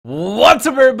What's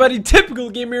up, everybody? Typical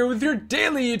Gamer here with your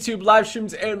daily YouTube live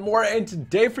streams and more. And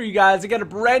today for you guys, I got a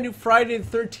brand new Friday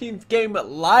the 13th game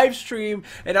live stream,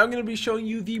 and I'm going to be showing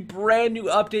you the brand new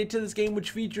update to this game,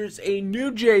 which features a new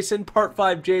Jason, Part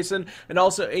 5 Jason, and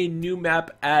also a new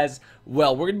map as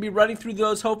well. We're going to be running through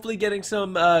those, hopefully getting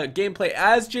some gameplay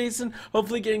as Jason,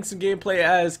 hopefully getting some gameplay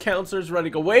as counselors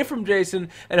running away from Jason,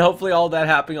 and hopefully all that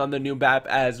happening on the new map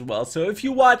as well. So if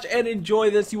you watch and enjoy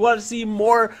this, you want to see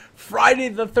more Friday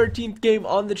the 13th game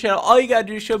on the channel, all you gotta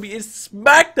do to show me is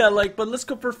smack that like button. Let's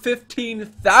go for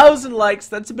 15,000 likes.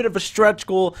 That's a bit of a stretch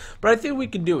goal, but I think we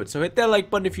can do it. So hit that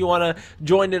like button if you want to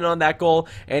join in on that goal.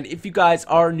 And if you guys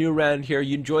are new around here,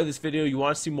 you enjoy this video, you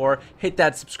want to see more, hit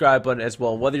that subscribe button as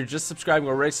well. Whether you're just subscribing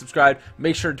or already subscribed,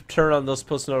 make sure to turn on those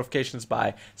post notifications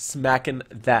by smacking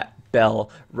that bell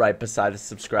right beside the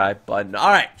subscribe button.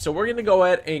 Alright, so we're gonna go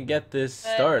ahead and get this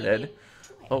started.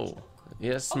 Oh,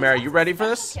 yes, Mary, you ready for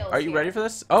this? Are you ready for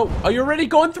this? Oh, are you already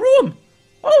going through them?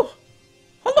 Oh,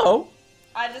 hello.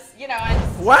 I just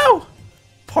wow.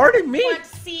 Pardon me. wanted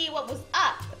to see what was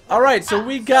up. Alright, so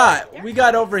we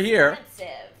got over here.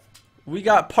 We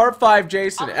got Part 5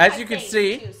 Jason. As you can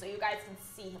see, too, so you guys can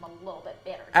see him a little bit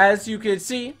better. as you can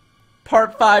see,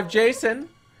 Part 5 Jason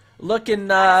looking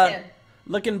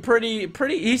looking pretty.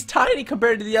 He's tiny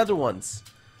compared to the other ones.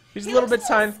 He's a little bit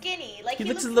tiny. Skinny. Like he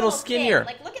looks a little skinnier.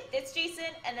 Like look at this Jason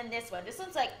and then this one. This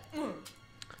one's like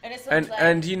and this one's like,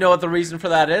 and do you know what the reason for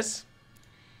that is?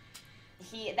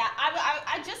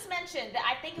 I just mentioned that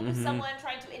I think it was someone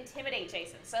trying to intimidate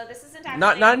Jason. So this isn't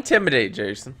actually Not intimidate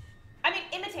Jason. I mean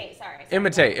imitate, sorry.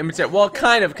 Imitate. Well,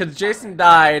 kind of, because Jason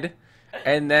died,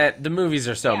 and that the movies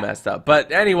are so messed up.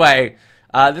 But anyway,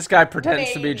 this guy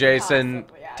pretends to be Jason,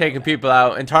 taking people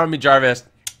out, and Tommy Jarvis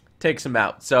takes him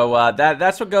out. So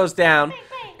that's what goes down,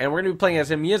 and we're gonna be playing as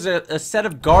him. He has a set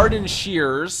of garden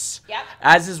shears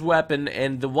as his weapon,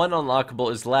 and the one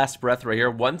unlockable is Last Breath right here.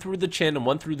 One through the chin and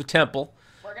one through the temple.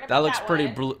 That looks pretty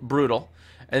brutal.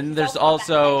 And there's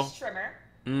also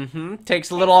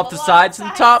takes a little off the sides and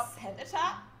the top.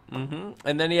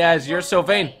 And then he has You're So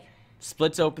Vain.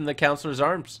 Splits open the counselor's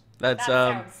arms. That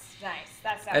sounds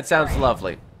nice. That sounds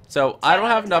lovely. So I don't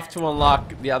have enough to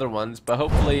unlock the other ones, but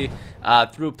hopefully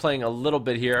through playing a little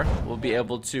bit here, we'll be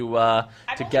able to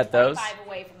get those. I'm only 25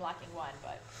 away from locking one,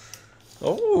 but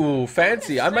oh,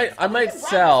 fancy! I might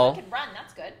sell. He can run.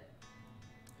 That's good.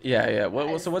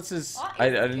 Yeah. So what's his? I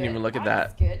didn't even look at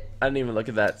that. I didn't even look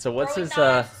at that. So what's his?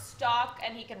 Stock,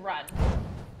 and he can run.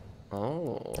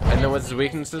 Oh, and then what's his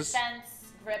weaknesses?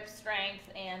 Defense, grip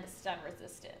strength, and stun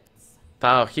resistance.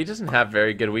 Wow, he doesn't have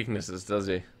very good weaknesses, does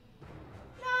he?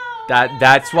 No.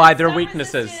 That's why they're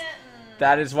weaknesses.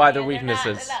 That is why they're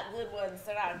weaknesses. They're not good ones.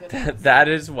 They're not good ones. That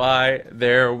is why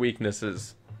they're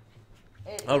weaknesses.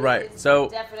 All right, so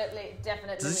definitely.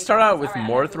 Does it start out with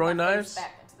more throwing knives?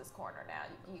 Back into this corner now.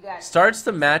 You guys starts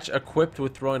the match equipped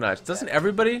with throwing knives. Doesn't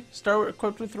everybody start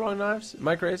equipped with throwing knives? Am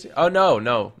I crazy? Oh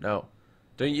no.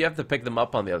 Don't you have to pick them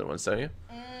up on the other ones, don't you?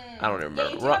 I don't remember. Yeah,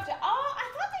 you do have to, I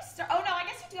thought they start. Oh no, I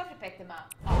guess you do have to pick them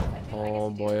up. Oh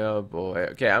boy.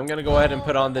 Okay, I'm gonna go ahead and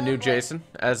put on the new Jason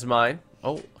as mine.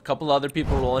 Oh, a couple other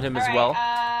people rolling him as well.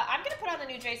 I'm gonna put on the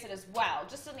new Jason as well,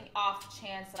 just on the off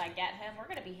chance that I get him. We're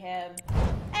gonna be him,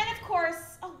 and of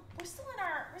course, we're still in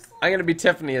our. I'm gonna be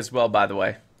Tiffany as well, by the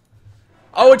way.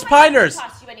 Oh, it's Pinehurst.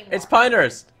 It's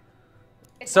Pinehurst.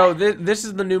 So this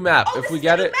is the new map. Oh, if we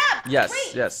get it, map. yes.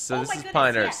 Great. So this is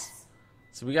Pinehurst. Yes.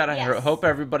 So we gotta hope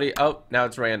everybody. Oh, now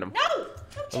it's random. No.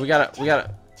 We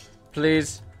gotta.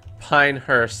 Please,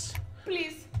 Pinehurst.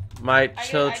 Please. My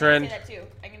children.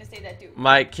 I'm gonna say that too.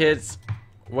 My kids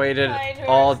waited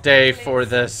all day for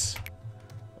this.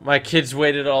 My kids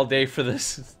waited all day for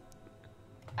this.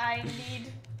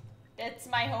 It's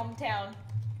my hometown.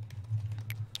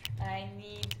 I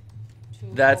need to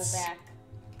go back.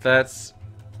 That's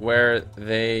where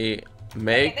they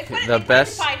make the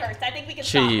best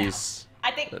cheese.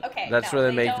 I think that's where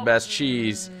they make the best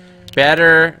cheese.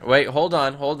 Better. Wait, hold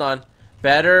on.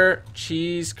 Better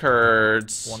cheese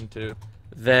curds. 1, 2.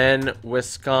 Than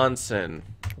Wisconsin.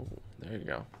 Ooh, there you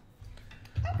go.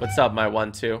 What's up, my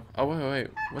 1, 2? Oh wait.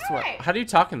 What's what? How do you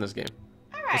talk in this game?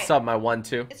 What's up, my 1,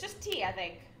 2? It's just T, I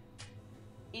think.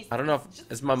 I don't know.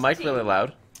 Is my mic really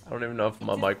loud? I don't even know if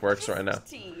my mic works right now.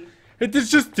 T. It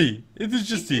is just T. It is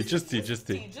just T. Just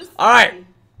T. All right.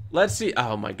 Let's see.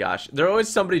 Oh my gosh. There always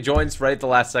somebody joins right at the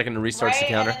last second and restarts the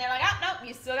counter. And then they're like, oh, nope,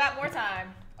 you still got more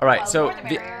time. All right. Well, so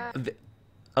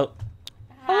oh.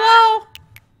 Hello.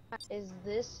 Is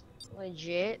this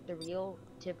legit the real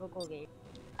typical game?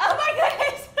 Oh my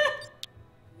goodness.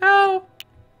 No.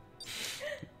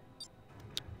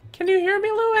 Can you hear me,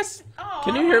 Lewis? Oh,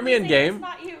 Can you hear me in game?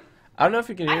 Not you. I don't know if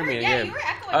you can hear me in yeah, game. you were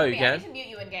echoing. Oh, me. you I can? need to mute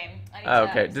you in game. Oh,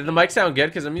 okay. Did the mic sound good?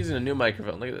 Because I'm using a new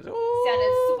microphone. Look at this. Ooh.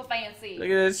 Sounded super fancy. Look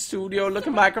at this studio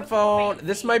looking microphone.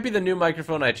 This might be the new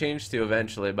microphone I changed to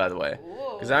eventually, by the way.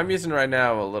 Because I'm using right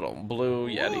now a little blue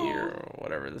Yeti or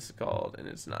whatever this is called, and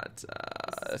it's not.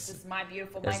 This is my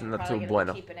beautiful it's mic. not Probably too gonna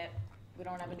bueno. be keeping it. We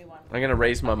don't have a new one. I'm gonna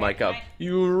raise my mic up. There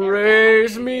You we go.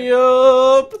 raise me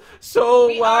up so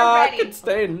We are I ready. can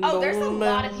stay in Oh, there's a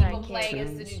lot of people I playing can't.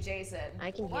 as the new Jason.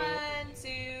 I can hear 1, it.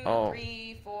 2,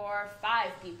 3, 4,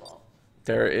 5 people.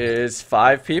 There is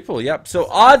 5 people. Yep. So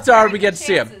odds are we get to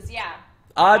see him. Chances, yeah.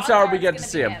 Odds are we it's get to gonna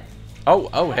see be him.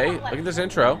 Oh, hey, look at this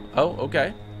intro. Oh,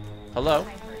 okay. Hello.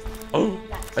 Oh,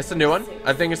 it's the new one.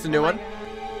 I think it's the new one.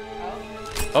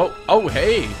 Oh,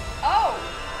 hey.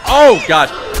 Oh, gosh.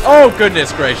 Oh,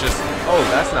 goodness gracious. Oh,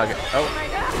 that's not good.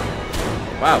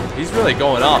 Oh. Wow, he's really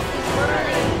going off.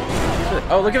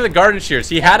 Oh, look at the garden shears.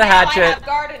 He had a hatchet. I have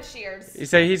garden shears.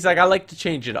 He's like, I like to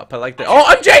change it up. I like that. Oh,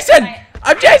 I'm Jason!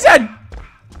 I'm Jason!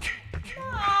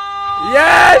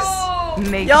 Yes!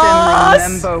 Make Yes!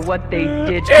 them remember what they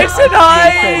did to Jason, us,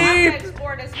 hi!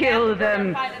 Kill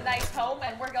them. Find a nice home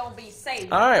and we're gonna be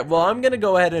safe. Alright, well, I'm gonna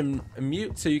go ahead and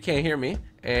mute so you can't hear me.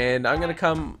 And I'm gonna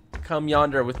come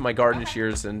yonder with my garden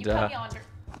shears and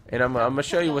I'm gonna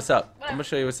show you what's up. I'm gonna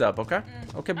show you what's up, okay?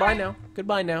 Okay, bye now.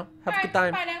 Goodbye now. Have a good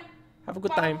time. Bye now. Have a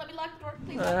good Bye, time. let me lock the door,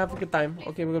 please. Have a good time.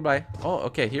 Okay, goodbye. Oh,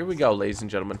 okay, here we go, ladies and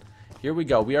gentlemen. Here we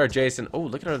go. We are Jason. Oh,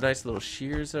 look at our nice little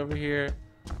shears over here.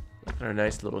 Look at our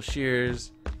nice little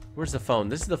shears. Where's the phone?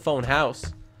 This is the phone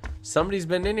house. Somebody's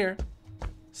been in here.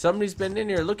 Somebody's been in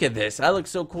here. Look at this. I look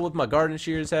so cool with my garden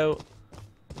shears out.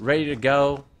 Ready to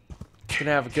go.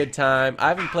 Gonna have a good time. I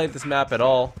haven't played this map at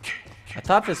all. I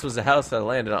thought this was the house that I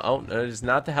landed on. Oh, no, it is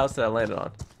not the house that I landed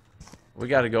on. We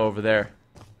gotta go over there.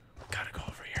 We gotta go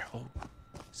over here. Oh,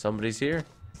 somebody's here.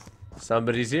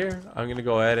 Somebody's here. I'm gonna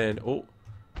go ahead and... Oh,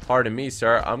 pardon me,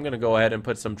 sir. I'm gonna go ahead and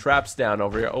put some traps down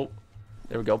over here. Oh,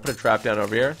 there we go. Put a trap down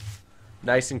over here.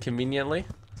 Nice and conveniently.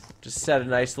 Just set a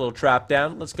nice little trap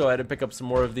down. Let's go ahead and pick up some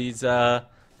more of these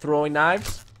throwing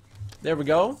knives. There we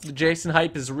go. The Jason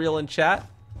hype is real in chat.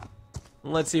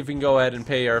 Let's see if we can go ahead and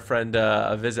pay our friend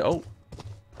a visit. Oh,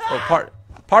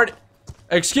 part.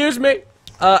 Excuse me.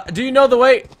 Do you know the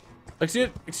way? Excuse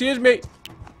me.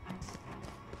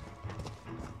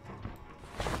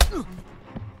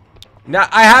 Now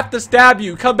I have to stab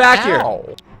you. Come back here.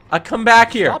 I come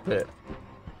back here. Stop it.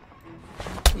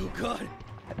 Oh God.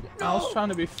 No. I was trying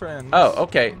to be friends. Oh,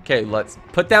 okay. Okay, let's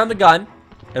put down the gun,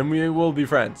 and we will be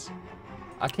friends.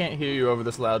 I can't hear you over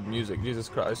this loud music. Jesus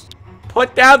Christ.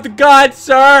 Put down the gun,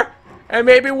 sir, and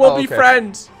maybe we'll be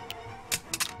friends.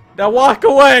 Now walk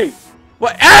away.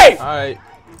 What? Hey! All right.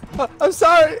 I'm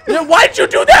sorry. Why did you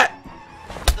do that?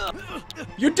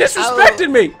 You disrespected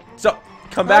me. So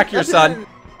come back here, son.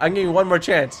 I'm giving you one more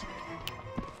chance.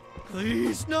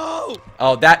 Please, no!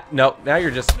 Oh, no. Now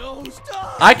you're just... No,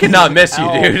 stop! I cannot miss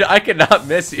you, dude. I cannot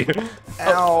miss you.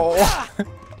 Ow.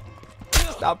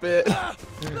 Stop it.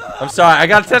 I'm sorry. I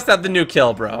gotta test out the new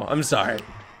kill, bro. I'm sorry.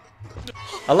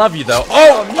 I love you, though.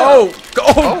 Oh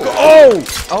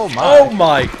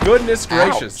my goodness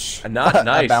gracious. Ouch. Not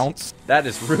nice. Bounce. That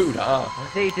is rude, huh?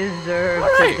 They deserve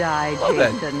Alright. to die, Well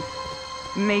then. Jason.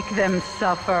 Make them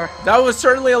suffer. That was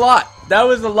certainly a lot. That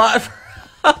was a lot.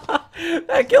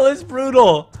 That kill is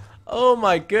brutal. Oh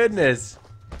my goodness.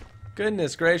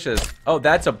 Goodness gracious. Oh,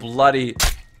 that's a bloody...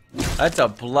 I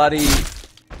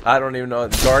don't even know.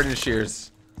 Garden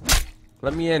shears.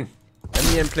 Let me in. Let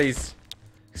me in, please.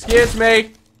 Excuse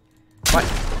me. What?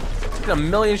 It's taking a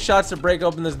million shots to break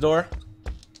open this door.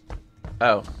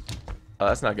 Oh. Oh,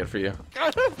 that's not good for you.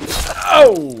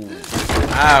 Oh!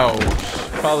 Ouch.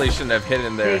 Probably shouldn't have hit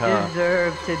in there, They huh?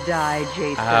 deserve to die,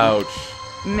 Jason. Ouch.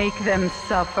 Make them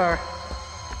suffer.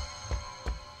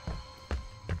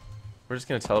 We're just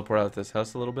gonna teleport out of this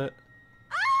house a little bit.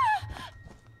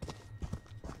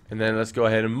 And then let's go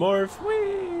ahead and morph.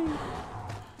 Whee!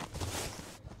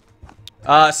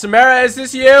 Samara, is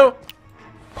this you? Oh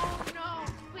no,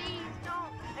 please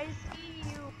don't. I see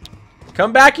you.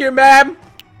 Come back here, ma'am.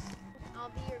 I'll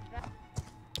be your best.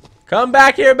 Come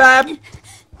back here, ma'am.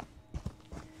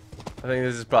 I think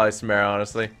this is probably Samara,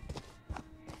 honestly.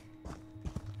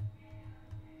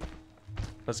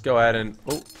 Let's go ahead and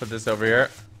put this over here.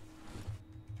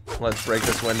 Let's break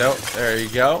this window. There you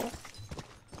go.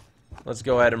 Let's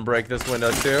go ahead and break this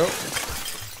window too.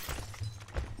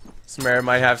 Samara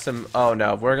might have some... Oh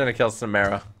no, we're gonna kill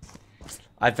Samara.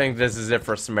 I think this is it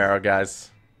for Samara, guys.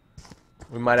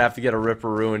 We might have to get a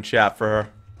Ripperoo in chat for her.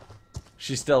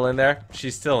 She's still in there?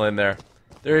 She's still in there.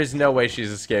 There is no way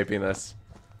she's escaping this.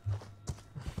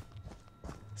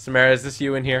 Samara, is this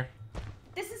you in here?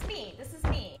 This is me.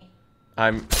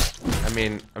 I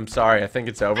mean, I'm sorry. I think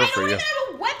it's over for you. I don't even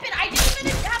have a weapon. I didn't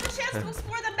even have a chance to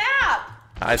explore the map.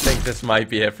 I think this might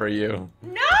be it for you.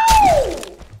 No!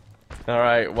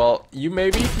 Alright, well,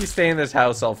 maybe if you stay in this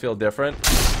house, I'll feel different.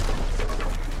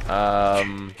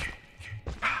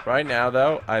 Right now,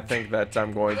 though, I think that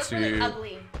I'm going You look to... really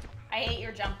ugly. I hate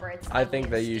your jumper. It's I ugly think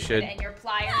and that you stupid, should... And your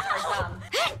pliers are dumb.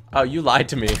 Oh, you lied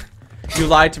to me. You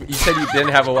lied to me. You said you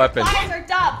didn't have a weapon. Your pliers are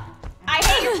dumb. I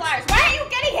hate your pliers. Why are you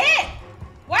getting hit?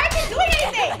 Why aren't you doing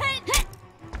anything?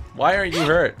 Why aren't you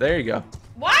hurt? There you go.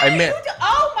 Why are you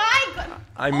oh my god.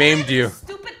 I maimed you.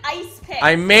 Stupid ice pick.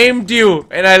 I maimed you,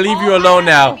 and I leave you my alone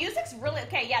God, now. The music's really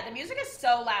okay. Yeah, the music is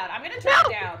so loud. I'm gonna turn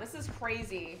it down. This is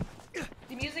crazy.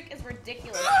 The music is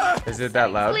ridiculous. Is it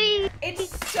that loud? Please. It's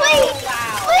so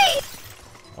loud.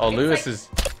 Oh, It's Lewis like- is...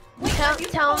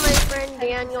 Tell my friend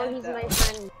Daniel he's my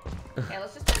friend. Okay,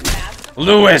 let's just put mask.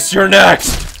 Lewis, you're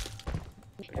next!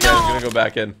 Yeah, I'm gonna go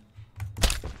back in.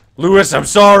 Lewis, I'm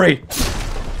sorry!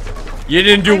 You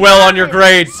didn't do well on your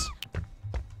grades!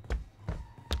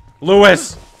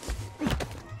 Lewis!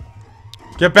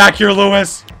 Get back here,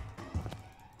 Lewis!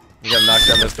 You gotta knock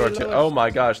down this door too. Oh my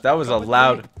gosh, that was a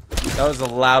loud... That was a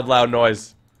loud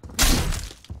noise.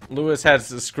 Lewis has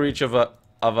the screech of a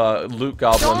loot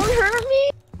goblin. Don't hurt me!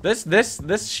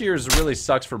 This shears really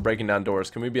sucks for breaking down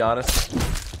doors. Can we be honest?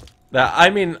 I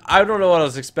mean, I don't know what I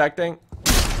was expecting,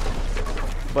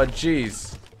 but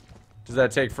jeez, does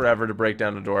that take forever to break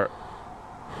down a door?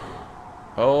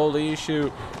 Holy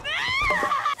shoot!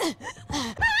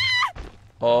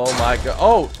 Oh my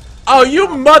god! Oh, you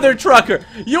mother trucker!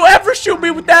 You ever shoot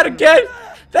me with that again?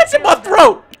 That's in my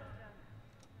throat.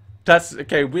 That's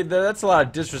okay. That's a lot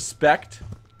of disrespect.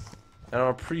 I don't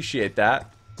appreciate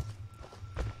that.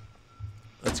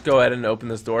 Let's go ahead and open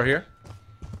this door here.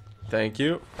 Thank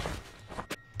you.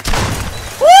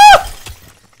 Woo!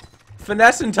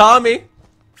 Finesse and Tommy.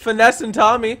 Finesse and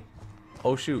Tommy.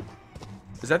 Oh, shoot.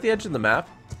 Is that the edge of the map?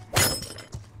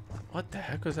 What the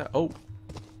heck was that? Oh.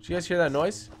 Did you guys hear that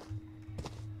noise?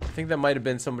 I think that might have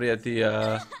been somebody at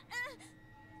the,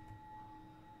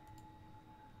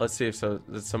 Let's see if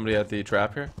there's somebody at the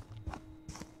trap here.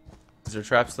 Is our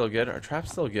trap still good? Our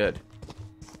trap's still good.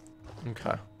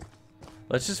 Okay.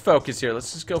 Let's just focus here.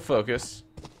 Let's just go focus.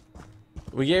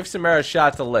 We gave Samara a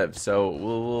shot to live, so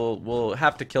we'll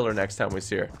have to kill her next time we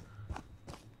see her.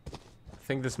 I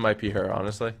think this might be her,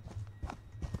 honestly.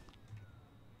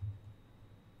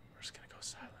 We're just gonna go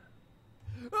silent.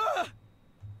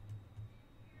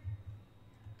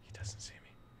 He doesn't see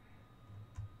me.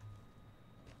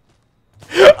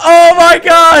 Oh my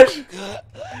gosh!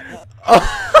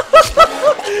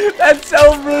 Oh, that's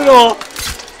so brutal.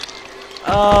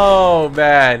 Oh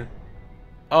man.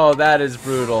 Oh, that is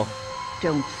brutal.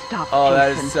 Don't stop. Oh, that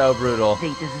Jason. is so brutal.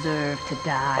 They deserve to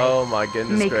die. Oh my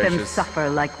goodness Make gracious. them suffer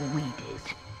like we did.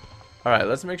 Alright,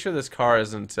 let's make sure this car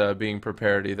isn't being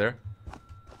prepared either.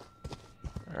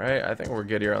 Alright, I think we're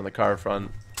good here on the car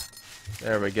front.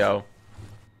 There we go.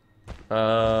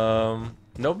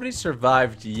 Nobody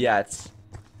survived yet.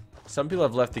 Some people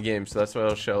have left the game, so that's why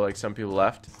it'll show like some people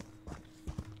left.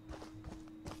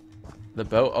 The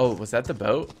boat? Oh, was that the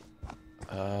boat?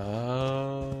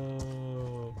 Oh.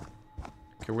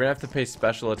 Okay, we're gonna have to pay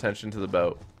special attention to the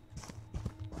boat.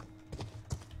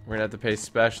 We're gonna have to pay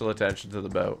special attention to the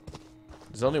boat.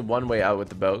 There's only one way out with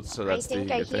the boat, so that's the I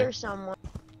think I good thing. hear someone.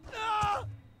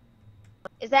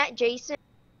 Is that Jason?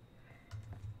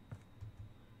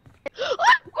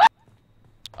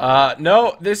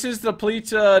 No, this is the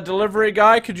pizza delivery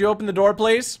guy. Could you open the door,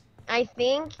 please? I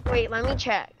think. Wait, let me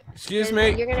check. Excuse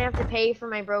me. You're gonna have to pay for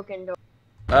my broken door.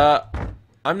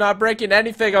 I'm not breaking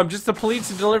anything. I'm just the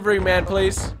pizza delivery man,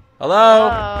 please. Hello?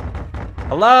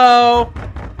 Hello?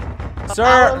 I will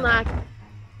Sir? knock.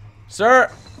 Sir?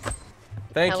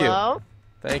 Thank you. Hello?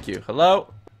 Thank you.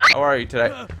 Hello? How are you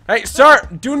today? Hey, sir!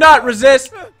 Do not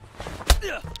resist!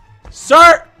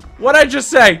 Sir! What'd I just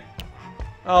say?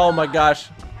 Oh my gosh.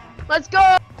 Let's go.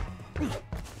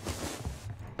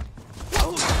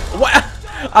 What?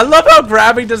 I love how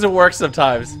grabbing doesn't work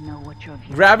sometimes. Know what you're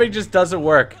Grabbing just doesn't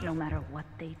work. No matter what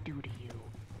they do to you,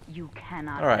 you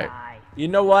cannot Alright. die. You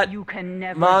know what? You can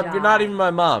never Mom, die. you're not even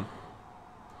my mom.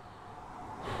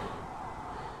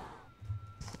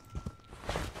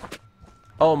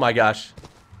 Oh my gosh.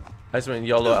 I just went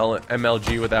YOLO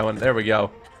MLG with that one. There we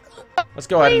go. Let's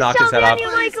go ahead and knock his head off.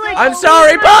 I'm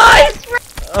sorry, bye!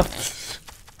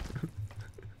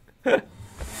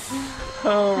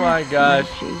 Oh my gosh.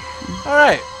 Jason,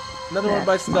 Alright. Another one that's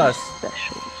bites the my dust.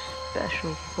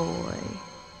 special boy.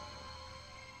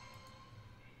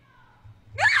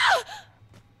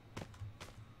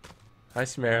 Hi,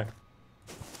 Samara.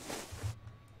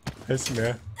 Hi,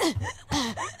 Samara.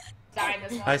 Dying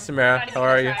this one. Hi, Samara. Not even How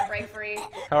are gonna you? try and break free.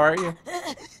 How are you?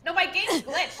 No, my game's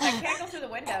glitched. I can't go through the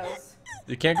windows.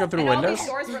 You can't go through And windows? all these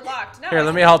doors were locked. No, Here, I let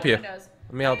can't me go help through you. the windows.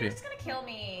 Let me help You're you. just gonna kill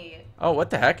me. Oh, what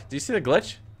the heck? Do you see the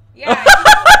glitch? Yeah.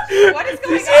 What is Do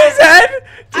going you see his on? head?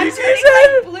 Do you I'm see his turning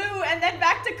head? like blue and then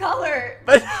back to color.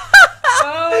 But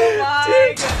Oh my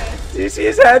goodness. do you see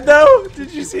his head though?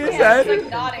 Did you see his Yeah, head? it's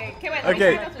like nodding. Okay, wait, let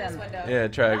Okay. me try to go through this window. Yeah,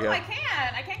 try No, again. I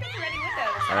can't. I can't go through any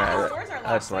windows. Alright, All these doors are locked,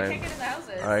 that's so I lame. can't get in the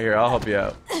houses. All right, here, I'll help you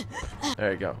out.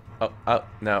 There you go. Oh,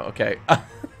 no, okay. Please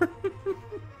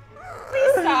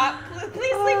stop.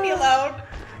 Please leave me alone.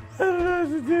 I don't know what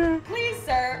to do. Please,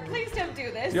 sir. Please don't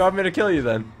do this. You want me to kill you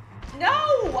then? No,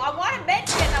 I want to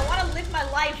mention. I want to live my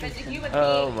life as a human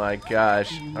Oh being. my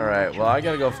gosh. All right, well, I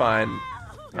gotta go find.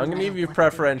 I'm gonna give you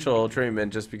preferential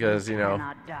treatment just because, you know,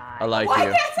 Cannot die. I like Why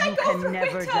you. can't I You go can through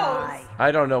never windows? die.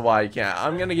 I don't know why you can't.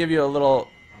 I'm gonna give you a little.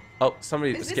 Oh,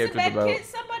 somebody Is this escaped a with the med boat. kit?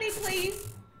 Somebody, please.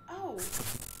 Oh,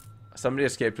 Somebody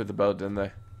escaped with the boat, didn't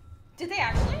they? did they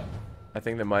actually? I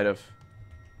think they might have.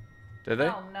 Did they?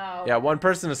 Oh no. Yeah, one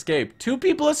person escaped. 2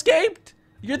 people escaped.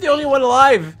 You're the only one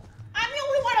alive. I'm the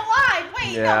only one alive.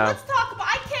 Wait, Yeah. no, let's talk about.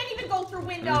 I can't even go through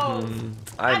windows.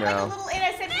 I I'm like a know. little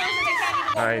innocent person that can't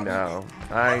even go I through. know.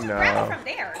 I How'd you grab it know. from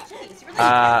there? Jeez, you were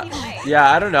like 10 feet away.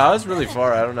 Yeah, I don't know. I was really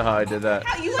far. I don't know how I did that.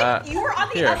 How, you were on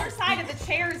the here. other side of the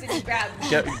chairs and you grabbed me.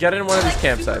 Get in one of You, these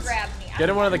like, super campsites. grabbed me. Get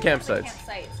in one of the I'm campsites.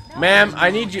 No. Ma'am, I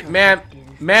need you. Ma'am.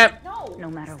 No. No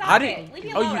matter Stop How it. did- Leave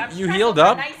me oh, alone. you- I'm just you trying to healed go for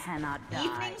a up? Nice Cannot die.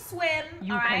 evening swim.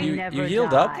 You all can right? You never healed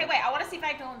die. up? Okay, wait. I want to see if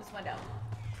I can go in this window.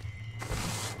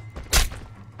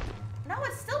 No,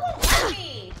 it still won't let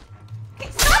me. Okay,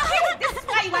 stop it. This is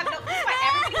why you have no. This is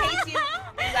why everybody hates you.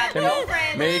 You have no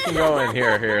friends. Maybe you can go in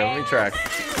here. Here, let me and track.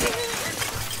 you're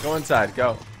stupid. Go inside.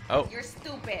 Go. Oh, You're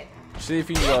stupid. see if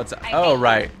you can go outside. I Oh, hate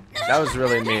right. That was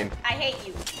really mean. I hate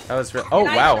you. That was real. Oh,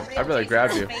 You're not wow. even the real I really Jason,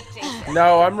 grabbed you're you. a fake Jason.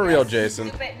 No, I'm a real Jason.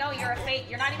 Stupid. No, you're a fake.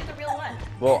 You're not even the real one.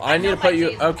 Well, I need know to put my you.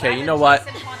 Jason. Okay, I'm you a know what?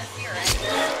 Jason connoisseur.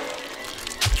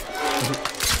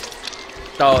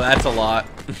 Oh, that's a lot.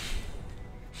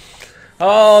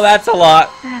 Oh, that's a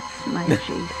lot. That's my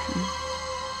Jason.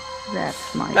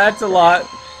 That's my. That's a lot.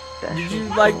 special Did you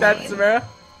like that, boy. Samara?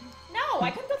 No, I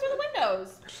couldn't go through the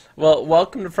windows. Well,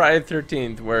 welcome to Friday the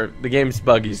 13th, where the game's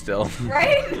buggy still.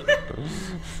 Right?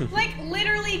 Like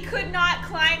literally could not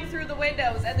climb through the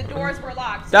windows and the doors were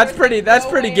locked. So That's there's, pretty- like, that's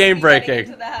no pretty way of me getting game-breaking.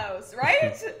 into the house,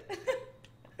 right?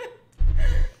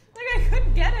 Like I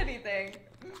couldn't get anything.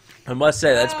 I must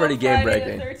say, that's pretty game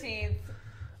Friday breaking. the 13th.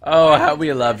 Oh, Why how did we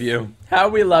you do love this? you. How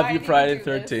we love Why you, did you Friday do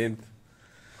the this? 13th.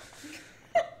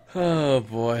 Oh,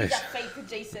 boy. That fake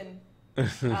Jason.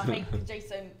 Fake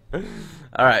Jason.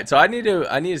 All right, so I need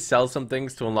to sell some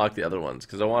things to unlock the other ones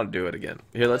because I want to do it again.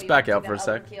 Here, let's Oh, you back want out to for do a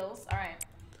the other sec. kills? All right.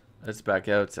 Let's back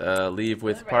out. Leave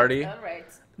with All right, party. all right.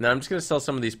 Now I'm just gonna sell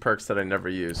some of these perks that I never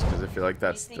use because I feel like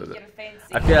that's You think the. you're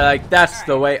fancy? I feel like that's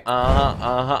the Alright. way.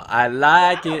 I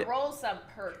like I'm it. gonna roll some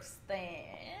perks then.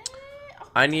 Oh,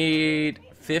 I need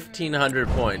 1,500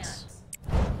 points,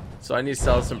 so I need to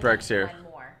sell some perks here. One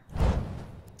more.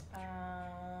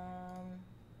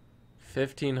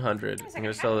 1,500. Wait a I'm second,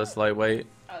 gonna sell how this do- lightweight.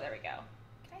 Oh, there we go.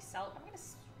 Can I sell? I'm gonna.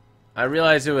 I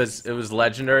realized it was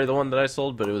legendary, the one that I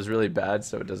sold, but it was really bad,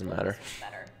 so it doesn't matter. This is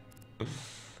better.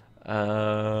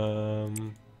 All We're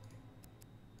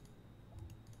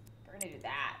gonna do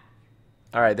that.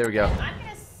 right, there we go. I'm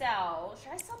gonna sell.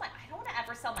 Should I sell my? I don't want to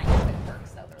ever sell my epic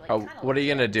perks though. They're like Oh, kind of. what are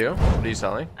you gonna do? What are you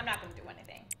selling? I'm not gonna do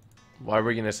anything. Why are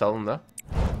we gonna sell them though?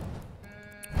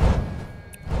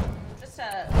 Just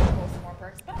to roll some more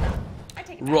perks, but no, I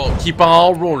take it back. Roll, keep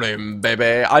on rolling,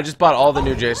 baby. I just bought all the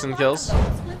new Oh, Jason you kills. unlock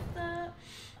those with the-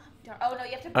 Oh no,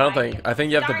 you have to. I don't buy think. the I think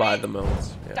you have to Darn buy it. the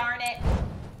modes. Yeah. Darn it.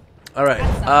 All right.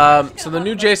 That sucks. So the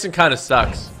new Jason kind of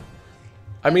sucks.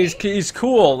 I mean, he's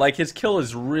cool. Like his kill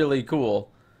is really cool.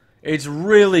 It's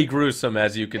really gruesome,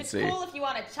 as you can It's see. cool if you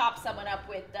want to chop someone up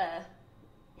with the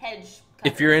hedge.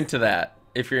 If you're into that.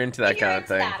 If you're into that kind of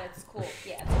thing. That, it's cool.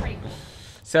 Yeah, it's pretty cool.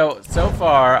 So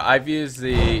far, I've used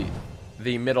the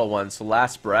middle one. So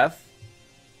Last Breath.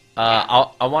 I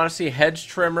want to see Hedge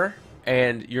Trimmer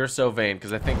and You're So Vain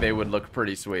because I think they would look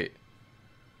pretty sweet.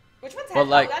 Which one's But, hedge?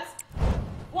 like- Oh, that's.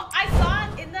 Well, I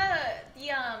saw it in the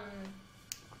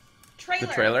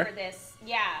trailer for this.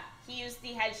 Yeah, he used the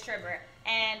hedge trimmer,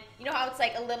 and you know how it's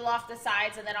like a little off the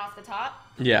sides and then off the top.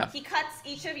 Yeah. He cuts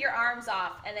each of your arms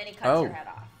off, and then he cuts Oh. your head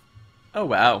off. Oh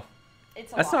wow.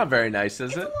 It's a That's lot. not very nice,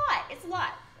 is It's it? a lot. It's a lot.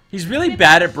 He's really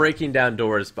bad at breaking down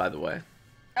doors, by the way.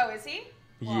 Oh, is he?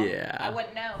 Well, Yeah. I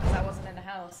wouldn't know because I wasn't in the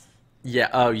house. Yeah.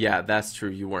 Oh yeah, that's true.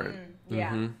 You weren't.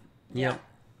 Yeah. Mhm. Yep.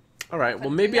 All right. Well,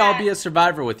 Couldn't maybe do I'll that. be a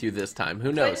survivor with you this time.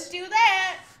 Who knows? Couldn't do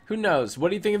that. Who knows? What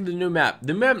do you think of the new map?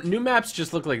 The new maps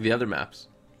just look like the other maps.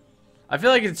 I feel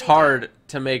like it's hard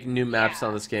to make new maps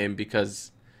on this game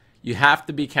because you have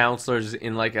to be counselors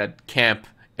in like a camp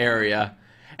area.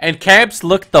 And camps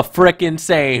look the frickin'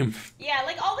 same. Yeah,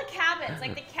 like all the cabins.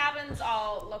 Like the cabins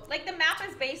all look like the map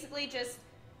is basically just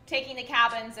taking the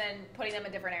cabins and putting them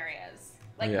in different areas.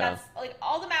 Like that's like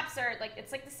all the maps are like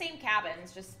it's like the same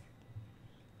cabins, just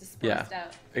dispersed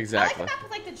out. Exactly. I like the map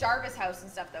with like the Jarvis house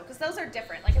and stuff though, because those are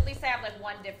different. Like at least they have like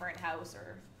one different house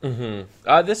or.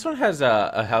 This one has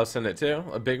a house in it too,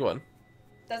 a big one.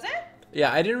 Does it?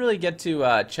 Yeah, I didn't really get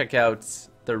to check out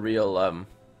the real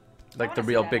like the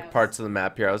real big parts of the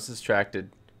map here. I was distracted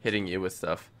hitting you with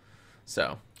stuff.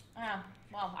 So. Oh,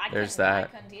 well, There's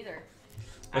that. I couldn't either.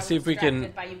 Let's see if we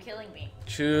can by you killing me.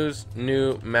 choose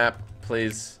new map,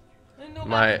 please. No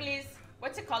map, please.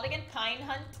 What's it called again? Pine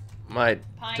Hunt? My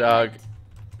Pine dog Hunt?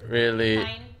 really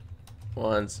Pine?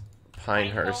 wants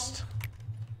Pinehurst.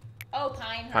 Oh,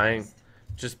 Pinehurst.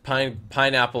 Just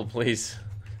pineapple, please.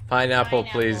 Pineapple,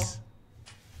 please.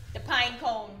 The pine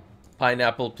cone.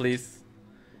 Pineapple, please.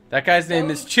 That guy's name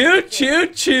is Choo Choo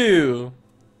Choo.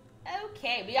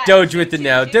 Okay, we got Doge Choo with it Choo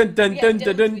now. Choo. Dun dun We dun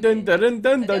got dun dun Doge dun with dun it. dun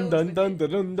dun dun dun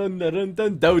dun dun dun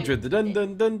dun. Doge with the dun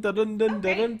dun dun dun dun dun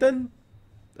dun dun.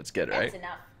 That's good, right? That's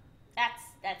enough.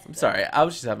 That's I'm good. sorry, I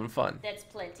was just having fun. That's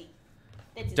plenty.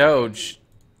 That's Doge,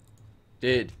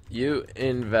 did you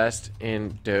invest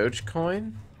in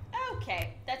Dogecoin?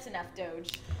 Okay, that's enough,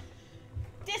 Doge.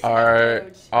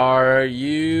 Are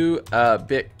you a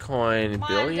Bitcoin Come on,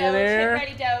 billionaire?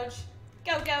 Doge. Get ready, Doge.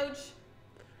 Go, Doge.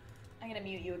 I'm gonna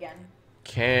mute you again.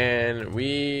 Can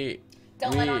we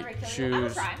Don't let Andre kill you. I will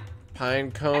choose try.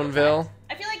 Pineconeville?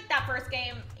 I feel like that first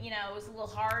game, you know, was a little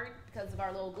hard because of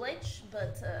our little glitch,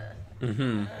 but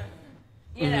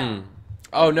you know.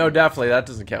 Oh no, definitely that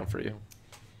doesn't count for you.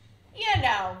 You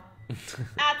know.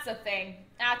 That's a thing.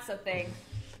 That's a thing.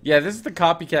 Yeah, this is the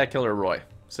copycat killer Roy.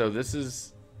 So this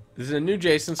is a new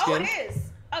Jason Oh, skin. it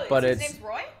is. Oh, but his name's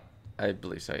Roy? I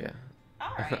believe so, yeah.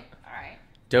 Alright, alright.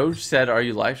 Doge said, "Are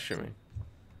you live streaming?"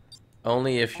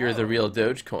 Only if you're the real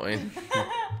Dogecoin.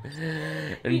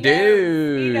 And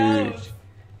Doge.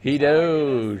 He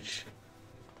Doge.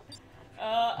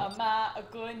 My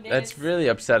goodness. That's really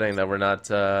upsetting that we're not.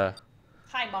 Hi,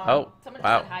 Mom. Oh, Someone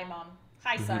wow. just said hi, Mom.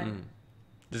 Hi, son.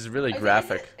 This is really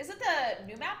graphic. Is it the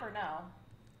new map or no?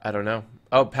 I don't know.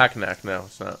 Oh, Packanack. No,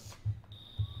 it's not.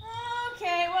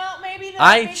 Okay, well, maybe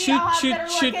I choose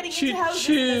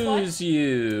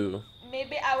you.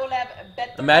 Maybe I will have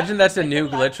better Imagine that's a new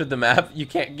luck. glitch with the map. You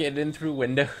can't get in through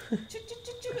window.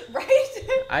 Right?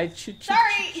 I Sorry,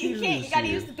 you can't. You gotta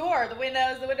use the door. The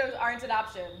windows aren't an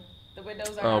option. The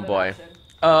windows are not an option.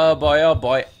 Oh boy, oh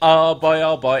boy, oh boy,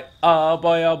 oh boy, oh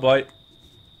boy, oh boy.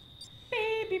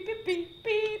 Beep, beep, beep, beep,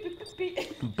 beep, beep, beep,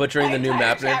 beep. Butchering the new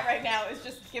map name. Chat right now is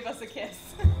just give us a kiss.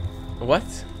 What?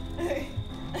 That'd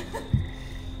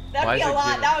Why be is a it lot.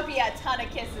 giving- That would be a ton of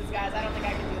kisses, guys. I don't think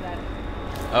I can do that.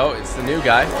 Oh, it's the new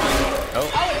guy. Oh,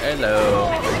 hello.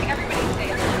 I feel like everybody's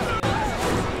dancing.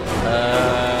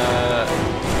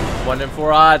 1 in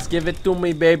 4 odds. Give it to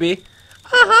me, baby.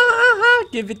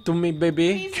 Give it to me,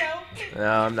 baby. Please no. No,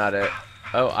 I'm not it.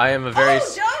 Oh, I am a very.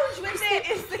 Oh, Doge with it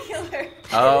is the killer.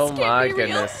 Oh This can't my be real.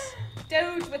 goodness.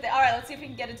 Doge with it. All right, let's see if we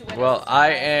can get into windows. Well,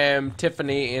 I am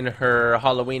Tiffany in her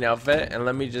Halloween outfit, and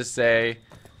let me just say,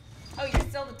 Oh, you're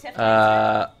still the Tiffany.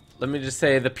 let me just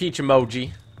say the peach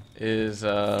emoji is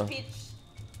Peach.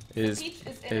 is Peach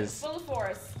is full of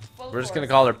forest. we're just gonna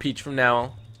call her Peach from now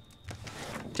on.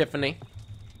 Tiffany.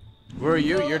 Where are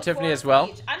you? You're Tiffany as well.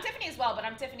 Peach. I'm Tiffany as well, but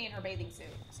I'm Tiffany in her bathing suit.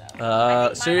 So.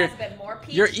 So mine has a bit more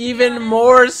peach, you're to be even honest.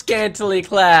 more scantily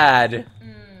clad.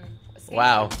 Scantily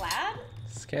Wow. Clad?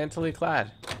 Scantily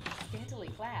clad. Scantily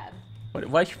clad.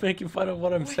 Why are you making fun of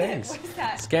what I'm saying? What is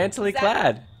that? Scantily Is that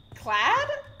clad. Clad?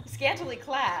 Scantily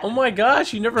clad. Oh my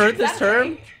gosh, you never heard Is this that a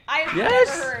term? thing? I have Yes.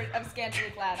 never heard of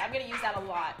scantily clad. I'm gonna use that a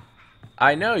lot.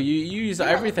 I know, you use You are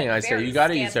everything I looking say. very You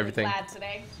gotta use scantily everything. Clad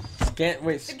today.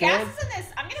 Wait, The gas is in this.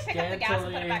 I'm gonna pick up the gas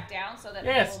and put it back down so that.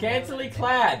 Yeah, people know scantily that-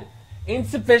 clad.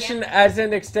 Insufficient as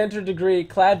in extent or degree.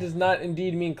 Clad does not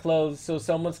indeed mean clothed, so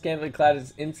someone scantily clad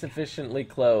is insufficiently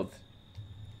clothed.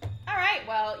 All right.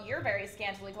 Well, you're very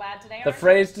scantily clad today. The aren't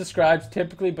phrase describes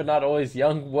typically but not always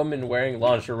young women wearing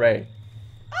lingerie. you?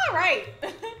 All right.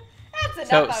 That's enough.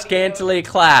 So out of scantily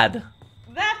clad.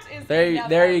 you. That is. There enough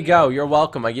there out you of go. You're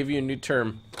welcome. I give you a new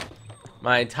term.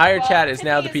 My entire Well, chat is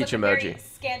now the Tiffany peach looking very emoji.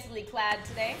 Scantily clad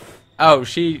today. Oh,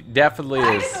 she definitely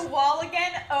Hide is. in the wall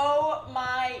again. Oh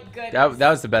my goodness. That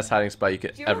was the best hiding spot you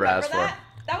could Do you ever remember ask that? for.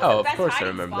 That was Oh, the of best course I hiding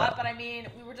remember spot, that. but I mean,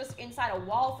 we were just inside inside a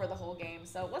wall for the whole game,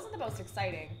 so it wasn't the most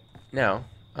exciting. No.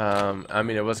 I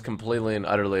mean, it was completely and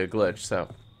utterly a glitch, so.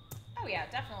 Oh yeah,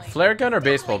 definitely. Flare gun or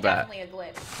baseball bat? Definitely a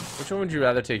glitch. Which one would you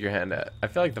rather take your hand at? I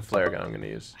feel like the flare gun I'm gonna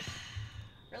use.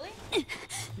 Really?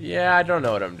 Yeah, I don't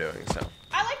know what I'm doing, so.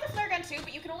 I like the flare gun too,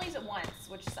 but you can only use it once,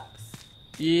 which sucks.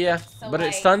 Yeah, So, but it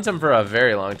like, stuns him for a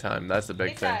very long time. That's the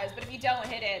big thing. It does, but if you don't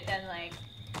hit it, then like,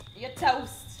 you're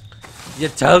toast. You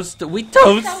toast. We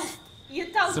toast. You're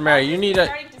toast. Samara, you need a.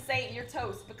 Starting to say you're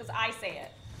toast because I say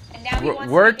it, and now he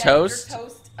wants we're to toast. Your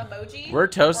toast emoji. We're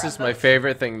toast is my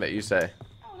favorite thing that you say.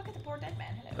 Oh, look at the poor dead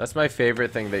man. Hello. That's my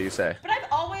favorite thing that you say. But I've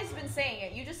always been saying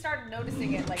it. You just started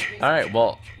noticing it like recently. All right.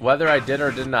 Well, whether I did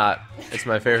or did not, it's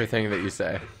my favorite thing that you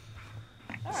say.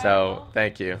 All right, So well.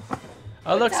 thank you.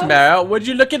 Oh look, Samara, would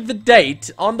you look at the date?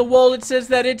 On the wall it says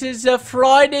that it is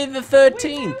Friday the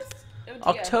 13th.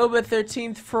 October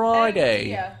 13th,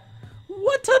 Friday.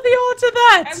 What are the odds of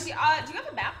that? Do you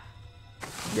have a map?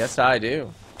 Yes, I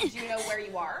do. Do you know where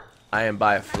you are? I am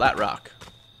by a flat rock.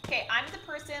 Okay, I'm the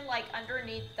person like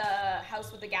underneath the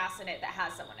house with the gas in it that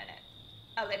has someone in it.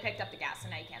 Oh, they picked up the gas and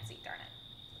now you can't see, darn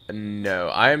it. No,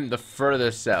 I am the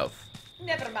furthest south.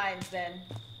 Never mind then.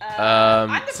 I'm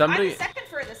I'm the second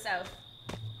furthest south.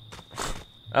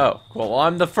 Oh, cool. Well,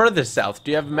 I'm the furthest south.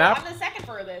 Do you have a map? I'm the second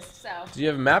furthest, so. Do you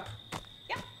have a map?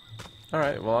 Yeah. All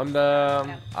right. Well, I'm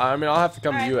the. I mean, I'll have to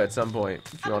come to you Alright. at some point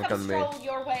if you want to come to me. Stroll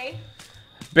your way.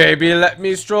 Baby, let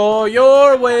me stroll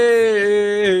your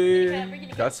way. We're gonna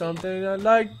Got go something I'd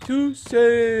like to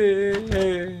say.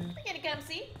 We're gonna come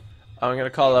see. I'm gonna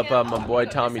call up my I'm boy gonna go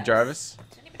to Tommy this Jarvis.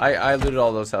 house. I looted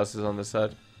all those houses on this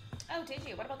side. Oh, did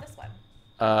you? What about this one?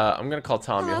 I'm gonna call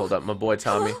Tommy. Hello? Hold up, my boy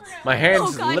Tommy. Hello? My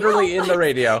hand's God, literally no, in the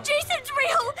radio. Jason's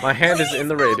real. My hand is Please in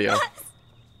the help radio. us.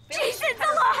 Billy, Jason's you kinda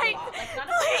alive. threw off. Like, none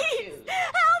of us have Please shoes.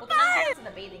 help Well, the none of us. us in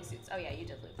the bathing suits. Oh yeah, you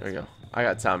did loot. There we go. I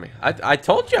got Tommy. I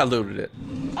told you I looted it.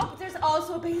 Oh, but there's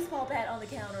also a baseball bat on the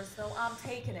counter, so I'm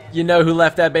taking it. You know who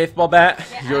left that baseball bat?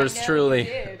 Yeah, Yours I know truly. you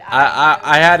did.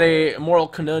 I had a moral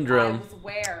I conundrum was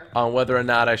aware. on whether or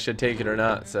not I should take it or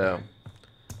not. So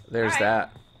there's Alright.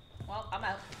 that. Well, I'm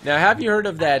out. Now, have you heard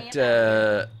of that?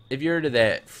 am Have you heard of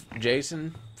that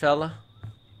Jason fella?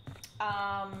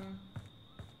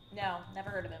 No, never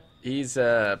heard of him. He's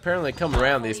apparently come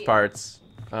around these parts.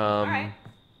 Alright.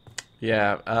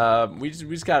 Yeah. We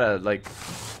just gotta like.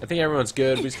 I think everyone's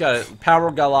good. We just gotta.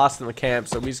 Power got lost in the camp,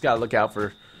 so we just gotta look out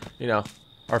for, you know,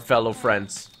 our fellow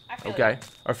friends. I feel Okay, you.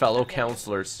 our fellow I feel you.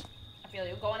 counselors. I feel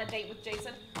you. Go on a date with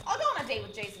Jason. I'll go on a date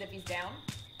with Jason if he's down.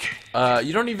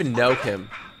 You don't even know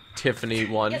him, Tiffany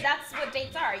one. Yeah, that's what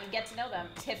dates are. You get to know them.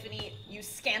 Tiffany, you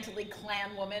scantily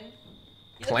clan woman.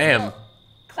 You look Clam? so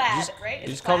clad, You just, right? you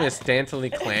It's just call me a clad. scantily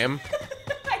clam?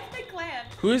 I say clan.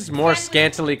 Who is more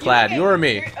scantily clad, you or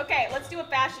me? Okay, let's do a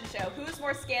fashion show. Who's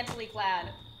more scantily clad?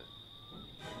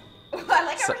 I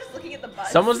like how So- we're just looking at the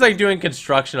butts. Someone's like doing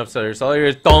construction upstairs. All I hear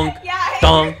is donk, Yeah, I hate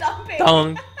donk, your dumping.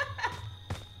 donk.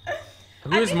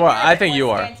 Who's more? I think you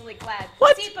are. Scantily clad.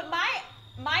 What? See, but my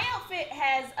outfit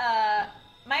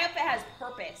has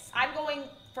purpose. I'm going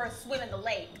for a swim in the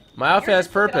lake. My outfit You're has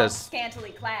just looking all purpose.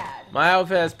 Scantily clad. My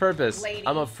outfit has purpose. Lady.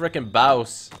 I'm a frickin'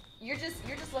 boss. You're just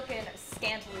looking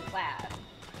scantily clad.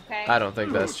 Okay. I don't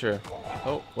think that's true.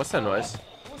 Oh, what's that noise?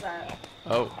 What was that?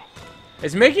 Oh.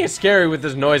 It's making it scary with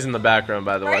this noise in the background,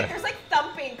 by the Right? way. There's like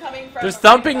thumping coming from. There's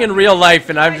thumping in real life,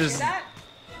 and Did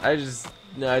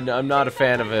I'm not a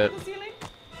fan of it.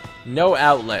 No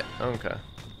outlet. Okay.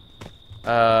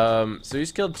 So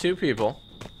he's killed 2 people.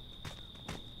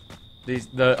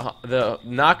 The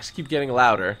knocks keep getting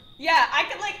louder. Yeah, I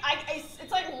can like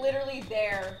it's like literally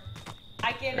there.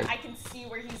 I can see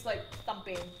where he's like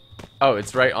thumping. Oh,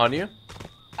 it's right on you?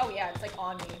 Oh yeah, it's like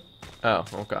on me. Oh,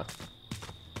 okay.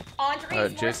 Andre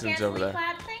is more Jason's scantily over there.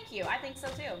 clad. Thank you. I think so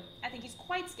too. I think he's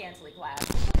quite scantily clad.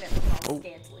 Look at him, he's all Oh.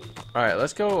 scantily. Alright,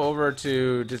 let's go over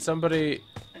to... Did somebody...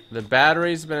 The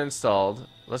battery's been installed.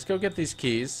 Let's go get these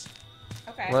keys.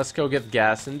 Okay. Let's go get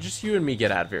gas, and just you and me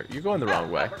get out of here. You're going the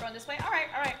wrong way. We're going this way. All right.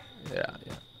 All right. Yeah,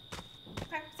 yeah.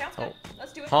 Okay. Sounds good. Oh.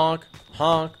 Let's do it. Honk,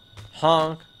 honk,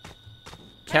 honk.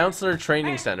 Counselor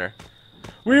Training Center.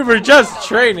 We were just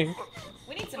training.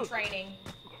 We need some training.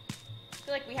 I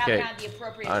feel like we haven't Okay. had the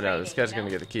appropriate I know, training. this guy's you know?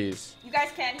 gonna get the keys. You guys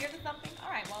can hear the thumping?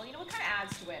 All right. Well, you know what kind of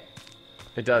adds to it.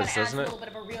 It does, Kind of adds doesn't a it? little bit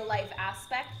of a real life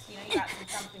aspect. You know, you got some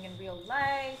thumping in real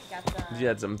life. You got some. You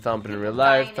had some thumping in real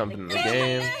dying life, thumping in the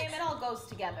game. game. It all goes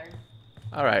together.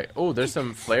 Alright. Oh, there's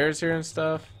some flares here and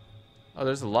stuff. Oh,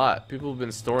 there's a lot. People have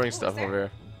been storing Ooh, stuff is there? over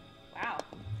here. Wow.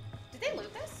 Did they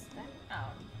loot this? Oh,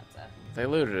 that's a. They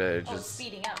looted it. Oh, it's Just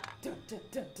speeding up. Dun,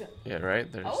 Yeah,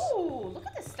 right? There's... Oh, look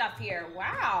at this stuff here.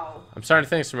 Wow. I'm starting to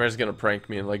think Samara's gonna prank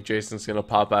me and like Jason's gonna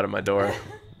pop out of my door.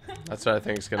 That's what I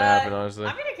think is gonna happen, honestly.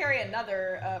 I'm gonna carry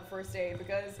another first aid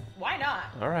because why not?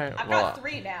 Alright, I've well, got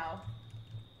 3 now.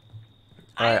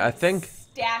 Alright, I think...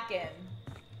 Stacking.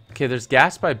 Okay, there's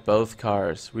gas by both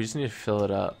cars. We just need to fill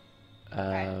it up.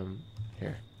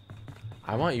 Here.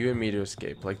 I want you and me to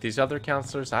escape. Like these other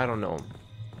counselors, I don't know them.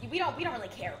 We don't really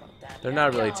care about them. They're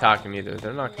not really talking either.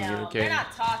 They're not No, communicating. they're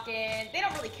not talking. They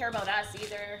don't really care about us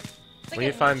either. It's like When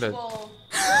you find the... mutual...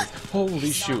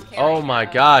 Holy shoot. caring, Oh my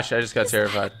gosh, I just got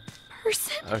terrified.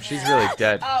 Person? Oh, she's really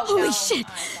dead. Oh, Holy no. shit.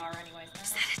 I saw her anyways, no.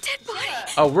 Is that a dead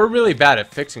body? Oh, we're really bad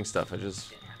at fixing stuff. I just...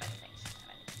 She didn't have anything. She didn't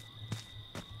have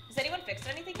anything. Has anyone fixed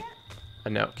anything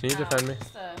yet? No. Can you defend me?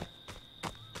 Just a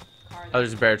car Oh,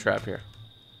 there's a bear trap here.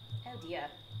 Oh dear.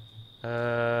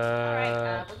 Alright,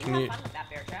 well, you can have you... fun with that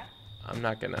bear trap. I'm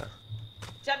not gonna... Do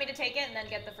you want me to take it and then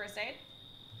get the first aid?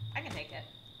 I can take it.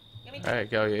 Give me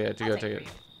Alright, go. Yeah, to I'll go take take it it.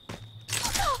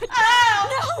 for you. Ow!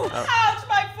 Oh. Ouch,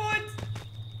 my foot!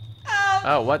 Ouch!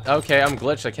 Oh, what? Okay, I'm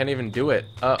glitched. I can't even do it.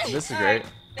 Oh, this is great. Alright,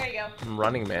 there you go. I'm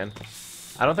running, man.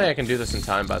 I don't think I can do this in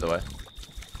time, by the way.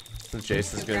 Since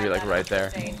Jason's gonna be like right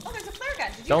there. Oh, there's a flare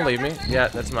gun. Did you Don't drop leave that me. flare gun? Yeah,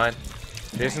 that's mine.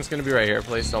 Jason's gonna be right here.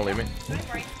 Please don't leave me. Don't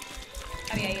worry.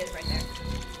 Oh yeah, he is right there.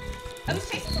 Oh, he's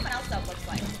chasing someone else though, looks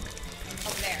like.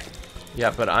 Over there.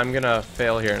 Yeah, but I'm gonna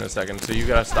fail here in a second, so you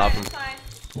gotta stop him. It's fine.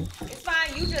 It's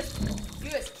fine. You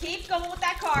just keep going with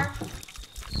that car.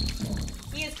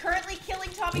 He is currently killing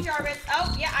Tommy Jarvis.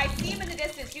 Oh, yeah, I see him in the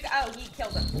distance. Oh, he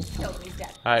killed him. Killed him. He's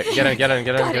dead. Alright, get in, get in,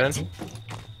 get in, get in.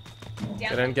 Down,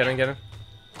 Get in, get in, get in.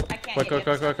 I can't Quick, get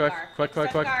quick, you. quick, quick, quick, quick,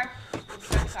 quick.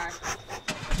 Start the car.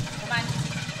 Come on.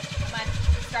 Come on.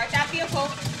 Start that vehicle.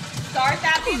 Start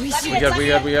that vehicle. Let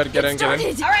me in, We good, get in, get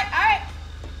in. Alright.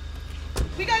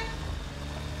 We good.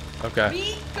 Okay.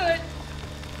 We good.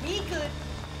 We good.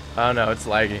 Oh no, it's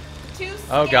laggy. Two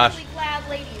Oh, gosh. scantily clad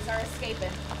ladies are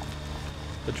escaping.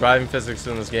 The driving physics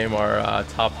in this game are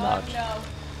top notch. Oh no.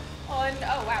 Oh no.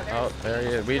 Oh wow. Oh, there he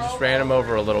is. We just ran him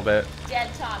over a little bit. Dead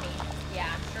Tommy. Yeah,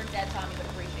 I'm sure Dead Tommy would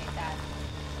appreciate that.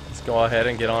 Let's go ahead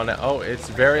and get on it. Oh, it's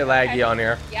very laggy on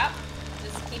here. Yep.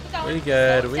 Just keep it going. We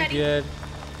good, Slow, we steady. good.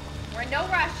 We're in no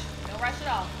rush. No rush at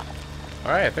all.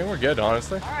 Alright, I think we're good,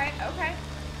 honestly. Alright, okay.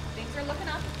 Things are looking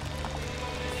up.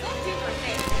 Still super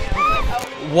safe, you know, but,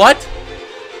 oh. What?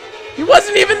 He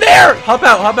wasn't even there! Hop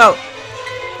out, hop out.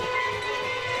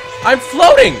 I'm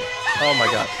floating! Oh my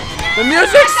god. The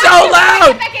music's so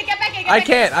loud! Get back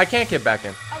in, I can't get back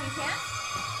in. Oh, you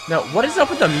can't? No, what is up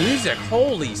with the music?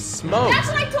 Holy smokes. That's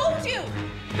what I told you!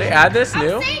 They add this I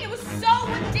new? was saying it was so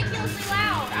ridiculously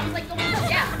loud. I was like, the one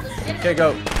yeah. Okay,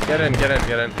 go. Get in, get in,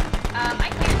 get in. I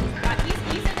can't.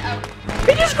 He's in, oh.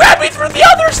 He just grabbed me through the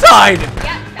other side!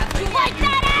 Yeah, that's what you like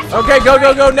that ass. Okay, go,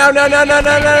 go, go. No, no, no, no, no,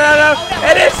 no, no, no. Oh, no.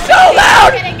 It is so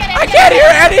loud! Get in, I can't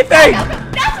hear anything!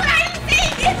 That's what I am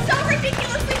saying! It's so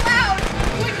ridiculously loud!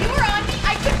 When you were on me,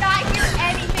 I could not hear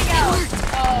anything else.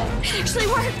 Oh. It actually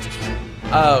worked.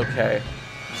 Okay.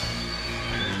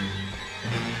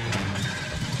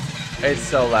 It's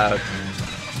so loud.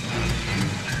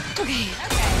 Okay.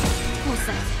 Full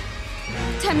set.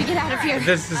 Time to get out of here.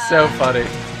 This is so funny.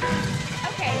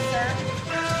 Okay,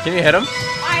 sir. Can you hit him?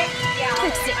 Yeah,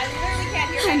 Fix it. I literally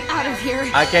can't hear I'm anything out of else.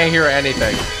 here. I can't hear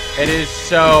anything. It is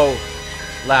so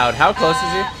loud. How close is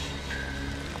he?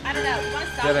 I don't know. You want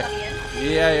to stop Get it. let me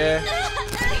in? Yeah, yeah.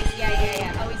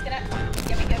 Yeah. Oh, he's gonna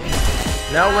get me.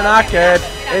 No, we're not Okay, good.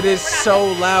 we're not It good. is We're not so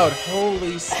good. loud.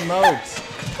 Holy smokes.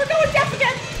 We're going deaf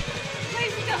again.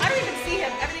 Please, I don't even see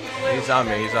him. Everything's blue. He's on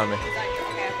me, he's on me. He's on you.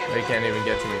 Okay. He can't even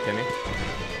get to me, can he?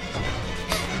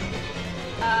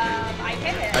 I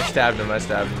hit him. I stabbed him, I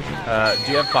stabbed him.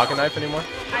 Do you have pocket knife anymore?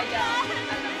 I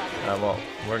don't. Well,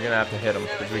 we're gonna have to hit him,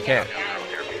 because we can't.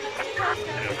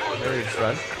 Maybe you just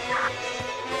run.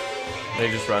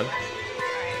 Maybe just run.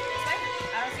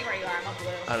 I don't see where you are. I'm up blue.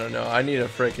 I don't know. I need a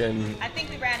freaking... I think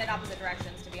we ran in opposite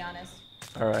directions, to be honest.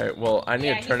 Alright, well, I need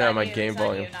Yeah, to he's turn down on my you, game he's on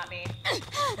volume. you, not me.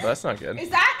 Well, that's not good. Is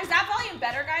that volume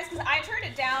better, guys? Because I turned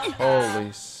it down.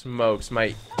 Holy smokes,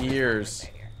 my ears.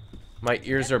 My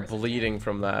ears are bleeding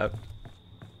from that.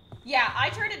 Yeah, I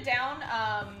turned it down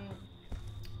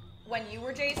when you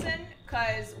were Jason,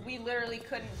 because we literally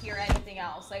couldn't hear anything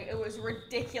else. Like, it was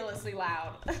ridiculously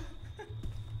loud.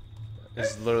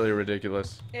 It's literally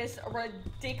ridiculous. It's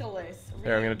ridiculous.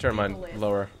 Here, I'm gonna turn mine Ridiculous.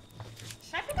 lower.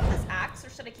 Should I pick up this axe, or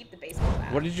should I keep the baseball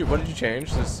bat? What did you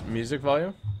change? This music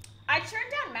volume? I turned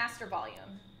down master volume.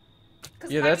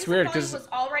 Yeah, that's weird, because 'cause- was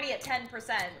already at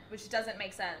 10%, which doesn't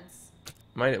make sense.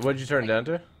 Mine, what did you turn it down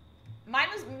to? My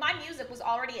music was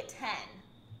already at 10.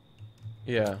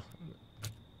 Yeah.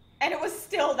 and it was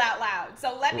still that loud.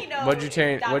 So let me know. What'd you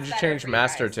change? What'd you change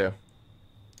master guys. to?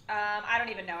 I don't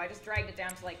even know. I just dragged it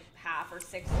down to like half or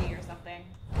 60 or something.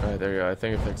 All right, there you go. I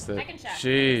think it fixed it. I can check.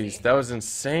 Jeez, that was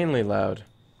insanely loud.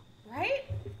 Right?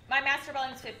 My master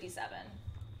volume's 57.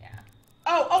 Yeah.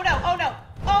 Oh no! Oh no!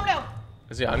 Oh no!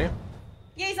 Is he on you?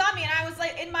 Yeah, he's on me, and I was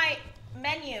like in my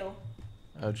menu.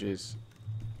 Oh jeez.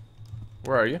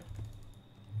 Where are you?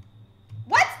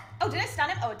 What? Oh, did I stun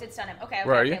him? Oh, it did stun him. Okay, okay,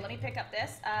 Where are okay. you? Let me pick up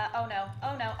this. Oh no,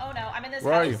 oh no, oh no. I'm in this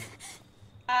Where house. are you?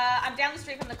 I'm down the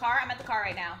street from the car. I'm at the car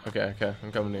right now. Okay, okay.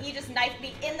 I'm coming to you. He just knifed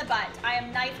me in the butt. I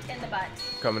am knifed in the butt.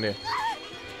 Coming to you.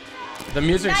 The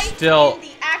music's Knifed still in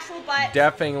the actual butt.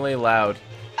 deafeningly loud.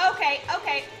 Okay,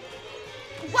 okay.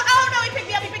 What? Oh no, he picked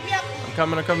me up. He picked me up. I'm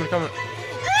coming. I'm coming. I'm coming.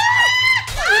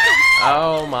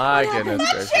 Oh my goodness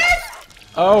gracious.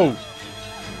 Oh.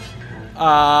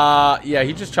 Yeah,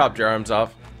 he just chopped your arms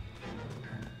off.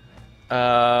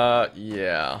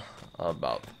 Yeah,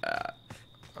 about that.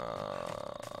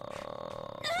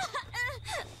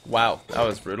 Wow, that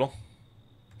was brutal.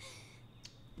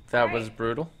 That was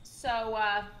brutal. So,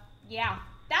 yeah,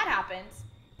 that happens.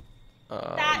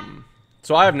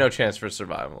 So I have no chance for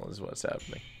survival is what's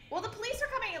happening. Well, the police are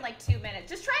coming in like 2 minutes.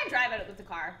 Just try and drive out with the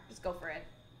car. Just go for it.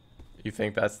 You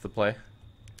think that's the play?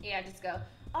 Yeah, just go.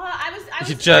 I was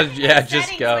Just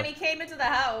settings go. when he came into the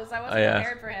house. I wasn't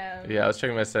prepared for him. Yeah, I was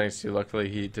checking my settings too. Luckily,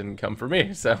 he didn't come for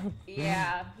me, so.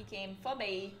 Yeah, he came for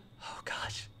me. Oh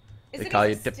gosh. Is They it call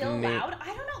you still Tiffany. loud? I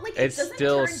don't know. Like It's doesn't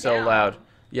still turn so down. loud.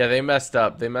 Yeah, they messed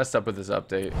up. They messed up with this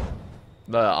update.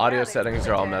 The audio they settings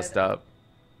really are all did. messed up.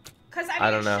 Because I mean,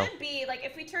 I don't know. it should be like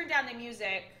if we turn down the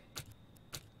music.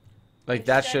 Like It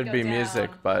that should should go be down. music,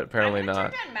 but apparently I'm gonna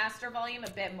not. turn down master volume a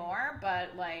bit more,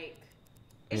 but like,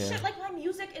 it Yeah. should like my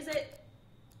music is at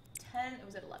 10. It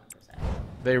was at 11%.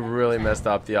 They really messed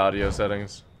up the audio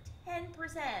settings. 10%.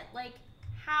 Like,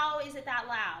 how is it that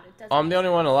loud? It doesn't. I'm the only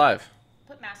one alive.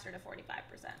 Put master to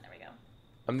 45%. There we go.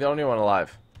 I'm the only one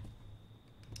alive.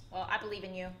 Well, I believe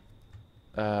in you.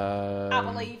 I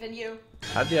believe in you.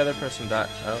 How'd the other person die?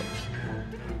 Oh.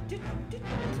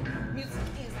 Music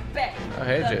is back. Oh,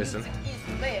 hey, The Jason. music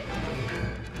is back.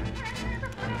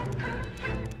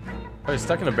 Oh, he's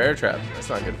stuck in a bear trap. That's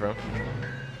not good for him.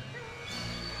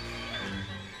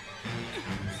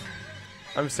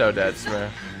 I'm so dead, Samara.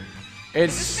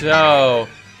 It's so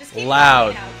Just keep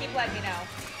loud. letting me know. Keep letting me know.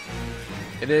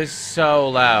 It is so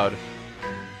loud.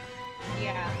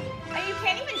 Yeah. And you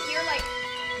can't even hear like.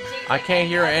 I can't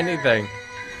hear anything.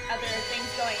 Other things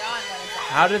going on when it's on.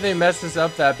 How did they mess this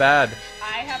up that bad?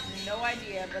 I have no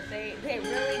idea, but they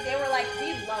were like,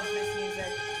 we love this music.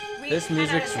 This 10 out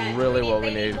of music's 10. really what we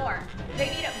They need. more. They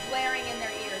need it blaring in their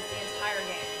ears the entire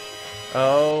game.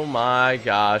 Oh my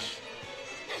gosh.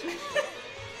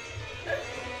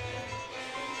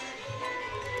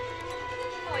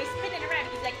 Oh, he's spinning around.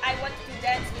 He's like, I want to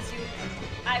dance with you.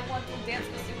 I want to dance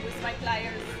with you with my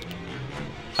pliers.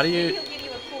 How do Maybe you he'll give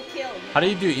you a cool kill. how do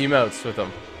you do emotes with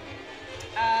them?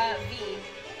 V.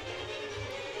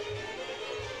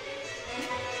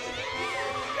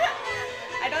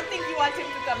 I don't think you want him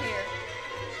to come here.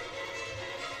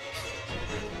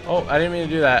 Oh, I didn't mean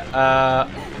to do that.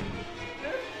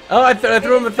 Oh, I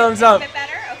threw him a thumbs up. Is it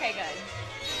better? Okay,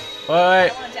 good. Wait.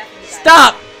 I want to definitely try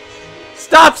Stop!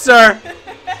 Stop, sir!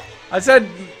 I said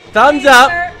thumbs Please, up.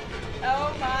 sir.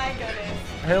 Oh my goodness.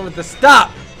 Hit him with the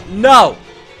stop. No.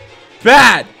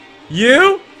 Bad.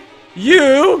 You.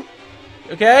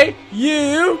 Okay.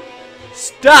 You.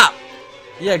 Stop.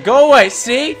 Yeah, go away.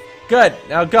 See? Good.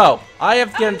 Now go. I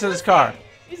have to get into this car.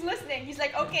 He's listening. He's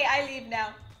like, okay, I leave now.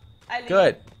 I leave.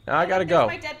 Good. Now I gotta There's go.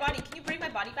 my dead body. Can you bring my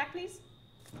body back, please?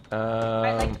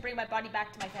 I'd like to bring my body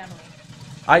back to my family.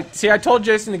 I told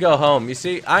Jason to go home. You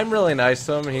see, I'm really nice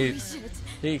to him.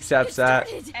 He accepts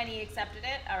that. And he accepted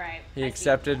it? Alright. He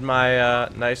accepted my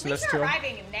niceness They're to him.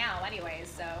 arriving now anyways,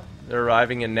 so. They're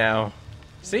arriving in now.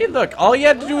 See, look, all you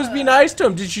had to do was be nice to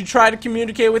him. Did you try to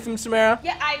communicate with him, Samara?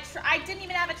 Yeah, I didn't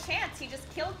even have a chance. He just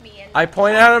killed me. And I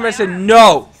pointed shot at him. my I said, arms.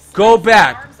 no, He go sliced my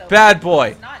back. arms open. Bad boy.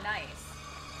 It's not nice.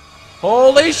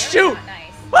 Holy Very shoot. not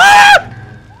nice. Ah!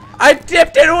 I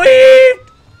dipped and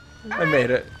weaved. I made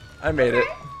it. I made it.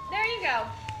 Okay, there you go.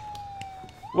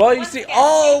 Well, you Once see, again,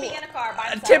 oh, escaping in a car by a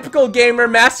himself. typical gamer,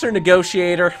 master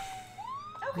negotiator.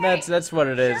 Okay. That's what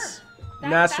it is. Sure. Master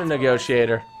That's what it was.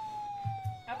 negotiator.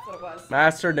 That's what it was.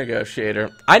 Master negotiator.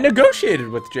 I negotiated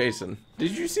with Jason.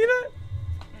 Did you see that?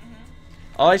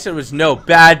 All I said was no.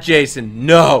 Bad Jason.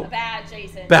 No. Bad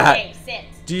Jason. Bad. Hey, sit.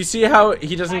 Do you see how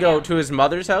he doesn't I go know. to his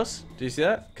mother's house? Do you see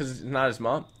that? Because it's not his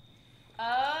mom.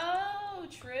 Oh,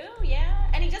 true. Yeah.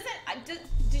 And he doesn't.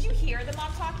 Did you hear the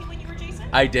mom talking when you were Jason?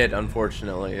 I did,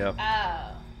 unfortunately. Yeah.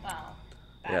 Oh, well.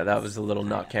 Yeah, that was a little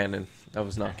not canon. That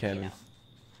was not canon. You know,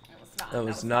 it was not, That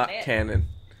was not it. canon.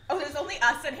 Oh, there's only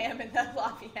us and him in the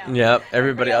lobby now. Yep,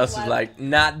 everybody else is left. like,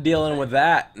 not dealing with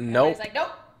that. Nope. Everybody's like,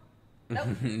 nope. Nope.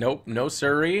 Nope, no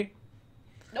sirree.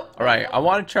 Nope. Alright, nope. I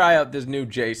want to try out this new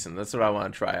Jason. That's what I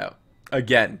want to try out.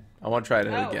 Again. I want to try it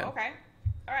out again. Okay.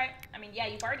 Alright. I mean, yeah,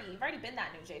 you've already been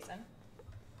that new Jason.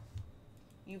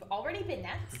 You've already been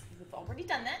that. You've already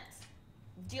done that.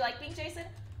 Do you like being Jason?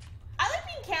 I like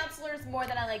being counselors more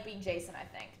than I like being Jason, I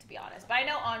think, to be honest. But I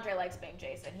know Andre likes being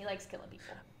Jason. He likes killing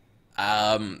people.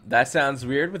 That sounds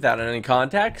weird without any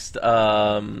context.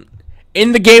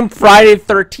 In the game Friday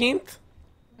 13th.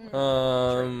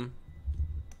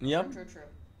 Yep. True.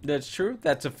 That's true.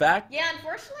 That's a fact. Yeah,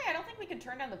 unfortunately, I don't think we can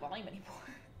turn down the volume anymore.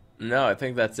 No, I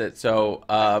think that's it. So,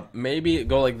 maybe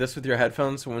go like this with your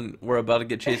headphones when we're about to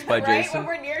get chased by right? Jason.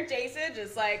 When we're near Jason,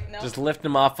 just like, no. Just lift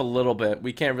him off a little bit.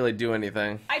 We can't really do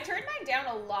anything. I turned mine down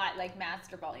a lot, like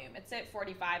master volume. It's at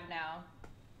 45 now.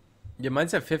 Yeah,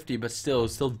 mine's at 50, but still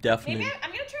deafening. Maybe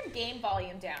I'm going to turn game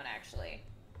volume down, actually.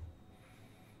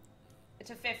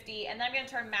 To 50, and then I'm going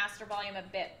to turn master volume a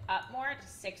bit up more to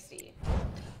 60.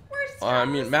 I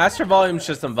mean, master volume's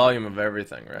just the volume of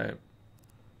everything, right?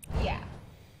 Yeah.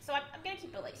 So I'm going to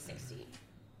keep it like 60.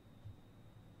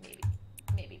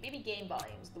 Maybe game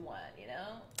volume's the one, you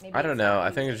know? Maybe I don't know. I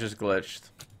think it's just glitched.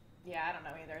 Yeah, I don't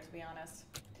know either, to be honest.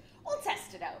 We'll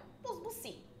test it out. We'll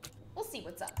see. We'll see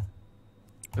what's up.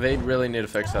 They really need to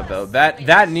fix that, though.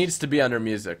 That needs to be under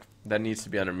music. That needs to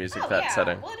be under music, that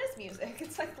setting. Well, it is music.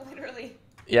 It's like literally...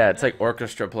 Yeah, it's like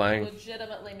orchestra playing.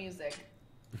 Legitimately music.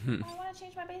 I want to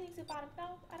change my bathing suit bottom. No,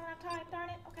 I don't have time. Darn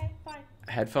it. Okay, fine.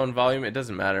 Headphone volume? It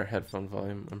doesn't matter. Headphone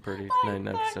volume. I'm pretty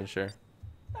 99% sure.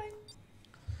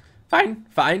 Fine.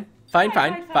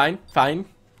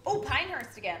 Oh,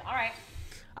 Pinehurst again. All right.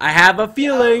 I have a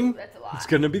feeling That's a lot. it's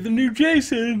gonna be the new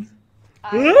Jason. I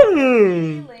have a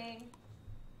feeling.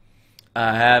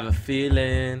 I have a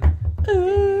feeling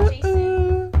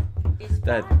Jason is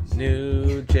that watching.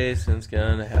 new Jason's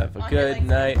gonna have a On good like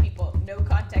night. People, no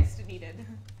context needed.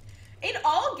 In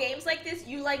all games like this,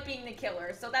 you like being the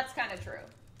killer, so that's kind of true.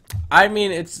 I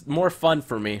mean, it's more fun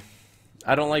for me.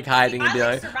 I don't like hiding and I being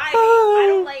like like, surviving.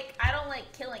 "Oh." I don't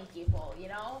like killing people. You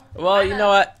know. Well, you know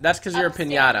what? That's because you're a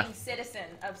pinata. Upstanding citizen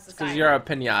of society. Because you're a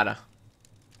pinata.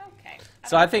 Okay.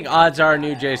 So I think odds are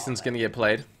new Jason's gonna get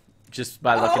played, just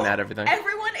by looking at everything.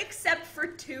 Everyone except for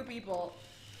 2 people.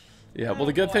 Yeah. Well,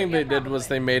 the good thing they did was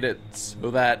they made it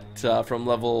so that from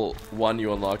level 1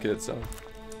 you unlock it. So.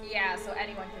 Yeah, so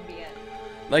anyone can be it.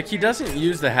 Like, he doesn't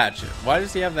use the hatchet. Why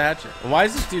does he have the hatchet? And why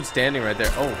is this dude standing right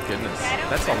there? Oh, goodness.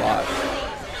 That's a lot.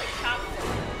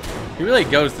 He really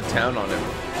goes to town on him.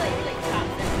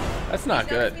 That's not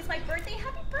good. It's my birthday.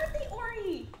 Happy birthday,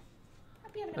 Ori.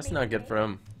 That's not good for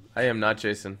him. I am not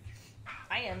Jason.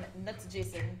 I am nuts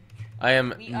Jason. I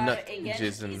am We are not again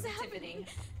Jason. Tiffany.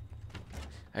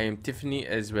 I am Tiffany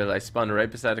as well. I spawned right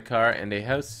beside a car and a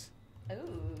house. Oh,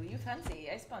 you fancy.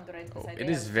 I spawned right beside It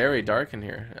the is house. very dark in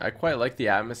here. I quite like the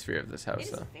atmosphere of this house, It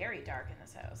is though. very dark in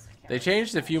this house. I can't They really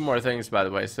changed say a few much. more things, by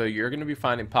the way. So you're going to be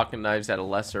finding pocket knives at a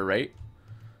lesser rate.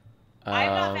 I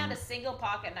have not found a single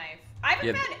pocket knife. I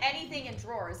haven't yeah. found anything in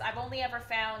drawers. I've only ever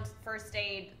found first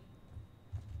aid.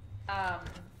 Yeah,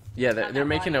 on they're that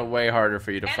making body. it way harder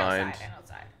for you to And find.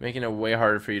 outside. Making it way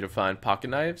harder for you to find pocket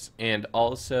knives, and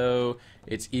also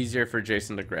it's easier for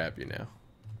Jason to grab you now.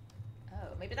 Oh,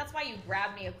 maybe that's why you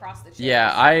grabbed me across the chairs.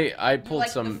 Yeah, I pulled like,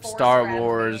 the some force Star grabbed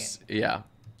Wars. Yeah,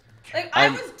 Like, I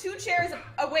was 2 chairs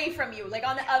away from you, like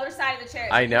on the other side of the chairs.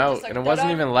 I You were know, just like, and it wasn't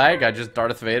 "Da-da." even lag. I just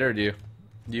Darth Vader'd you.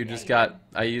 You just you got.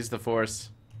 did. I used the Force.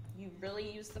 You really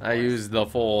used the I force. used the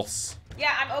Force.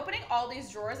 Yeah, I'm opening all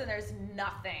these drawers and there's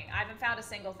nothing. I haven't found a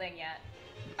single thing yet.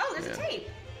 Oh, there's a tape.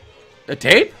 A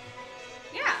tape?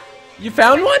 Yeah. You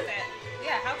found I one? found it.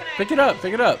 Yeah, how can I... Pick it up.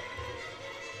 Pick it up.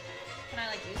 Can I,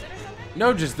 like, use it or something?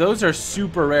 No, just those are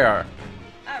super rare.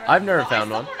 Oh, really? I've never Well,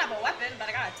 found I one. still don't have a weapon, but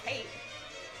I got a tape.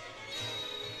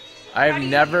 I've How do you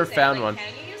never use it? found Like, one.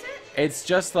 Can you use it? It's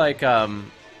just like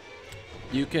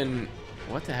you can.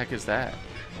 What the heck is that?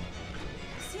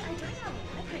 See, I don't have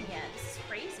a weapon yet. This is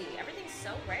crazy. Everything's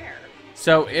so rare.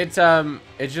 So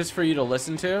it's just for you to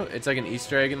listen to. It's like an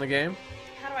Easter egg in the game.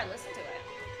 How do I listen to it?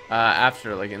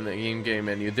 After like in the in-game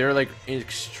menu, they're like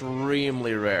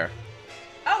extremely rare.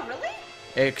 Oh, really?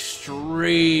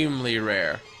 Extremely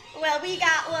rare. Well, we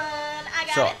got one. I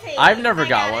got So, a tape. I've never I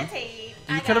got a one. tape.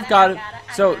 You I could have got got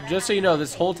it. So just so you know,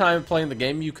 this whole time playing the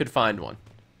game, you could find one,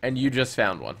 and you just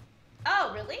found one.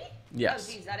 Oh, really? Yes.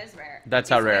 Oh, geez, that is rare.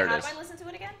 That's Okay, how so rare wait, it is. How do I listen to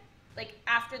it again? Like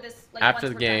after this, like After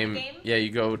once the we're done game, yeah,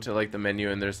 you go to like the menu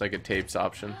and there's like a tapes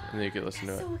option, and then you can listen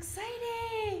to That's it. so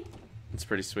exciting! It's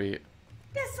pretty sweet.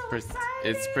 That's so Pretty, exciting.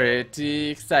 it's pretty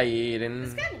exciting.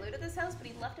 This guy looted this house, but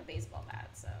he left a baseball bat,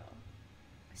 so.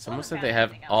 Someone said they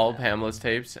have all of Pamela's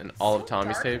tapes and all of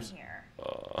Tommy's dark in tapes. here.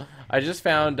 I just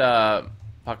found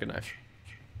pocket knife.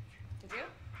 Did you?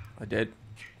 I did.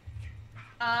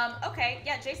 Okay,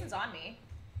 yeah, Jason's on me.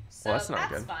 So Well, that's not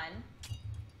that's good.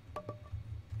 fun.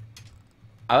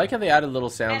 I like how they added little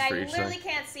sounds And for I each literally thing.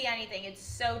 can't see anything. It's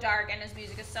so dark, and his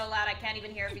music is so loud, I can't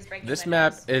even hear if he's breaking This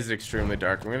windows. map is extremely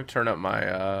dark. I'm gonna turn up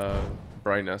my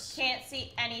brightness. Can't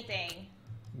see anything.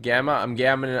 Gamma, I'm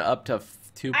gamming it up to I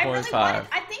 2.5. really wanted.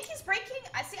 I think he's breaking.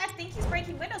 I think he's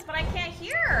breaking windows, but I can't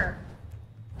hear.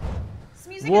 This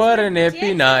music is Wouldn't it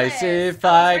be nice ridiculous. if Oh,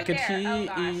 I it's could right there. Oh,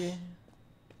 gosh. hear?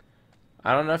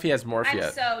 I don't know if he has morph I'm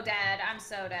yet. so dead. I'm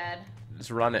so dead.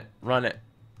 Just run it. Run it.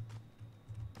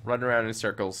 Run around in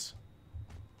circles.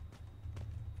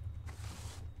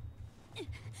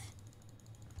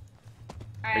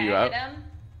 All right, you I out? hit him.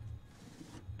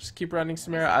 Just keep running,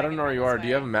 Samara. I don't know where you are. Do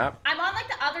you have a map? I'm on like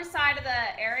the other side of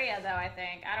the area, though. I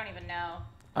think. I don't even know.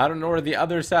 I don't know where the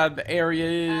other side of the area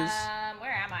is.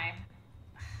 Where am I?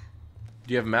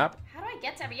 Do you have a map? How do I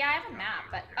get to him? Yeah, I have a map,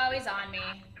 but oh, he's on me.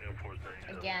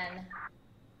 Again.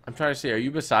 I'm trying to see. Are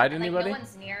you beside Like, anybody? no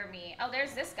one's near me. Oh,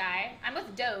 there's this guy. I'm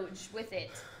with Doge with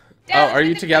it. Oh, Doge, are you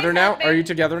with the together please now? help me. Are you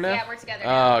together now? Yeah, we're together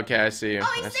now. Oh, okay. I see you.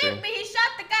 Oh, he I see. saved me. He shot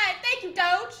the guy. Thank you,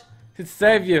 Doge. He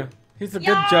saved you. He's a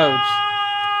good Doge.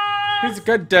 He's a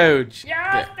good Doge.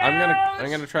 Yes, I'm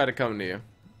Doge. gonna try to come to you.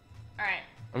 All right.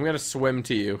 I'm gonna swim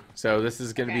to you. So this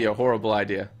is gonna be Okay. a horrible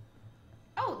idea.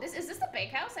 Oh, is this the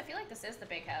bakehouse? I feel like this is the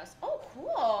bakehouse. Oh,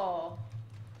 cool.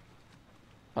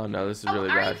 Oh no, this is Oh, really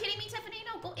are bad. you kidding me, Tiffany?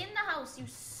 No, go in the house, you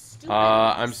stupid.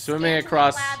 I'm swimming scantily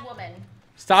across- clad woman.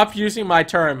 Stop using my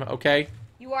term, okay?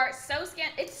 You are so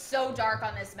scant. It's so dark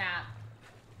on this map.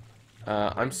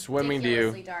 I'm swimming to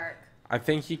Ridiculously you. dark. I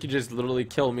think he could just literally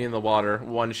kill me in the water,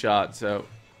 one shot. So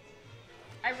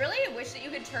I really wish that you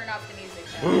could turn off the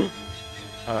music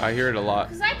though. I hear it a lot.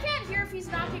 Because I can't hear if he's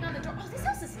knocking on the door. Oh, this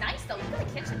house is nice though. Look at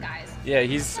the kitchen, guys. Yeah,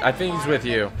 he's. I think he's with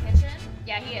you. Kitchen.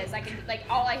 Yeah, he is. I can like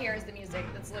all I hear is the music.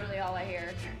 That's literally all I hear.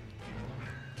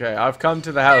 Okay, I've come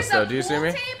to the house There's though. a Do you see pool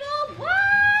me? Table? What?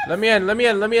 Let me in. Let me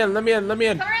in. Let me in. Let me in. Let me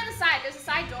in. Come around the side. There's a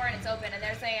side door and it's open, and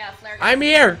there's a flare gun. I'm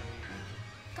here.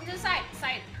 Come to the side.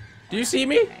 Side. Do you see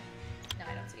me? Okay. No,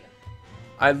 I don't see you.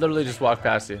 I literally just walked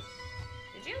past you.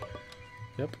 Did you?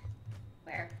 Yep.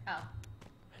 Where? Oh.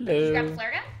 Did you grab a Hello.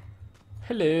 flare gun?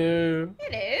 Hello.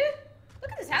 Hello.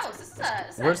 Look at this house. This is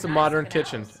a Where's the nice modern looking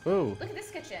kitchen? house. Ooh. Look at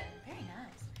this kitchen. Very nice.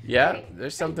 Yeah, Very- there's very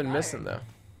something modern. missing though.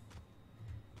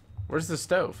 Where's the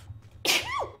stove?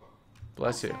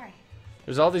 Bless you. Sorry.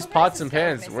 There's all these Oh, pots there's and the stove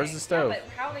pans. Where's the missing. stove? Yeah,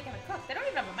 but how are they gonna cook? They don't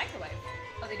even have a microwave.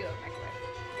 Oh, they do have a microwave.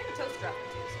 They have a toaster oven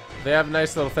too. So They have a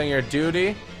nice little thing here.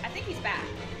 Duty. I think he's back.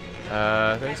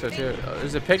 I think so too. Oh,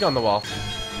 there's a pig on the wall.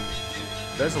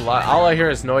 There's a lot. All I hear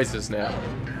is noises now.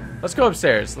 Let's go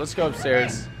upstairs. Let's go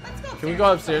upstairs. Okay, let's go. Can we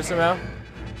go upstairs somehow?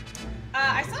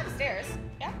 I saw the stairs.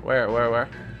 Yeah. Where? Where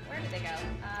did they go?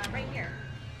 Right here.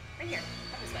 Right here.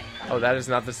 Come this way. Oh, that is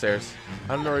not the stairs.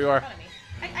 I don't know where you are. In front of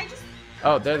me. I just.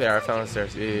 Oh, there they are. I found the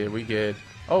stairs. Yeah, we good.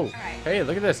 Oh, Alright. hey,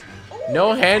 look at this. Ooh, No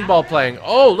there's a handball bathroom. playing.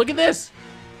 Oh, look at this.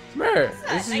 Come here. What's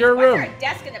This is Nice. your Why is room. there a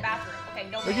desk in the bathroom? Okay,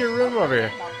 no. Look at your room handball over here.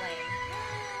 playing.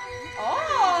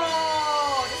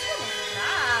 Oh, this room is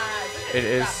nice. Look at It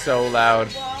this is stuff. so loud.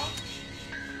 Well,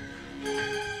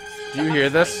 Do you hear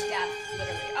this? Deaf,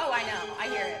 literally. Oh, I know. I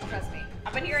hear it. Trust me.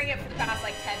 I've been hearing it for the past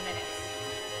like 10 minutes.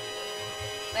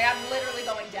 Like I'm literally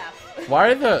going deaf. Why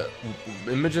are the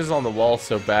images on the wall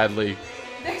so badly?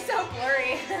 They're so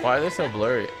blurry. Why are they so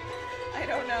blurry? I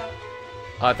don't know.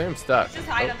 Oh, I think I'm stuck. Just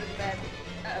hide Oh, under the bed.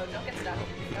 Uh-oh, don't get stuck.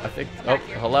 Nope. I think. Come Oh, back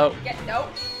here. hello. Nope.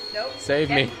 Nope. Save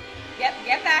Get- me.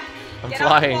 Get back. I'm Get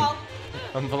flying. Off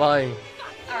the I'm flying. wall.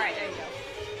 All right, there you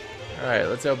go. All right,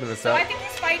 let's open this So up. I think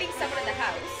he's fighting someone in the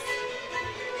house.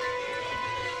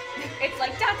 It's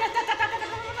like da da da da da da da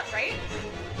da, da, right?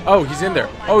 Oh, he's in there.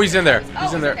 my Oh, he's in there. goodness. Oh,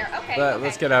 He's in there. Okay.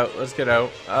 Let's get out. Let's get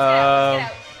out. Let's get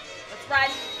out. Let's run.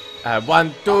 I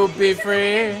want to Oh, be this is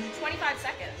free. in 25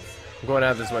 seconds. I'm going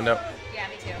out this window. Yeah,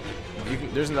 me too. You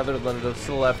can, there's another window to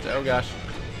the left. Oh gosh.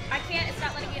 I can't. It's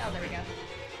not letting me. Oh, there we go.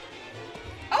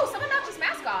 Oh, someone knocked his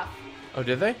mask off. Oh,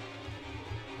 did they?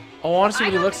 Oh, I want to see I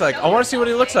what he got looks to like. show I want to see what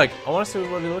he yourself, looks eh? like. I want to see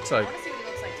what he looks I like. want to see what he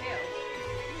looks like too.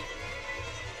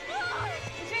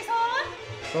 Jason.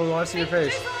 Oh, we want to see your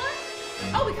face. Jason.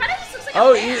 Oh, he kind of just looks like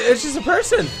Oh, a man. it's just a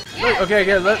person. Yeah, Look, okay,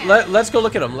 it's okay. a man. Let's go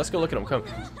look at him. Let's go look at him. Come.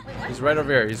 Wait, what? He's right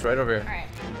over here. He's right over All here. right.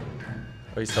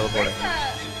 Oh, he's teleporting.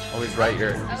 Where's Oh, he's right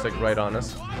here. He's like right on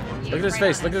us. Look at his right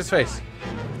face. on Look at us. his face.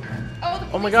 Oh, the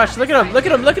Oh my police gosh, look at him. officer. Look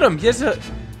at him. Look at him.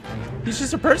 He's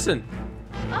just a person.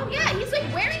 Oh yeah, he's like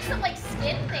wearing some like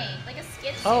skin thing, like a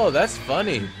skin suit. Oh, that's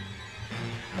funny.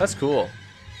 That's cool.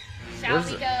 Shall Where's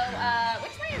we it? go,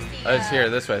 which way is the, It's here,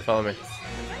 this way, follow me. police?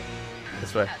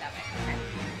 This way. Oh, that way, okay.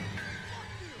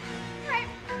 Alright,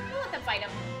 we'll let them fight him.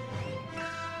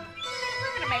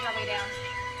 We're gonna make our way down.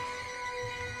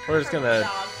 We're just gonna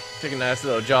Jog. take a nice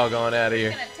little jog on out of We're here.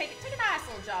 gonna take a nice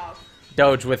little jog.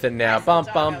 Doge with it now. Nice Bum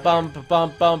little bum jog bum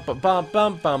bum bum bum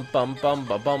bum bum bum bum bum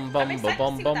bum bum I'm bum excited to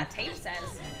bum see what bum. that tape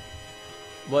says.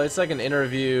 Well, it's like an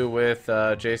interview with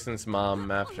Jason's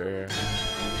mom after.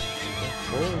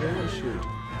 Oh, they're gonna shoot.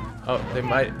 Oh, they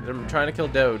might. They're trying to kill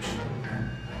Doge.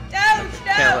 Doge,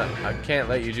 no! I can't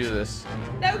let you do this.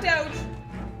 No, Doge.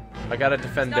 I gotta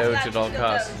defend It's not Doge allowed at to all kill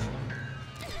costs.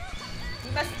 Doge.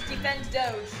 You must defend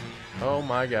Doge. Oh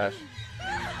my gosh.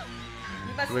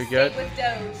 You must We stay good? with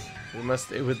Doge. We must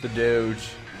stay with the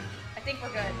Doge. I think we're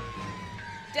good.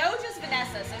 Doge is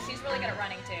Vanessa, so she's really good at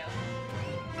running too.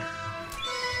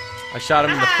 I shot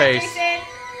him in the Haha, face. Jason!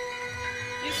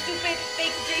 You stupid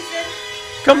fake Jason!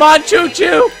 Come on, choo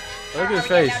choo! Look at his Are we getting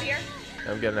face. out here?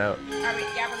 I'm getting out. Are we?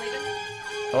 Yeah, we're leaving.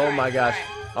 Oh Alright, my gosh.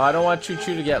 alright. Oh, I don't want Choo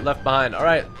Choo to get left behind.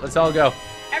 Alright, let's all go.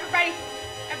 Everybody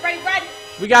run!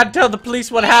 We gotta tell the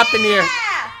police what happened here.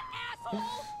 Yeah!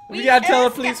 We gotta tell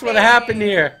the police what happened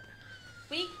here.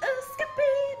 We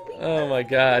escaped. Oh my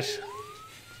gosh.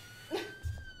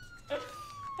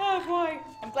 Oh boy!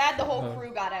 I'm glad the whole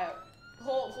crew got out. The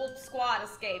whole squad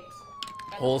escaped.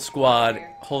 Whole squad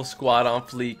on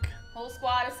fleek. Whole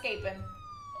squad escaping.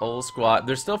 Whole squad.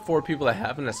 There's still 4 people that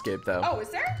haven't escaped though. Oh, is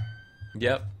there?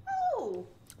 Yep. Oh.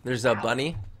 There's a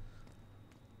bunny.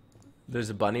 There's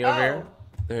a bunny over here. Oh.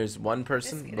 There's one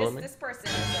person below me. This person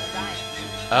is dying.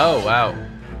 Oh wow.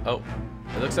 Oh,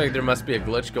 it looks like there must be a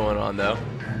glitch going on though.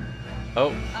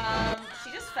 Oh.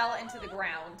 She just fell into the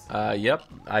ground. Yep.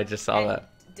 I just saw and that.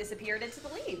 disappeared into the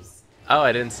leaves. Oh,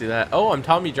 I didn't see that. Oh, I'm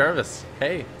Tommy Jarvis.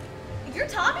 Hey, You're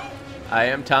Tommy? I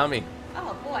am Tommy.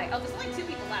 Oh boy. Oh, there's only 2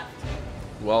 people left.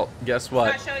 Well, guess It's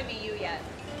what? not showing me you yet.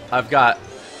 I've got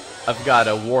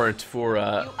a warrant for You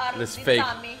are this the fake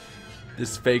Tommy.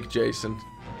 Jason.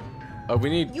 Oh, we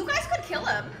need. You guys could kill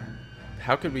him.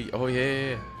 How could we? Oh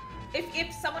yeah.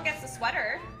 If someone gets the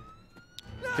sweater.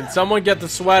 Can someone get the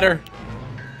sweater?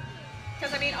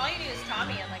 Because I mean, all you need is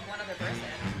Tommy and like one other person.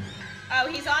 Oh,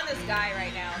 he's on this guy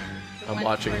right now. The I'm one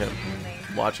watching person him. who's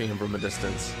named- Watching him from a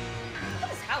distance. Look at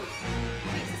his house.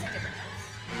 Wait, is this a different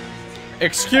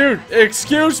house?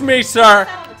 Excuse me, sir.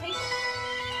 What's that on the table?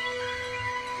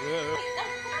 Wait, no,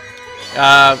 come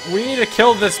on. We need to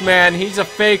kill this man. He's a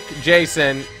fake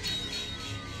Jason.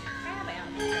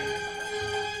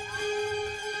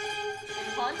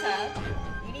 Honta,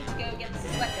 you need to go get the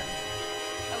sweater.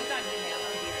 Oh, it's on you now.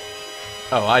 Oh,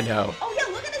 dear. Oh, I know. Oh, yeah,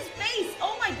 look at his face.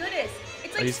 Oh, my goodness.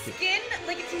 It's like he's- skin.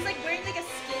 Like, he's like wearing like a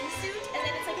skin suit, and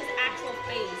then it's like his actual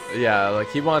face. Yeah, like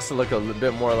he wants to look a little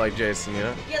bit more like Jason, you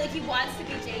know? Yeah, like he wants to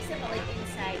be Jason, but like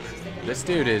inside, he's just like a This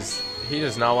dude is. He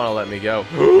does not want to let me go.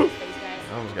 face, guys.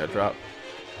 I almost got dropped.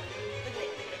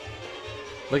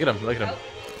 Look at it. Look at him. Look at him. Oh,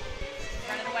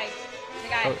 running away. The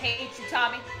guy Oh. hates you,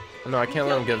 Tommy. No, I can't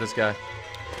let him get this guy.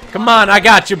 Come on, I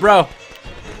got you, bro.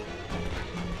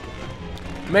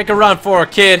 Make a run for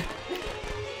it, kid.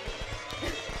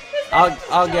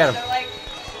 I'll get him. They're like,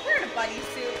 we're in a bunny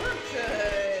suit. We're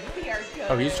good. We are good.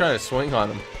 Oh, he's trying to swing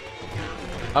on him.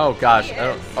 Oh gosh. He I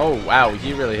don't, is. oh wow,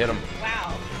 he really hit him.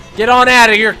 Wow. Get on out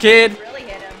of here, kid. Really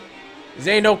hit him. This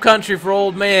ain't no country for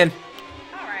old man.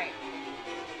 All right.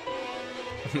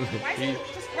 Why is he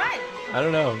just run? I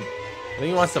don't know. I think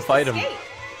he wants to fight him. Escape.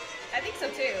 I think so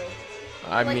too.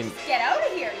 I Like, mean, just get out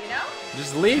of here, you know?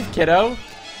 just leave, kiddo.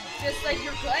 Just like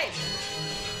you're good.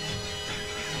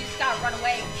 You just gotta run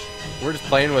away. We're just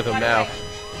playing with him Run now. away.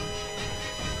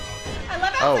 I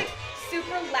love how Oh. it's like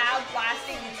super loud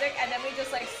blasting music, and then we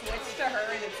just like switch to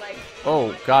her, and it's like.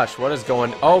 Oh gosh, what is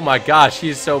going? Oh my gosh,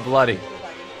 he's so bloody. Real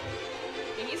bloody.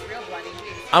 Yeah, he's real bloody.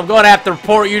 Jeez. I'm going to have to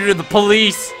report you to the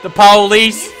police. The He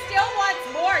police. still wants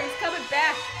more. He's coming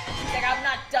back. He's like, I'm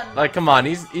not done. Like, come on,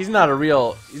 he's not a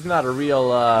real. My He's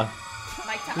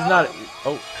not.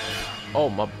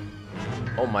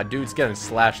 Oh my dude's getting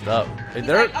slashed up. He's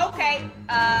There. like, okay.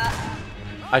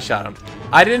 I shot him.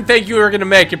 I didn't think you were gonna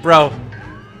make it, bro.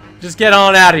 Just get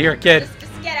on out of here, kid.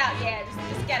 Just get out. Yeah,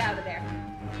 just get out of there.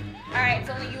 All right, it's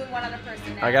only you and one other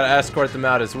person now. I gotta escort them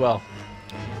out as well.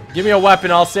 Give me a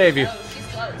weapon, I'll save you. Oh, she's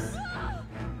close.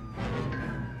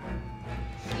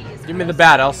 She is Give me the close.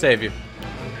 bat, I'll save you. All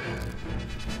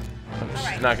She's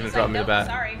right, not gonna she's drop like, me the nope, bat.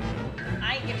 Sorry,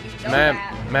 I ain't giving you no Ma'am,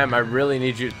 bat. ma'am, I really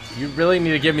need you. You really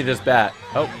need to give me this bat.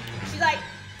 Oh, She's like,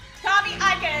 Tommy,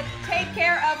 I can take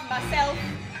care of myself.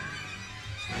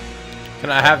 Can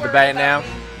I have the Worry bait about now? me.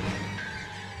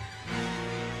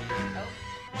 Oh,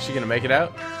 Is she gonna make it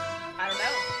out? I don't know.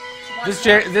 She wants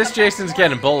This more. Jason's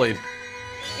getting bullied.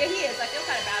 Yeah, he is. I feel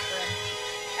kind of bad for him.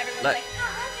 Everyone's Like- like,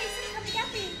 oh, Jason, come get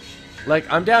me.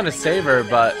 Like, I'm down to save her,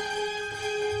 but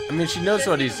I mean, she knows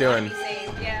what he's doing, Be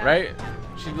saved, yeah. right?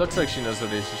 She looks like she knows what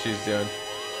she's doing.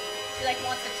 She like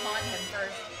wants to taunt him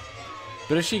first.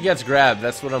 But if she gets grabbed,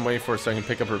 that's what I'm waiting for, so I can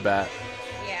pick up her bat.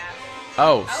 Yeah.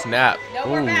 Oh, Oh, snap! No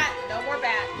more Ooh. bat. No more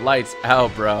bat. Lights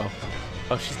out, bro.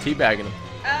 Oh, she's teabagging him.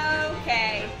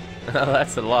 Okay.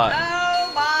 That's a lot.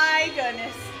 Oh my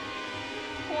goodness.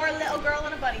 Poor little girl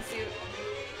in a bunny suit.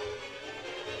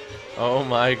 Oh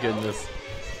my goodness.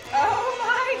 Oh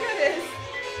my goodness.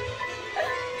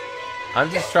 I'm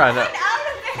just trying Get to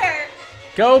out of there.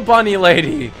 go, bunny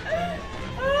lady.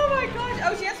 Oh my gosh.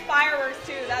 Oh, she has fireworks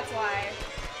too. That's why.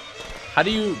 How do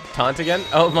you taunt again?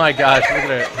 Oh my gosh, look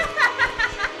at her.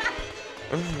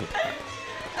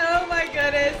 Oh my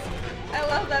goodness. I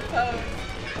love that pose.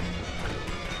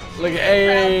 Look at Proud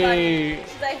hey. bunny.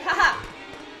 She's like, haha.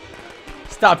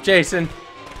 Stop, Jason.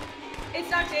 It's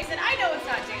not Jason. I know it's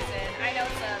not Jason. I know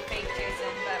it's a fake Jason,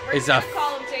 but we're It's just a gonna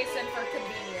call him Jason for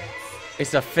convenience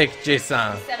It's a fake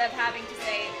Jason. instead of having to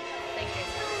say fake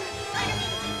Jason.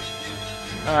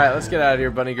 All right, let's get out of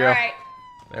here, bunny girl. All right,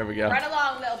 There we go. run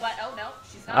along, little butt. Oh no,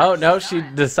 she's not. Oh no, She's she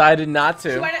not. decided not She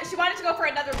to. wanted to go for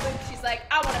another loop. She's like,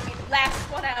 I want to be the last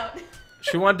one out.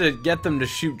 She wanted to get them to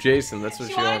shoot Jason. That's what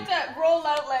She she wanted wanted. to roll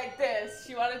out like this.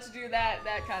 She wanted to do that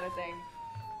kind of thing.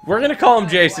 We're gonna call him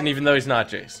Jason, even though he's not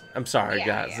Jason. I'm sorry,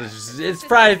 Yeah, guys. yeah. It's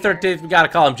Friday the 13th. We gotta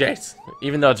call him Jason,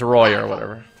 even though it's Roy or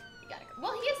whatever. You gotta go.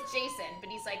 Well, he is Jason, but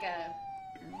he's like a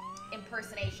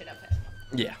impersonation of him.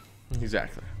 Yeah,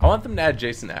 exactly. I want them to add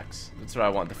Jason X. That's what I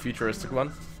want. The futuristic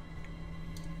one.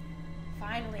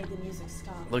 Finally, the music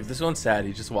stopped. Look, this one's sad.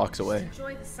 He just walks away.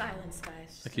 Enjoy the silence,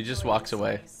 guys. Like he just walks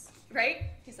away. Right?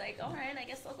 He's like, all right, I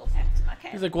guess I'll go back to my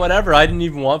cabin. He's like, whatever. I didn't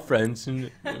even want friends. I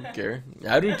don't care.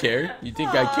 I don't care. You think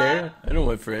I care? I don't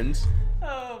want friends.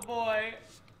 Oh boy.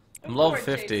 I'm level Poor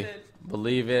 50. Jason.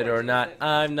 Believe it Poor or not, Jason.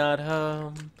 I'm not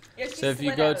home. Yeah, she So if you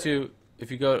slid go out. to,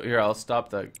 here, I'll stop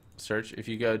the search. If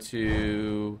you go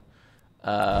to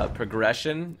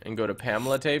progression and go to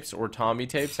Pamela tapes or Tommy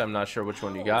tapes, I'm not sure which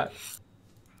one you got.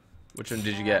 Which one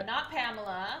did you get? Not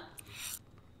Pamela.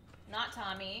 Not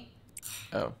Tommy.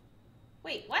 Oh,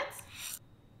 Wait, what?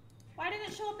 Why didn't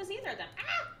it show up as either of them?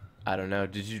 Ah! I don't know.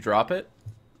 Did you drop it?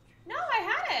 No, I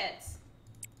had it.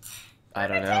 I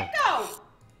don't Where'd know. it go?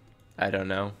 I don't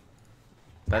know.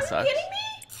 That Are sucks. you kidding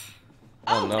me?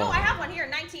 Oh, Oh, no. no, I have one here.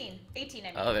 19. 18, I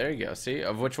mean. Oh, there you go. See?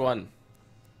 Of which one?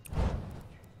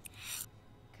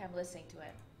 Okay, I'm listening to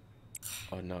it.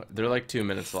 Oh, no. They're like 2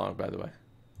 minutes long, by the way.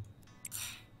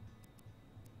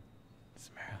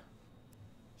 Samara.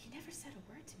 He never said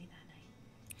a word to me that night.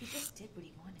 He just did what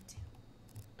he wanted to.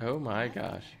 Oh my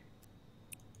gosh.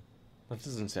 That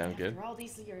doesn't sound good. After all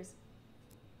these years.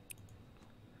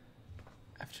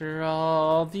 After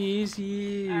all these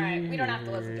years. Alright, we don't have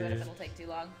to listen to it if it'll take too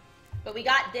long. But we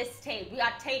got this tape. We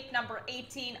got tape number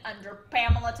 18 under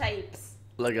Pamela tapes.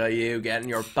 Look at you getting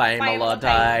your Pamela Pamela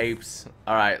types.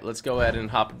 Alright, let's go ahead and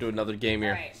hop into another game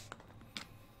here. Alright.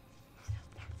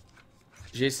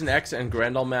 Jason X and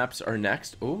Grendel maps are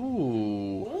next. Ooh.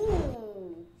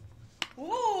 Ooh. Ooh.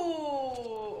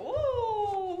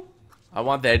 Ooh. I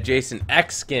want that Jason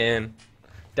X skin.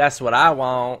 That's what I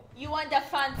want. You want the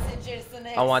fancy Jason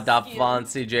X I want that skin.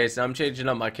 fancy Jason. I'm changing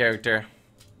up my character.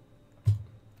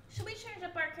 Should we change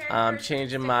up our character? I'm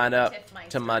changing mine up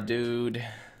to my dude.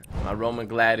 My Roman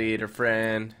gladiator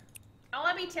friend. I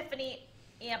want to be Tiffany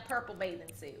in a purple bathing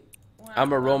suit.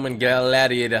 I'm a Roman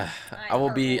gladiator. I'm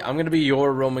gonna be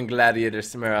your Roman gladiator,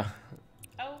 Samara.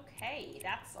 Okay,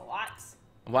 that's a lot.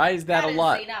 Why is that a is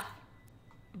lot? Enough.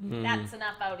 That's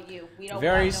enough out of you. We don't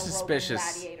Very want no suspicious,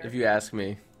 Roman gladiator. if you ask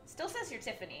me. Still says you're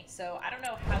Tiffany, so I don't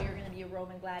know how you're gonna be a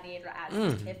Roman gladiator as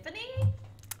Tiffany.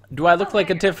 Do I look Oh, like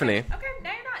a now you're- Tiffany? Okay,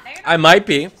 now you're not. Now you're not. I might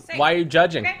be. Say- Why are you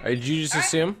judging? Okay. Or did you just All right.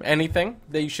 assume anything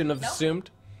that you shouldn't have Nope. assumed?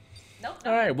 Nope.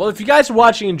 All right. Well, if you guys are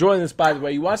watching and enjoying this, by the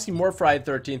way, you want to see more Friday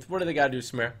the 13th, what do they got to do,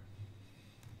 Samara?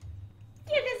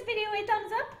 Give this video a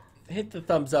thumbs up. Hit the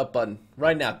thumbs up button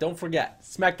right now. Don't forget.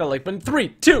 Smack that like button. 3,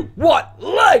 2, 1.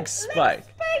 Like spike.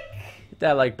 Hit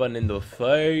that like button in the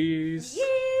face.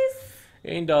 Yes.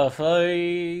 In the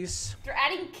face. They're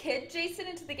adding Kid Jason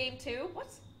into the game too. What?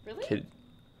 Really? Kid.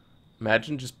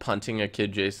 Imagine just punting a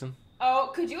kid, Jason.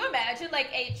 Oh, could you imagine like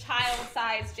a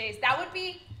child-sized Jason? That would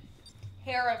be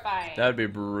terrifying. That would be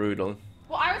brutal.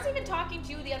 Well, I was even talking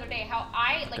to you the other day how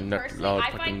I like Knock personally loud, I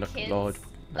fucking find knock kids loud.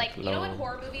 Like, you know in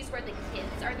horror movies where the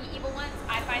kids are the evil ones?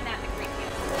 I find that the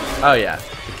creepiest. Oh yeah,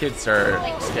 the kids are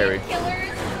like, scary. Kid killers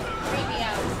creep me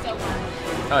out so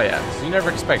much. Oh yeah, so you never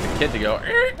expect a kid to go. No,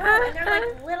 and they're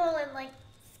like little and like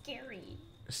scary.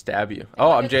 Stab you.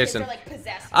 Oh, I'm Kids Jason. are, like,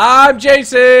 possessed. I'm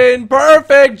Jason.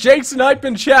 Perfect. Jason hype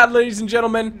in chat, ladies and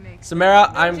gentlemen.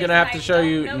 Samara, I'm gonna have to show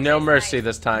you no mercy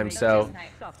this time. So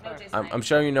I'm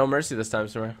showing you no mercy this time,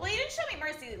 Samara. Well, you didn't show me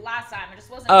mercy last time. I just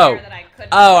wasn't Oh. aware that I couldn't.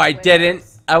 Oh, I didn't.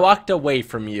 I walked away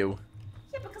from you.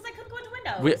 Yeah, because I couldn't go into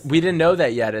windows. We didn't know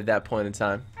that yet at that point in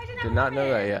time. I Did not know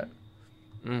that yet.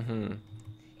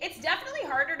 It's definitely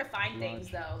harder to find things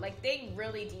though. Like they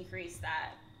really decreased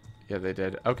that. Yeah, they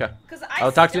did. Okay. Because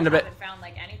I'll talk to you in a bit. Haven't found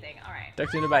like anything. All right. Talk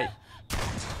to you in a bit.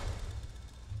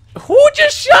 Who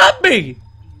just shot me?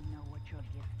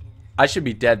 I should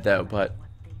be dead though, but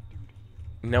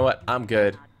you know what? I'm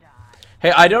good.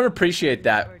 Hey, I don't appreciate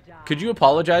that. Could you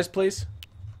apologize, please?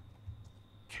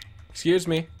 Excuse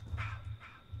me.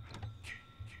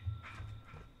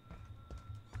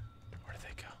 Where did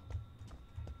they go?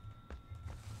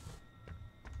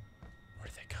 Where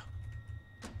did they go?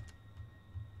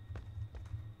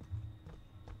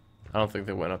 I don't think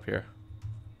they went up here.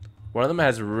 One of them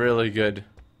has really good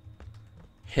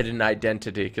hidden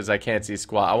identity because I can't see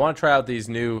squat. I want to try out these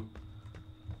new...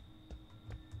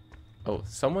 Oh,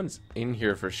 someone's in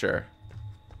here for sure.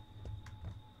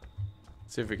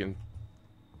 Let's see if we can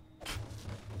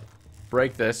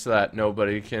break this so that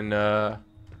nobody can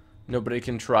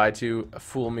try to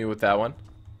fool me with that one.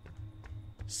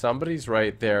 Somebody's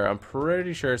right there. I'm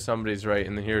pretty sure somebody's right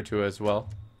in here too as well.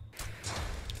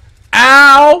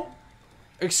 Ow!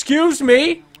 Excuse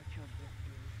me?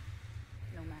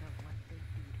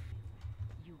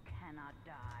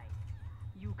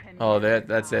 Oh,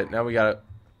 that's it. Now we gotta...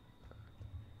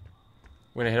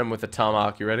 We're gonna hit him with the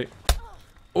tomahawk. You ready?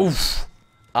 Oof!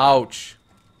 Ouch!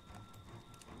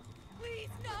 Please,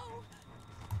 no.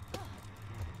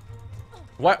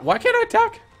 Why can't I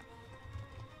talk?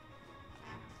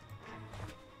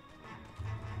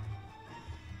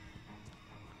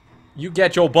 You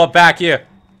get your butt back here.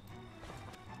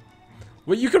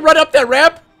 Well, you can run up that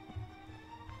ramp.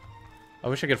 I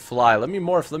wish I could fly. Let me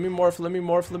morph. Let me morph. Let me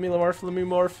morph. Let me morph. Let me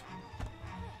morph.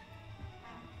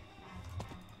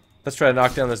 Let's try to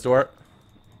knock down this door.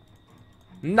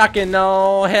 Knocking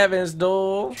on heaven's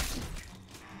door.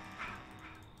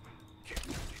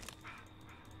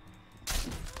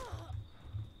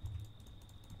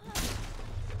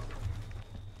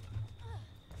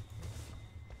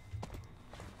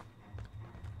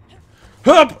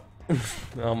 Hup!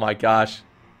 Oh my gosh.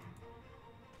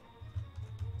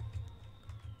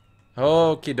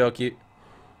 Okie dokie.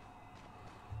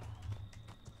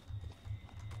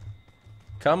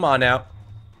 Come on now.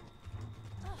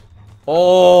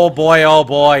 Oh boy, oh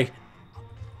boy.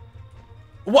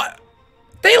 What?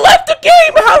 They left the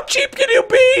game! How cheap can you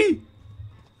be?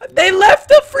 They left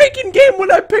the freaking game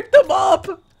when I picked them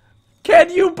up!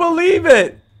 Can you believe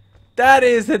it? That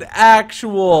is an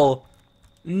actual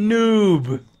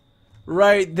noob.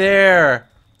 Right there.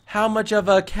 How much of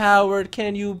a coward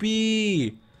can you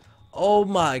be? Oh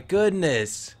my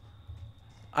goodness.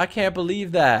 I can't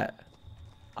believe that.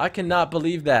 I cannot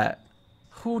believe that.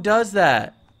 Who does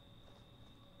that?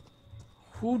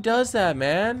 Who does that,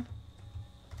 man?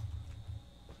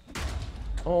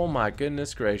 Oh my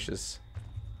goodness gracious.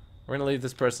 We're gonna leave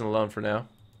this person alone for now.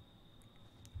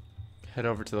 Head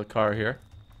over to the car here,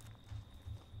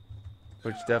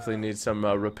 which definitely needs some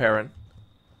repairing.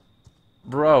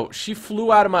 Bro, she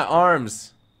flew out of my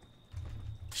arms.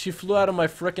 She flew out of my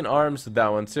frickin' arms with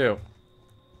that one too.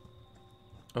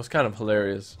 It was kind of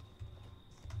hilarious.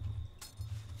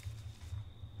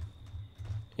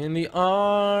 In the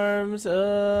arms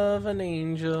of an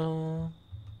angel.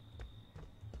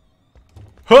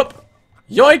 Hup!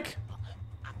 Yoink!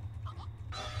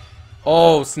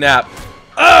 Oh, snap.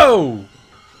 Oh!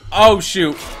 Oh,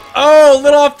 shoot. Oh, a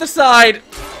little off the side.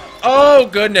 Oh,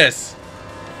 goodness.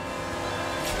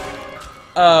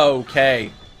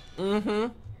 Okay.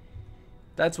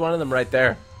 That's one of them right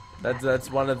there. That's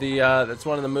one of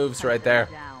the moves right there.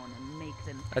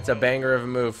 That's a banger of a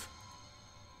move.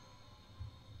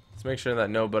 Let's make sure that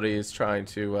nobody is trying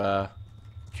to, no,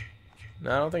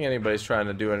 I don't think anybody's trying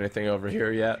to do anything over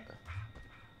here yet.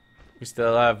 We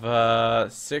still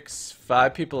have,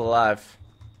 5 people alive.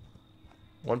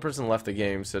 One person left the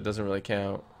game, so it doesn't really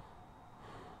count.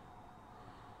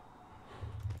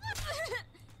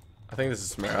 I think this is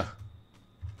Samara.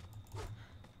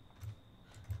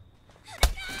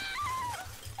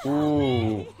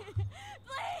 Ooh.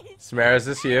 Samara, is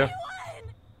this you?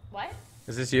 What?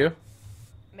 Is this you?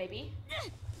 Maybe.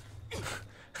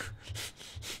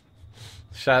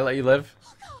 Should I let you live?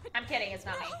 I'm kidding, it's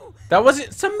not me. That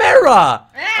wasn't Samara!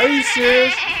 Are you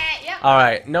serious? Yep.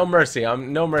 Alright, no mercy.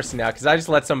 I'm no mercy now, because I just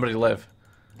let somebody live.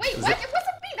 Wait, what? It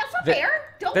wasn't me. That's not They-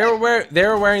 fair. Don't They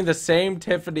were wearing the same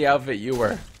Tiffany outfit you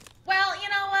were. Well, you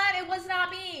know what? It was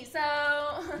not me,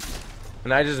 so...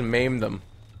 And I just maimed them.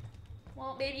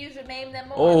 Well, maybe you should name them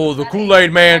more. Oh, the That Kool-Aid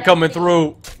ain't- man that coming ain't me.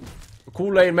 through.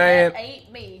 Kool-Aid man. That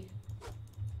ain't me.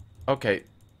 Okay,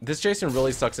 this Jason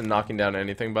really sucks at knocking down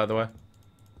anything, by the way.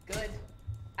 Good.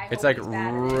 I It's hope like he's bad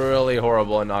at it. really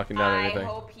horrible at knocking down I anything.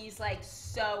 hope he's like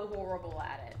so horrible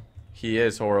at it. He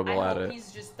is horrible I at hope it.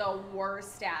 he's just the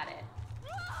worst at it.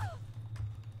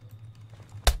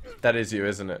 That is you,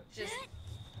 isn't it? Just...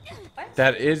 What?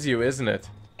 That is you, isn't it?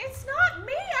 It's not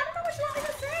me! I don't know what you want me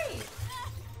to say!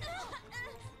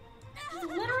 It's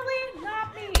literally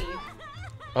not me.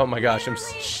 Oh my gosh, I'm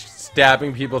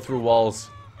stabbing people through walls.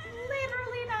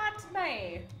 Literally not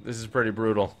me. This is pretty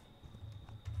brutal.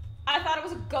 I thought it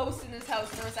was a ghost in this house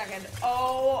for a second.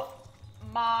 Oh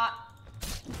my...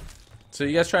 So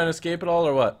you guys trying to escape at all,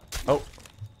 or what? Oh,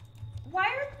 Why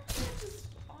are there just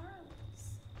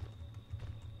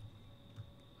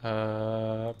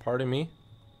arms? pardon me?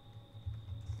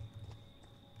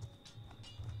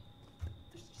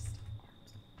 There's just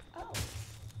arms. Oh.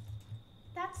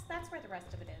 That's where the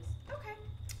rest of it is. Okay.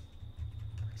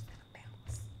 Where's that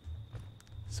bounce?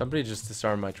 Somebody just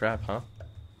disarmed my trap, huh?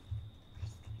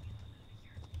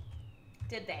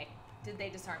 Did they? Did they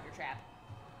disarm your trap?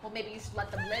 Well, maybe you should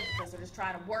let them live because they're just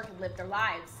trying to work and live their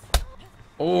lives.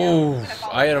 Oh, we're gonna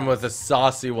follow I hit him Ghost. with a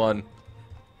saucy one.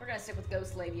 We're gonna stick with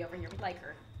Ghost Lady over here. We like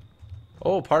her.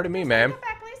 Oh, pardon me, ma'am. Come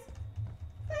back, please.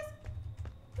 Please.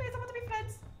 Please, I want to be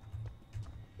friends.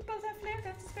 You both have flare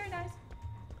guns. It's very nice.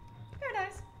 Very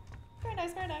nice. Very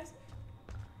nice, very nice.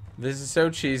 This is so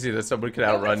cheesy that somebody could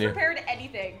outrun Nobody's you. prepared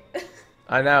anything.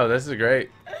 I know, this is great.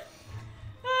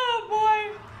 Oh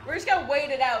boy. We're just gonna wait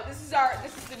it out. This is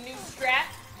the new strat.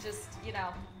 Just, you know,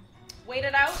 wait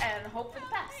it out and hope for the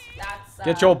best. That's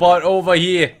Get your butt over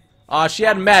here. Aw, she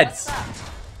had what's meds. up.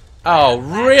 Oh,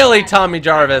 Glad really, that Tommy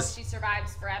Jarvis? She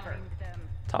survives forever.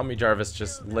 Tommy Jarvis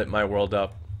just lit my world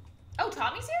up. Oh,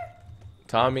 Tommy's here?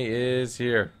 Tommy is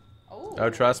here. Oh. Oh,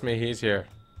 trust me, he's here.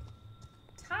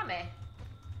 Tommy.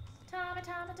 Tommy.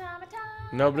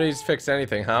 Nobody's fixed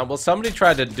anything, huh? Well, somebody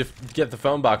tried to get the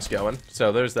phone box going,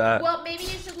 so there's that. Well, maybe you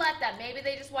should let them. Maybe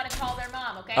they just want to call their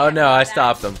mom, okay? Oh no, I That-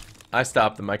 stopped them. I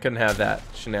stopped them. I couldn't have that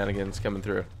shenanigans coming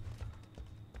through.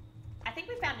 I think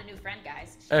we found a new friend,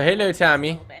 guys. She Oh, hello, likes us a Tommy.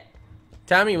 little bit.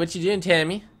 Tommy, what you doing,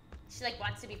 Tammy? She like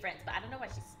wants to be friends, but I don't know why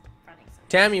she's running so.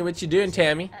 Tammy, what you doing,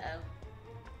 Tammy? Uh-oh.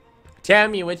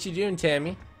 Tammy, what you doing,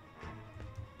 Tammy?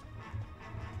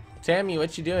 Tammy,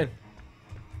 what you doing?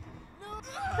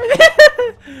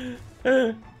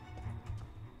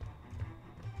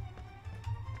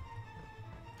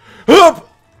 Hoop!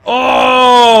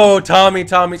 Oh, Tommy.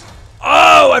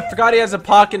 Oh, I forgot he has a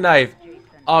pocket knife.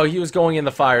 Oh, he was going in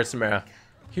the fire, Samara.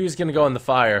 He was gonna go in the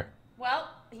fire. Well,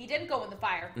 he didn't go in the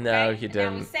fire. No, okay? he And now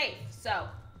didn't. he's safe, so.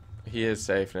 He is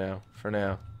safe now, for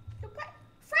now. What?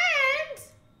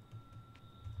 Friends?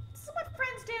 This is what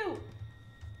friends do.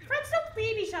 Friends don't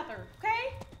leave each other,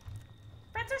 okay?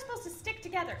 Friends are supposed to stick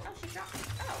together. Oh, she dropped it.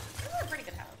 Oh, this is a pretty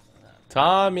good house.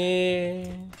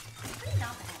 Tommy. Pretty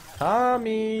not bad house.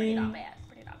 Tommy. Pretty not bad.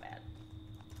 Pretty not bad.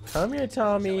 Come here,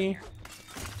 Tommy.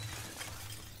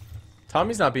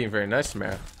 Tommy's not being very nice,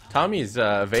 Samara. Tommy's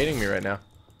evading me right now.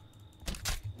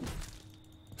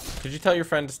 Could you tell your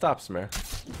friend to stop, Samara?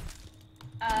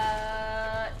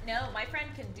 No, my friend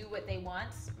can do what they want.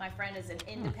 My friend is an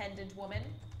independent woman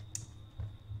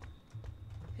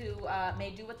who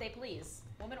may do what they please.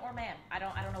 Woman or man. I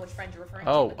don't know which friend you're referring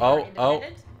Oh, to, but they are oh.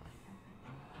 independent.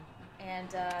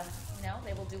 And, you know,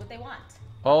 they will do what they want.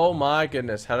 Oh my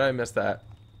goodness, how did I miss that?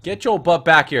 Get your butt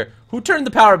back here. Who turned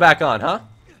the power back on, huh?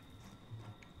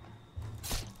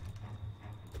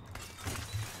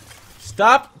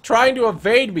 Stop trying to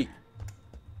evade me.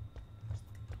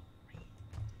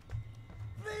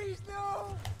 Please,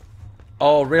 no!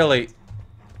 Oh, really?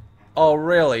 Oh,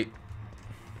 really?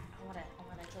 I wanna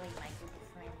join my group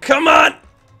of friends. Come on!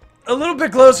 A little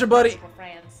bit closer, buddy. Group of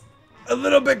friends. A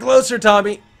little bit closer,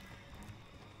 Tommy.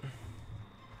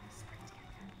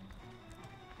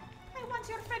 I want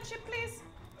your friendship, please.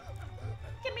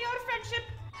 Give me your friendship.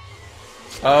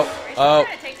 Oh, She's oh.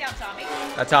 trying to take down Tommy.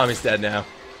 That Tommy's dead now.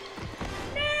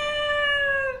 No!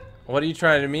 What are you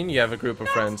trying to mean you have a group of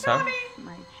friends, huh? Tommy!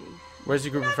 My Jason, Where's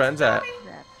your group of friends at?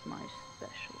 that's my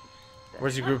special.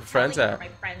 Where's your I'm group of friends telling you at? where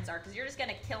my friends are, because you're just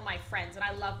gonna kill my friends, and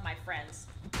I love my friends.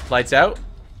 Lights out?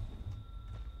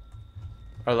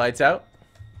 Are lights out?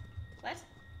 What?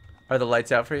 Are the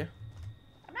lights out for you?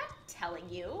 telling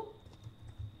you.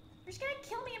 You're just gonna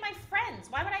kill me and my friends.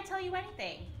 Why would I tell you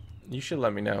anything? You should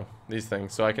let me know these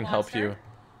things so I can help you.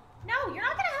 No, you're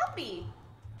not gonna help me.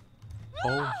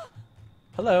 Oh.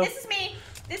 Hello. This is me.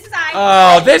 This is I.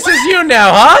 Oh, this is you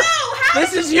now, huh? No, how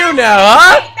this did is you you grab now, me?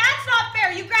 huh? Wait, that's not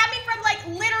fair. You grabbed me from like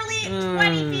literally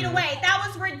 20 feet away. That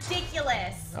was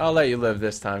ridiculous. I'll let you live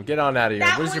this time. Get on out of here.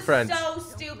 That Where's was your friends? so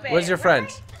stupid. Where's your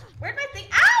friends? Where'd my thing?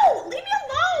 Ow! Leave me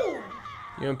alone.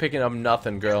 You ain't picking up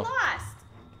nothing, girl. I'm lost.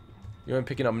 You ain't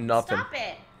picking up nothing. Stop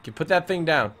it. You put that thing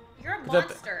down. You're a Put that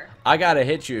monster. I gotta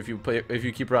hit you if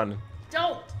you keep running.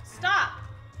 Don't. Stop.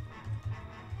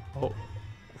 Oh.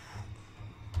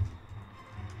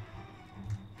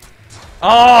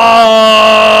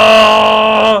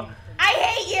 Oh! I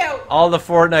hate you. All the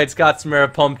Fortnites got Samara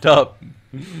pumped up.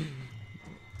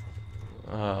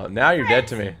 Oh, now you're dead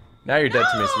to me. Now you're dead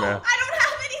to me, Samara. I don't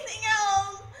have anything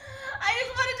else. I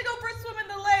just wanted to go for a swim in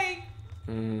the lake.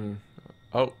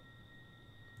 Oh.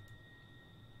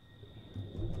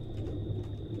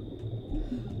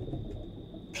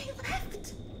 They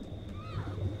left.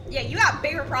 Yeah, you got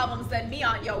bigger problems than me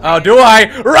on yo. Oh, do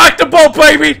I? Rock the boat,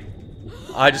 baby!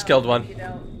 I just killed one. You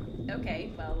know.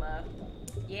 Okay, well,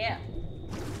 yeah.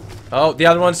 Oh, the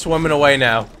other one's swimming away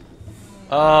now.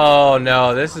 Oh,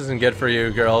 no. This isn't good for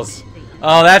you, girls.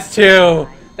 Oh, that's two.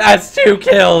 That's two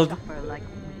killed.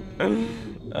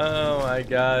 Oh, my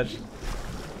gosh.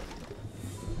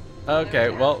 Okay,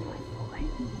 well.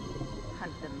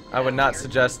 I would not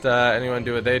suggest anyone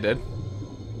do what they did.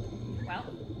 Well,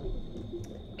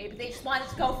 maybe they just wanted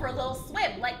to go for a little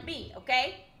swim, like me,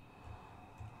 okay?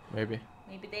 Maybe.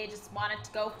 Maybe they just wanted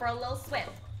to go for a little swim.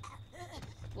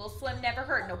 A little swim never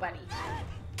hurt nobody.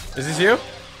 Is this you?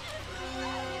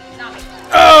 It's not me.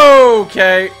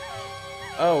 Okay.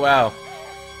 Oh, wow.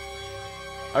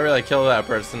 I really killed that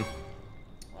person.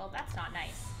 Well, that's not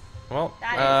nice. Well,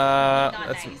 That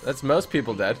is not nice. that's most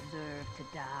people dead.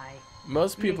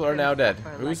 Most people are now dead.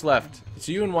 Who's left? It's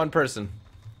you and one person.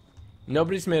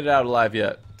 Nobody's made it out alive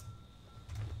yet.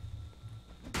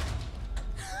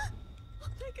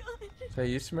 Is that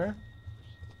you, Samara?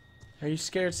 Are you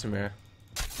scared, Samara?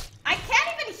 I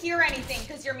can't even hear anything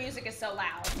because your music is so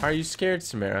loud. Are you scared,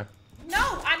 Samara?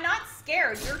 No, I'm not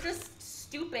scared. You're just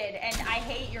stupid and I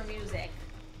hate your music.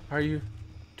 Are you...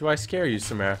 Do I scare you,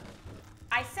 Samara?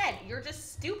 I said, you're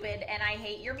just stupid and I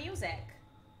hate your music.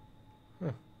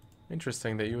 Huh.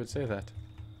 Interesting that you would say that.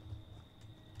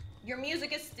 Your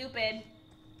music is stupid.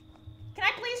 Can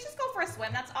I please just go for a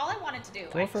swim? That's all I wanted to do.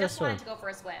 Go for a I just wanted swim. to go for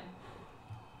a swim.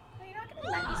 No, you're not gonna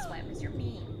let me swim because you're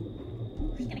mean.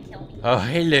 You're just gonna kill me. Oh,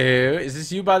 hello. Is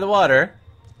this you by the water?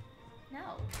 No.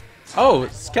 Oh,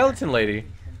 skeleton lady.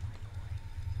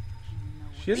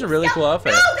 She has a really cool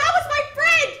outfit. No, that was my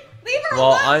friend! Leave her Well,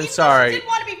 alone! I'm Even though sorry. she didn't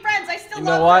want to be friends, I still You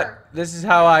love know what? her. This is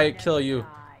how I kill you.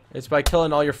 It's by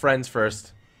killing all your friends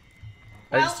first.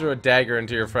 I Well- just threw a dagger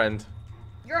into your friend.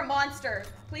 You're a monster.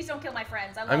 Please don't kill my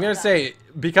friends. I love I'm gonna them. say,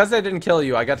 because I didn't kill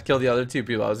you, I got to kill the other two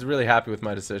people. I was really happy with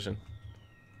my decision.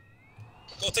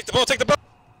 Go take the boat, take the boat!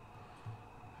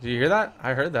 Did you hear that?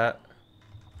 I heard that.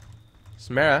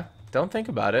 Samara, don't think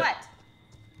about it. What?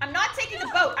 I'm not taking the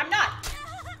boat. I'm not.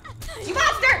 You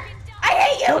monster! I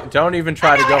hate you! Don't even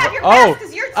try to I go have for. your Oh! back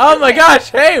 'cause you're Oh my stupid. gosh!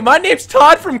 Hey, my name's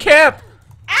Todd from camp.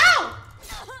 Ow!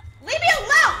 Leave me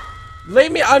alone!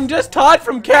 Leave me. I'm just Todd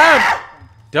from camp.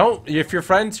 Don't. If your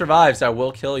friend survives, I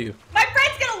will kill you. My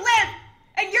friend's gonna live,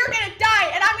 and you're gonna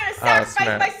die, and I'm gonna sacrifice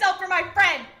Samara. myself for my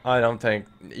friend. I don't think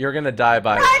you're gonna die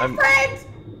by. Run,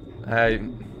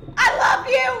 friend! I love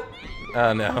you.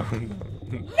 Oh no.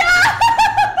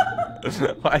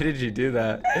 No! Why did you do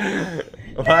that?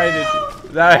 Why did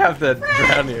you? Now I have to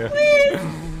drown you.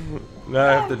 Now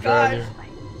I have to drown you.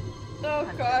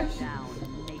 Oh gosh.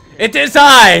 It is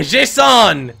I,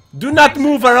 Jason. Do not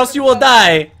move or else you will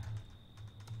die.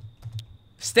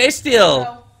 Stay still.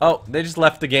 No. Oh, they just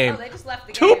left the game. Oh, they just left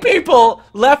the Two game. people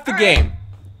left the All right. game.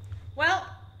 Well,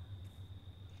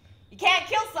 you can't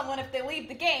kill someone if they leave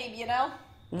the game, you know?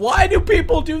 Why do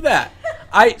people do that?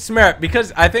 Samara,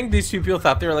 because I think these two people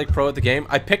thought they were like pro at the game.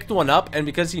 I picked one up, and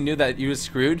because he knew that he was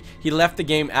screwed, he left the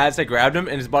game as I grabbed him,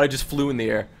 and his body just flew in the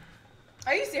air.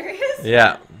 Are you serious?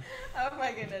 Yeah. Oh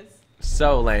my goodness.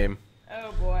 So lame.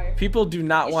 Oh boy. People do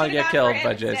not You want to should've get gone killed for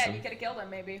by him instead. Jason. You could have killed him,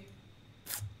 maybe.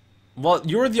 Well,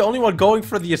 you were the only one going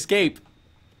for the escape.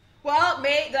 Well,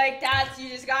 mate, like that's you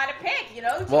just gotta pick, you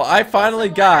know. Do Well, you I wanna kill finally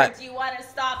someone, got- Or do you want to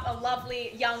stop a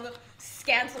lovely young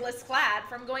scandalous clad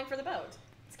from going for the boat?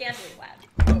 Scantily clad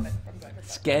from going for the boat.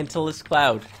 Scandalous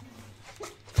cloud.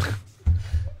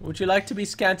 Would you like to be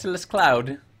scandalous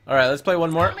cloud? All right, let's play one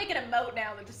more. I'll make an emote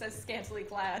now that just says scantily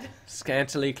clad.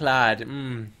 Scantily clad.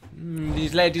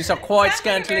 These ladies are quite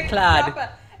scantily clad.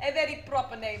 A very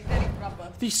proper name, very proper.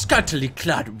 These scantily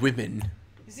clad women.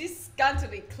 These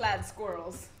scantily clad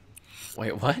squirrels.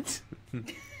 Wait, what?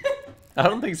 I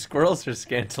don't think squirrels are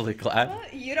scantily clad.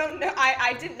 You don't know.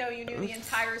 I didn't know you knew the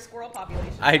entire squirrel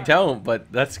population. I don't,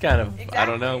 but that's kind of, exactly. I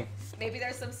don't know. Maybe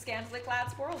there's some scantily clad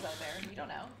squirrels out there. You don't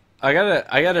know. I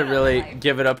gotta really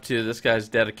give it up to this guy's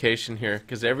dedication here,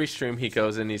 because every stream he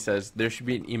goes in, he says there should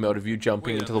be an emote of you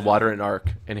jumping into the water in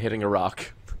Ark and hitting a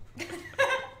rock.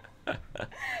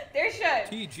 There should.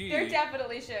 TG. There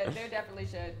definitely should. There definitely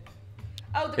should.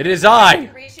 Oh, it is I.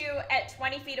 Can reach you at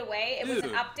 20 feet away. It was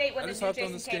an update when the new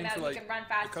Jason came out. You can run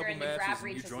faster and the grab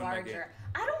reach is larger.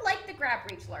 I don't like the grab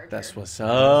reach larger. That's what's To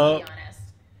up. be honest.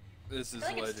 This is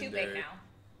I feel like legendary. it's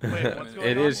too big now. Wait, what's going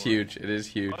It on? is huge. It is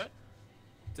huge. What?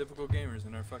 Typical gamers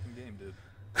in our fucking game, dude.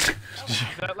 Is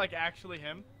that like actually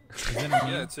him?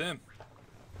 Yeah, it's him.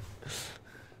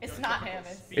 It's not him.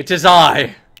 It is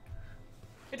I.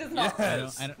 It does not.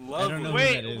 Yes, I don't know lovely. who that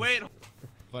Wait, is. wait.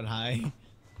 But hi.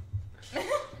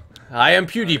 I am I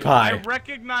PewDiePie.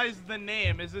 recognize the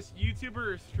name. Is this YouTuber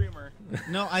or streamer?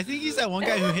 No, I think he's that one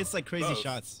guy who hits like crazy Both.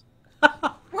 shots.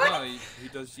 No, he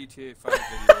does GTA 5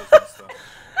 videos and stuff.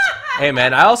 Hey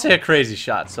man, I also hit crazy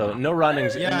shots, so no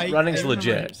running's Yeah, I running's remember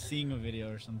legit. seeing a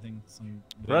video or something.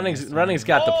 Running's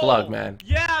got the plug, man.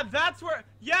 Yeah, that's where.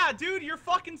 Yeah, dude, you're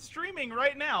fucking streaming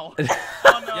right now. On,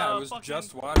 Yeah, I was fucking,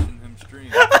 just watching him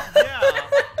stream. Yeah.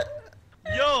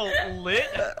 Yo, lit.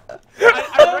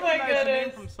 I recognize the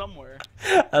name from somewhere.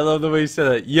 I love the way you said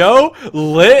that. Yo,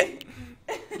 lit.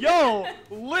 Yo,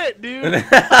 lit, dude.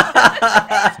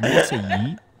 That's a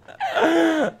yeet.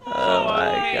 Oh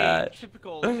my hey, gosh.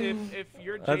 Typical. If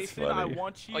you're That's Jason, I funny.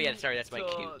 want you. Oh, yeah, sorry, that's my to,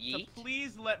 cute to yeet.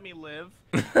 please let me live.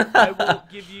 I will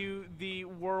give you the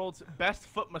world's best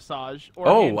foot massage. Or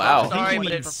Oh, hand wow. massage Sorry, He but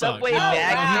means it's fuck. Subway Oh,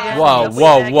 Baghdad. Whoa, Subway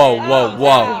whoa, Baghdad. whoa, whoa,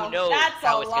 whoa. You know That's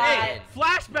how a it's lot. gonna Hey, end.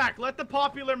 flashback. Let the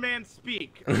popular man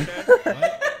speak.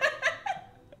 Okay.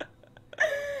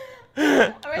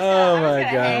 Oh my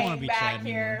God. I don't wanna be back Chad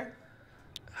here.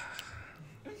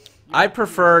 I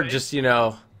prefer just, you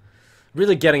know,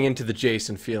 really getting into the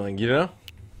Jason feeling, you know?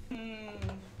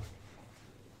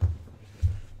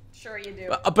 Sure you do.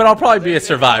 But I'll probably be a It's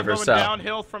survivor, going so.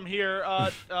 downhill from here.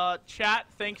 Chat,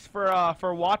 thanks for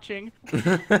watching.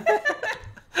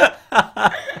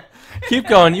 Keep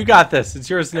going, you got this. It's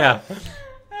yours now.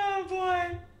 Oh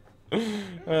boy.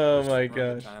 Oh my Running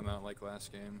gosh. timeout like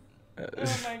last game. Oh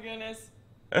my goodness.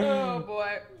 Oh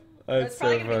boy. That's It's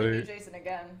probably so gonna be the new funny. Jason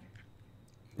again.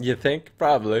 You think?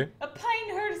 Probably. A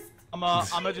Pinehurst. I'm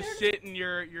gonna just sit in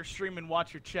your stream and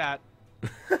watch your chat.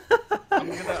 I'm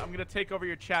gonna take over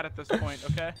your chat at this point,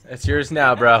 okay? It's yours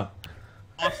now, bro.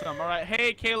 Awesome. All right.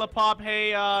 Hey, Kayla Pop.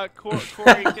 Hey, Corey.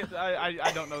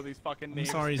 I don't know these fucking I'm names.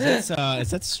 sorry, is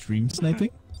that stream sniping?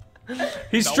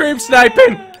 He's stream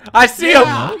sniping! I see him!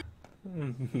 Yeah.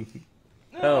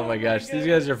 Oh my gosh, these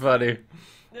guys are funny.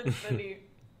 That's funny.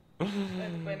 That's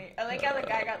funny. I like how the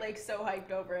guy got like so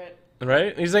hyped over it.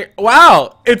 Right? He's like,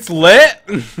 wow, it's lit!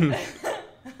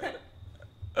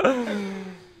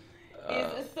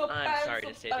 I'm sorry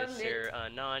to say this, sir.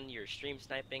 Non, you're stream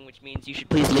sniping, which means you should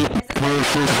please leave.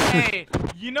 Hey,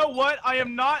 you know what? I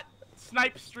am not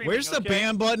snipe streaming. Where's the okay?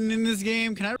 ban button in this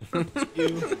game? Can I report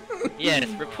you? Yes,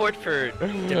 report for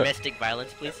domestic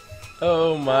violence, please.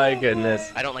 Oh my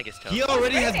goodness. I don't like his tone. He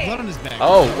already has blood on his back.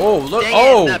 Oh, look, Dang it, it's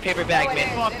oh! not paper bag,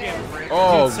 man. Fucking rip.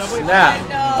 Oh, Dude, Subway snap!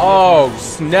 no. Oh,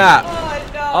 snap!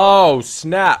 Oh no. Oh,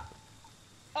 snap!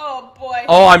 Oh boy.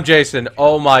 Oh, I'm Jason.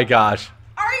 Oh my gosh.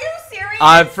 Are you serious?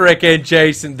 I'm freaking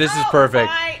Jason. This is perfect.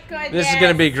 Oh my goodness. This is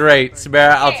gonna be great.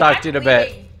 Samara, I'll Okay, talk to you in a I'm bit.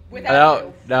 leaving without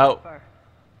you. No.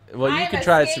 Well, you I can am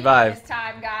try to escaping survive. this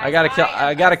time, guys.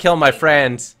 I gotta kill my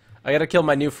friends. I gotta kill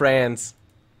my new friends.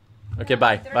 Okay,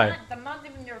 bye. Bye. They're not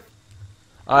even your.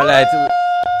 Alright.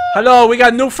 Hello, we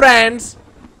got new friends.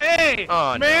 Hey,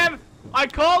 Oh, no. man, I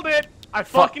called it. I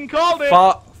fucking called it.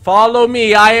 Follow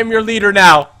me. I am your leader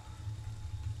now.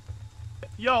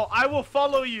 Yo, I will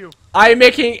follow you. I am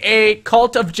making a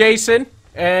cult of Jason,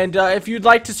 and if you'd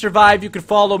like to survive, you can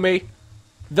follow me.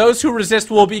 Those who resist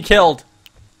will be killed.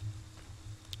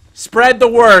 Spread the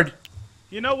word.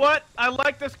 You know what? I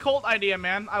like this cult idea,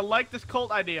 man. I like this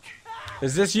cult idea.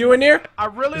 Is this you in here? I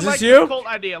really Is like this you? this cult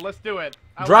idea. Let's do it.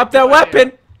 I Drop like that this idea.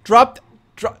 weapon. Drop.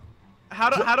 How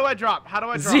do I drop? How do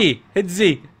I drop? Z. Hit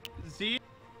Z. Z.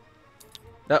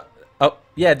 Oh,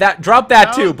 yeah. That. Drop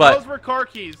that too. But those were car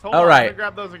keys. Hold all on, right. let me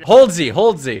grab those again. hold Z.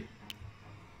 Hold Z.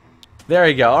 There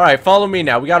you go. All right. Follow me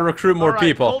now. We gotta recruit more All right,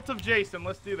 people. Cult of Jason.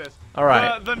 Let's do this. All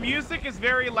right. The music is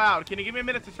very loud. Can you give me a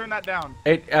minute to turn that down?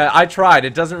 I tried.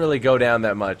 It doesn't really go down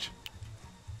that much.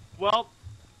 Well,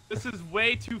 This is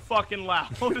way too fucking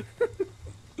loud.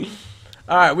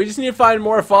 Alright, we just need to find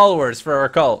more followers for our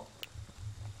cult.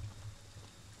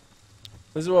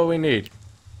 This is what we need.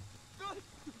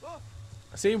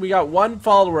 See, we got 1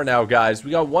 follower now, guys.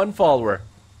 We got 1 follower.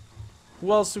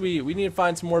 Who else do we need to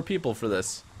find some more people for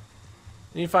this.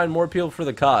 We need to find more people for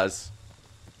the cause.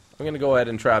 I'm gonna go ahead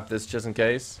and trap this just in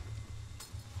case.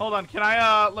 Hold on, can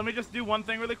I, let me just do one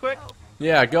thing really quick?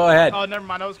 Yeah, go ahead. Oh, never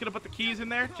mind. I was gonna put the keys in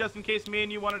there, just in case me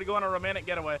and you wanted to go on a romantic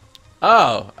getaway.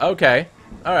 Oh, okay.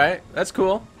 Alright, that's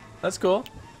cool. That's cool.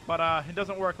 But, it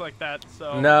doesn't work like that,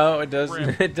 so... No, it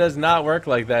doesn't. It does not work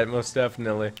like that, most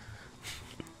definitely.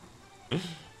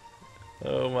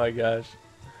 Oh my gosh.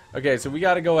 Okay, so we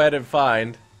gotta go ahead and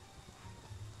find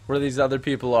where these other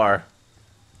people are.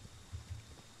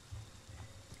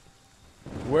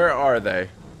 Where are they?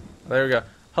 There we go.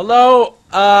 Hello,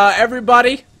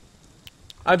 everybody.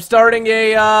 I'm starting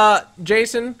a,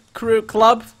 Jason crew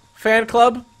club, fan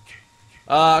club.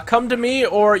 Come to me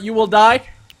or you will die.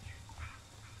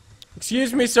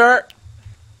 Excuse me, sir.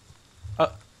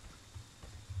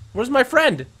 Where's my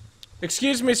friend?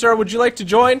 Excuse me, sir, would you like to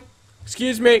join?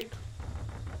 Excuse me.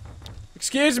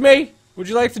 Excuse me. Would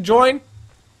you like to join?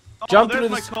 Oh, Jump there's through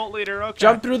my the cult leader, okay.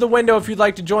 Jump through the window if you'd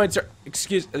like to join, sir.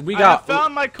 Excuse we I got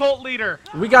found my cult leader.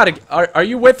 we got to are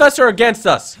you with us or against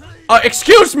us?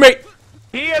 Excuse me.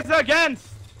 He is against.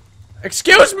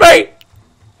 Excuse me.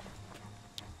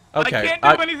 Okay. I can't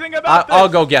do anything about this. I'll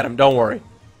go get him. Don't worry.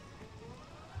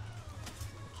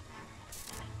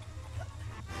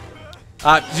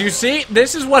 Do you see?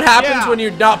 This is what happens Yeah. when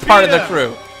you're not part of the Beat him.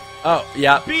 crew. Oh,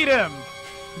 yeah. Beat him.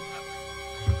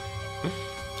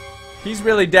 He's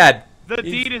really dead. The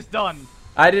deed is done.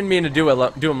 I didn't mean to do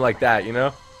him like that, you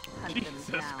know?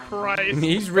 Jesus Christ.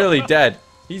 He's really dead.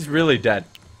 He's really dead.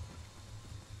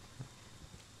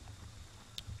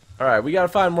 Alright, we gotta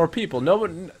find more people.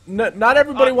 Not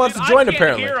everybody wants to join,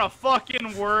 apparently. I can't hear a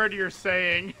fucking word you're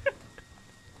saying.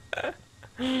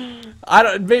 I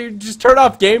don't. Maybe just turn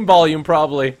off game volume,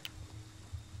 probably.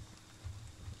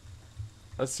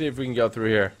 Let's see if we can go through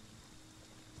here.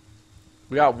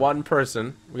 We got 1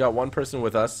 person. We got 1 person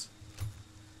with us.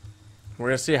 We're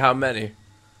gonna see how many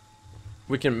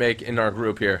we can make in our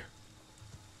group here.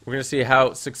 We're gonna see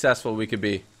how successful we could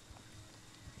be.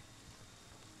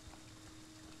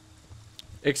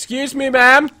 Excuse me,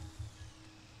 ma'am.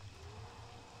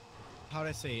 How'd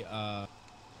I say,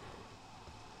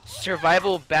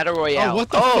 Survival Battle Royale. Oh, what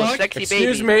the fuck? Sexy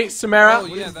Excuse baby. me, Samara. Oh,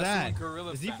 yeah, is that's that? when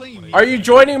Gorilla Is he Fan playing played. music? Are you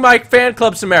joining my fan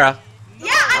club, Samara? Yeah,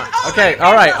 I'm Okay,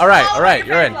 alright,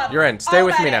 you're in. You're in. Stay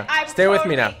with me now. Stay with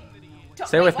me now.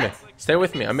 Stay with me. Stay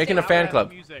with me. I'm making a fan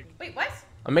club. Wait, what?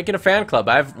 I'm making a fan club.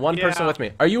 I have 1 person Yeah. with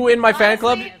me. Are you in my fan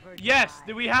club? Honestly, Yes.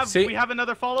 Do we have See?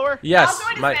 another follower? Yes. I'll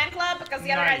join his My fan club because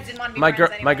the other guys didn't want to be my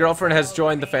friends anyway, my girlfriend has so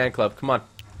joined the okay. fan club. Come on.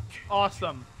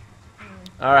 Awesome.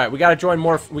 All right, we gotta join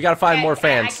more. We gotta find Okay, more okay,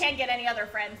 fans. I can't get any other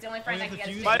friends. The only friend I can get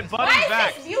is My Jason. buddy Why is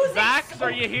Vax. this music Vax, so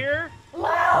are you here?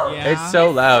 loud? Yeah. It's so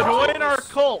loud. Join our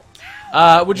cult. Would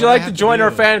you What do I like to have to join our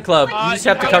do? fan club? You just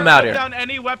have to come out Put here. down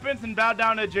any weapons and bow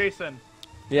down to Jason.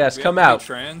 Yes, Do we come have to out. be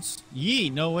trans? Yee,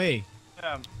 no way.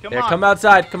 Yeah, come Yeah, on. come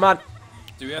outside. Come on.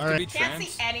 Do we have Alright. to be Can't trans?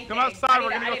 see anything. Come outside, I need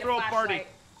we're gonna I go need throw a party.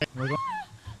 flashlight.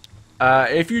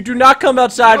 If you do not come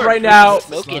outside You are right now,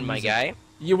 smoking, my guy.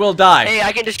 you will die. Hey,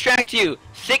 I can distract you.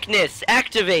 Sickness,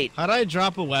 activate. How'd I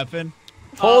drop a weapon?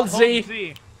 Hold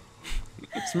Z.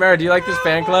 Samara, do you like this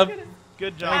fan club?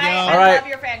 Good job. I All right. love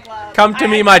your fan club. Come to I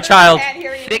me, my literally child. can't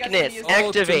hear you because of the Thickness, music.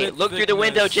 activate. Ultimate Look through the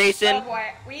window, thickness. Oh Jason. boy,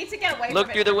 we need to get away Look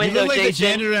from through it. the You window, look like the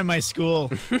Jason. janitor at my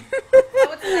school. Oh,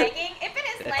 it's lagging? If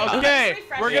it is lagging, Okay, just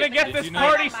refresh we're gonna it. get It's this you fine know-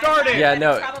 party on my started. side, Yeah, but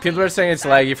no. it's probably People are saying it's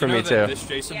laggy for You know me that too. This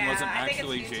Jason Yeah, wasn't I think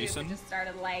actually it's YouTube. Jason. It just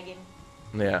started lagging.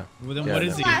 Yeah. Well, then Yeah, what no.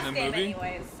 is he? Last the game movie?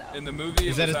 anyways, so. In the movie,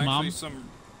 Is it that was his mom? actually some.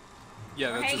 Yeah,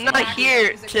 that's Right? his I'm Not not mom.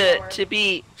 here to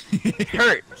be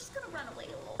hurt. We're just gonna run away a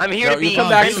little. I'm here No, to you be. come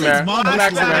back, Jason's Samara. mom Come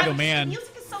back, looks like Samara. a man. Music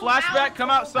is so Flashback, loud. come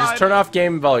So outside. Just turn off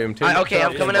game volume. Okay, I'm Turn coming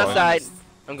off game volume. outside.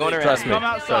 I'm going around. Trust me. Come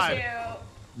I'm Trust outside. me.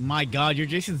 My God, you're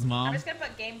Jason's I'm mom. just gonna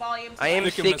put game volume. I am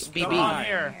Thick sick, him as- Come BB. on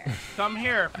here. Come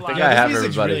here, think Flash. I have This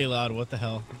music's everybody. really loud. What the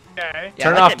hell? Okay. Yeah,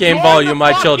 Turn I off can- game Join volume, the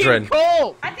my fucking children.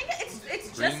 cult. I think it's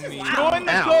just Bring as me- loud. Join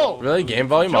the Ow. cult. Really? Game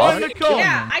volume Join off? the cult.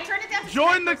 Yeah, I turned it down to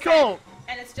Join the 10%, cult.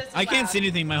 and it's just as I can't loud. see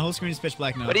anything. My whole screen is pitch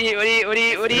black now. What are you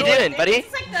Join- doing, buddy?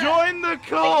 It's like the, Join the like,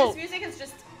 cult. this music is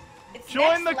just. It's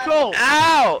Join the next level. cult.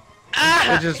 Ow!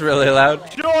 Ah! It's just really loud.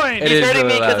 Join. It He's is hurting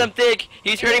really me because loud. I'm thick.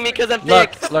 He's hurting me because I'm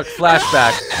thick. Look,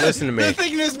 flashback. Listen to me. The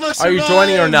thickness must Are you survive.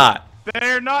 joining or not?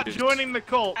 They're not joining the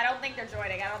cult. I don't think they're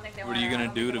joining. I don't think they What want. are you gonna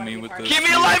do to me with the? this? Keep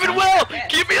me alive and well!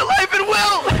 Keep me alive and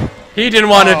well! He didn't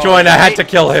want to join. I had to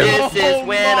kill him. This is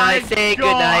when I say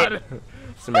goodnight.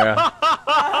 Samara,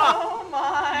 Oh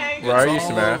my. where are you, It's all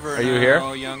Samara? over Are you here?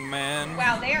 now, young man.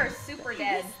 Wow, they are super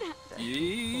dead.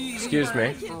 Yee. Excuse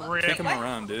me. Take him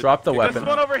around, dude. Drop the This weapon.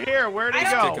 one over here. Where'd he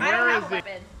I go? don't Where is have a he?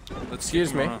 weapon. Let's Excuse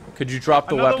take him me. around. Could you drop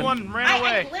the Another weapon? one ran I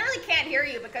away. literally can't hear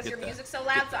you because your Get that. music's so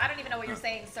loud, so I don't even know what you're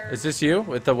saying, sir. Is this you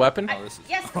with the weapon? Oh, this is-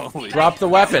 Yes. holy- Drop the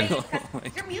weapon.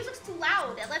 Your music's too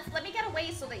loud. Let me get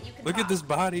away so that you can. Look at talk. this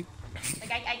body.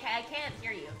 Like I can't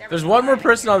hear you. There's one more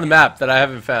person on the map that I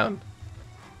haven't found.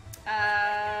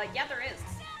 Yeah, there is.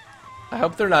 I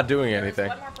hope they're not doing There's anything.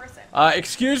 one more person.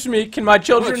 Excuse me, can my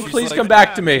children Look, she's please like- come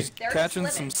back to me? They're just Catching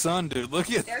living. some sun, dude. Look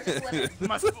at They're just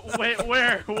living. Wait,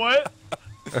 where? What?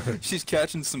 She's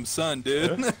catching some sun,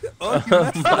 dude. Oh,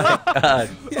 God.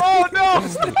 Oh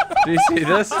no! Do you see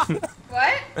this?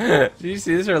 What? Do you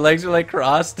see this? Her legs are like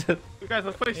crossed. You guys,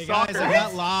 let's play Hey soccer. guys, I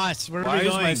got lost. Where are why we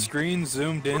is my going? screen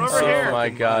zoomed in Over so here. Oh my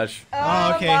fucking gosh.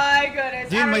 Oh okay. my goodness.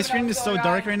 Dude, my screen is so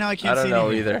dark right now. I I can't don't see know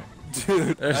anything. either. much?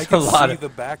 Dude, There's I a can lot see of- the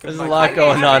back there's of a my lot camera.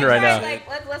 going on right now.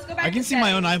 Let's go back. I can to see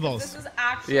my own settings. eyeballs. This is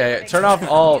actually Yeah, ridiculous. turn off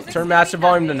all, Music's turn doing master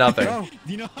volume to nothing. nothing.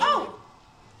 Do you know how? Oh,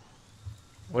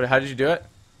 What? How did you do it?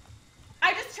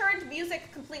 I just turned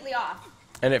music completely off.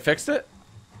 And it fixed it?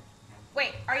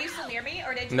 Wait, are you still near me,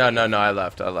 or did you? No, no, no. I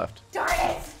left. Darn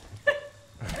it!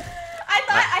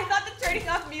 I thought the turning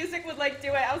off music would like do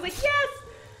it. I was like, yes.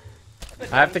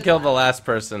 But I have no, to he kill does the not. last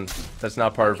person that's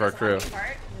not part of He our doesn't wanna crew. be part?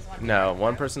 He doesn't wanna be No, part of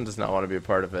one the person does not want to be a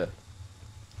part of it.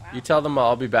 crew? Wow. You tell them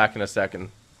I'll be back in a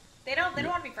second. They don't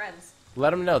want to be friends.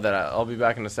 Let them know that I'll be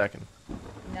back in a second.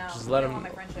 No. Just they let don't him-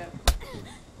 want my friendship.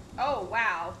 Oh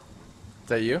wow. Is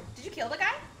that you? Did you kill the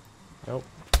guy? Nope.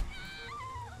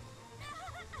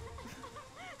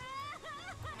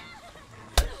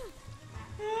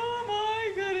 Oh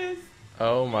my goodness.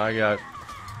 Oh my god.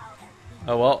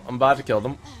 Oh well, I'm about to kill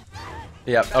them.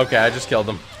 Yep, okay, I just killed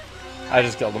them. I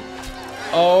just killed them.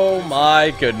 Oh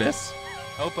my goodness.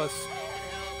 Help us.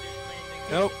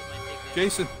 Help.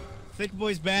 Jason, Thick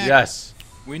Boy's back. Yes.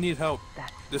 we need help.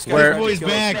 This guy Where- tried to Boy's kill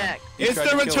us. back. He It's tried the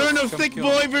to kill return us. of Come Thick kill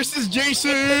him. Boy versus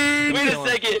Jason. Wait a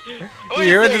second. You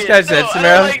hear what this guy said, No, I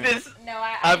Samara? don't like this. No,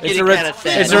 I'm It's getting a, kind of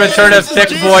sad. it's a return of Thick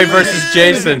Boy versus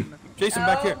Jason. Jason,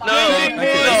 back here. Oh Thick my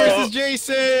Boy No. versus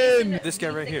Jason. This guy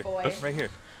right Thick here. boy. Right here.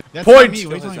 That's Point! not me.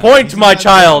 What are you talking Point, about? my He's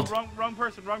child! Wrong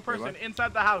person. Wrong person. what?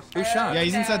 Inside the house. Who shot? Yeah,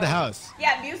 he's inside the house.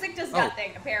 Yeah, music does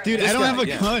nothing apparently. Dude, This I don't guy, have a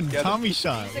yeah. gun. Get him. Tommy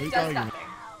shot. What are you Music does talking about? nothing.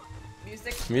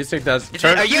 Music. Music does. it-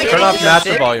 Turn, are you turn off hating master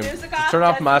music? volume. Music off Turn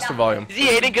off does master nothing. volume. Is he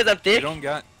hating because I'm You thick? don't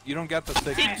got the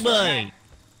thick. Thick Boy.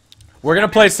 We're gonna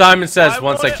play Simon Says I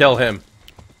once I wanna- kill him.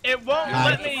 It won't Hi.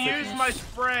 let me use my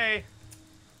spray.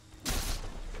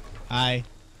 Hi.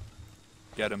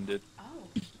 Get him, dude. Oh.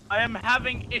 I am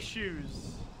having issues.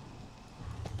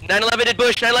 9/11 in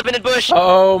Bush. 9/11 in Bush.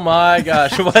 Oh my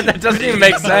gosh. What? That doesn't even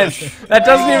make sense. That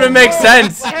doesn't even make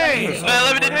sense. Hey!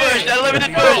 9/11 in Bush. 9/11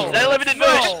 in Bush. 9/11 in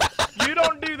Bush. No, you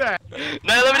don't do that.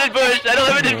 9/11 in Bush.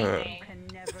 9/11 in.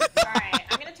 Alright,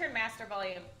 I'm gonna turn master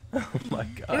volume. Oh my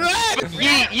god.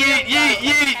 Yeet, yeet, yeet,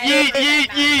 yeet, yeet, yeet,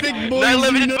 yeet. Big boys,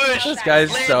 9/11 in you know. Bush. This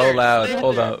guy's so Slander, loud. slander.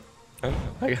 Hold up.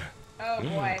 I got- Oh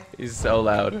boy. He's so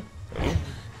loud.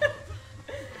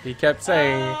 He kept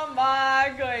saying. Oh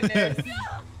my goodness.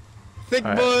 Thick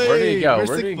All right, Boy. where did he go? Where's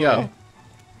Where did Thick he go? Boy?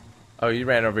 Oh, you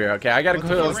ran over here. Okay, I gotta What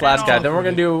the kill fuck? this last guy. Ran Then we're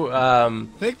gonna do.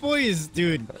 Thick Boy is,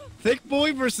 dude. Thick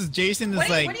Boy versus Jason is What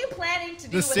like. are you planning to do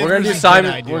the with Sith We're gonna do versus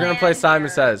Simon. Jedi, dude. We're gonna play Simon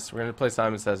Here. Says. We're gonna play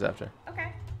Simon Says after. Okay.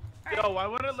 Yo, why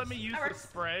wouldn't it let me use That the works.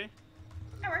 spray?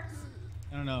 That works.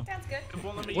 I don't know. Sounds good. It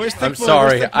won't let me Where's use Thick I'm Boy? sorry.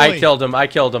 Where's Thick I Boy? killed him. I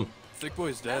killed him. Thick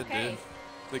Boy's dead, Okay. dude.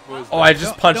 Thick Boy's Oh, I dead.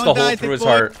 just punched a Don't hole die, through Thick his Boy.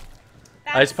 heart.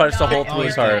 That's I just punched a not hole a through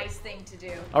his very heart. Nice thing to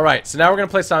do. All right, so now we're gonna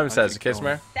play Simon Says. Okay, kill him.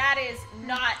 Samara? That is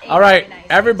not a All right, very nice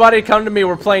everybody, come to me.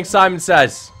 We're playing Simon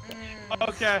Says.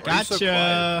 Okay. Why are you so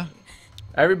Gotcha.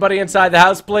 Everybody inside the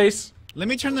house, please. Let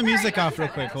me turn the music off real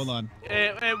quick. Hold on.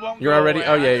 It won't You're go already. away.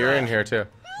 Oh yeah, you're in here too.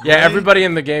 Yeah, everybody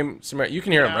in the game. Samara, you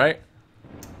can hear them, Yeah.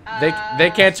 right? They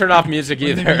can't turn off music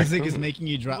When the either. music is making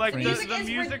you drop Like, the, frames. Music is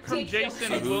music from ridiculous.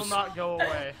 Jason will not go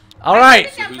away. All I right.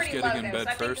 think I'm who's pretty getting low in though, bed so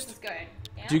I think first? this is good.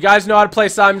 Yeah? Do you guys know how to play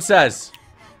Simon Says?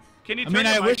 Can you I turn mean,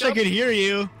 your I mic wish I up? could hear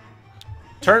you.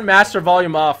 Turn master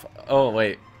volume off. Oh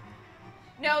wait.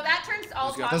 No, that turns all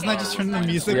Who's got- talking Doesn't that just on. turn the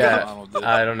music Yeah. up? Donald did.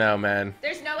 I don't know, man.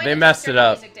 There's no way They to messed turn it the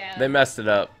up. music down. They messed it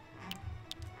up.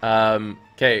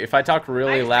 Okay, if I talk I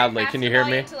really just loudly, turned can you master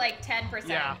hear me? volume to like 10%.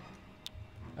 Yeah.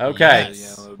 Okay.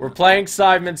 Yes. Yeah, We're playing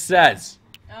Simon Says.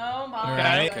 Oh my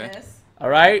Alright. goodness. All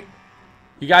right.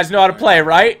 You guys know how to play,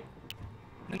 right?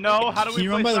 No, how do Can we you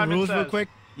play run by the Simon rules Says? real quick?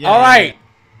 All right.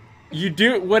 You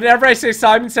do whatever I say.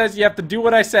 Simon says you have to do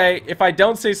what I say. If I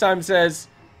don't say Simon says,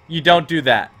 you don't do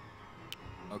that.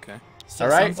 Okay. All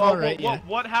right.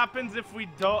 What happens if we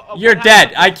don't? You're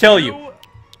dead. I kill you.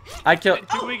 I kill.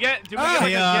 Do we get?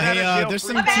 Hey, there's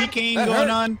some TKing going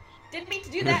on. Didn't mean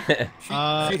to do that.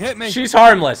 She hit me. She's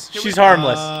harmless. She's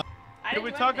harmless. Can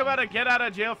we talk about a get out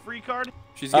of jail free card?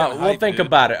 She's We'll think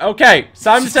about it. Okay.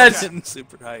 Simon says,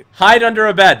 super hype. hide under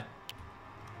a bed.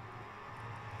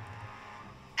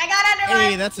 I got under Hey,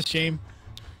 one. that's a shame.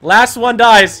 Last one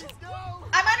dies.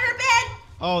 I'm under a bed.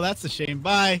 Oh, that's a shame.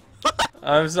 Bye.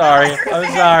 I'm sorry.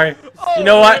 I'm sorry. You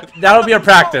know what? That'll be a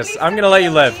practice. I'm gonna let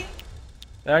you live.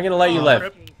 I'm gonna let you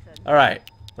live. All right.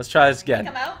 Let's try this again.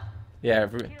 Come out. Yeah.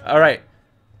 All right.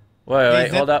 Wait.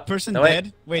 Is that Hold up. person No, wait.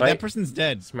 dead? Wait, that person's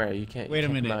dead. Samara, you can't. Wait a you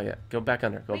can't minute. come out yet. Go back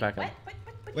under. Go back under.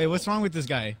 Wait, what's wrong with this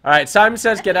guy? All right. Simon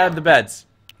says get out of the beds.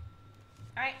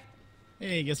 All right.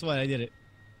 Hey, guess what? I did it.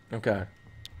 Okay.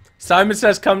 Simon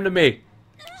says come to me.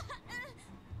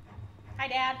 Hi,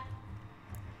 Dad.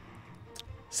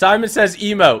 Simon says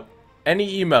emote.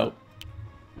 Any emote.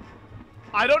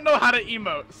 I don't know how to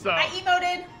emote, so. I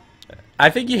emoted. I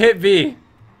think you hit V.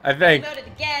 I think. Emoted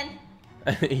again.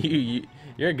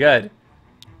 You're good.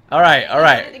 All right. All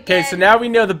right. Okay. So now we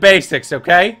know the basics.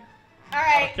 Okay. All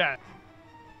right. Okay.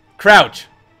 Crouch.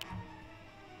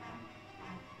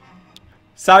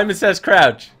 Simon says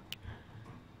crouch.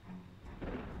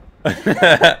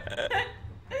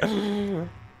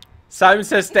 Simon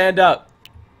says stand up.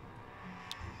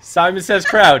 Simon says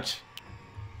crouch.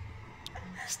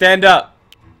 Stand up.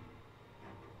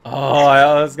 Oh, I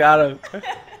almost got him.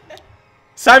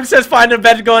 Simon says find a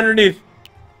bed to go underneath.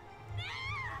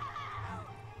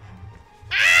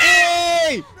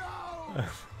 Hey!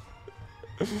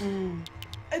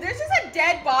 There's just a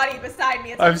dead body beside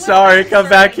me. It's I'm sorry. Come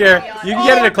back here. You can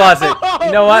get in the closet.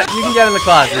 You know what? You can get in the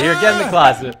closet. Here, get in the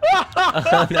closet.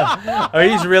 Oh, no. Oh,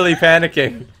 he's really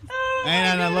panicking.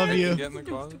 And I love you. Get in the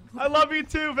closet. I love you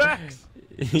too, Vex.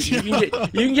 you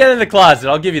can get in the closet.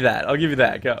 I'll give you that. I'll give you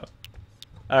that. Go.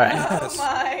 All right. Oh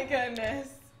my goodness.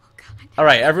 All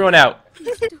right, everyone out.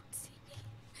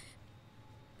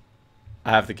 I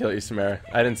have to kill you, Samara.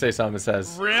 I didn't say Simon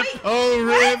says. Rip. Oh,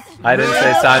 rip. I didn't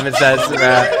say Simon says,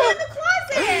 Samara. In the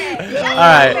closet. All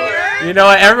right. You know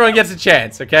what? Everyone gets a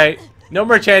chance, okay? No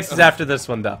more chances after this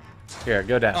one, though. Here,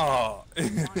 go down. Oh. All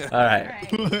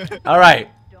right. All right.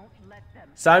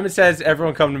 Simon says,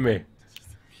 everyone come to me.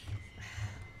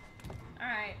 All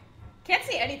right. Can't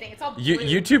see anything. It's all blue.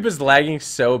 YouTube is lagging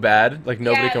so bad. Like,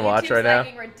 nobody can watch YouTube's right now.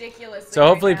 lagging ridiculously So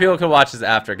hopefully right people now. can watch this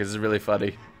after because it's really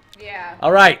funny. Yeah.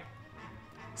 All right.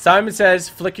 Simon says,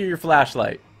 flicker your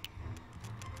flashlight.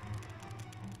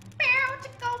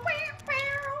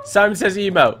 Simon says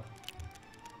emote.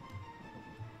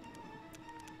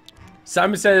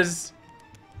 Simon says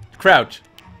crouch.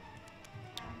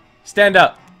 Stand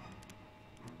up.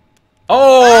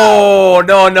 Oh,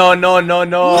 no.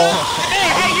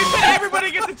 Hey, you said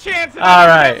everybody gets a chance. And All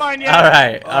I didn't right. get mine All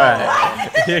yet.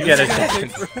 right. You get a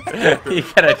chance. You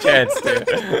get a chance, dude.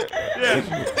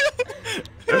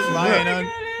 Lying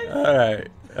on.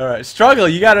 All right. Struggle.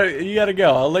 You gotta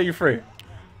go. I'll let you free.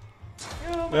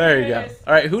 Oh my There you go. goodness.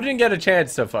 All right. Who didn't get a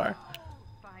chance so far?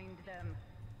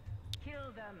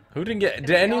 Who didn't get?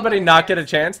 Did anybody not get a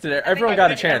chance? Did everyone got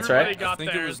a chance, everybody right? got I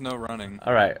think theirs. there was no running.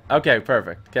 All right. Okay.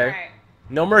 Perfect. Okay. All right.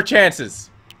 No more chances.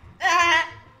 Ah.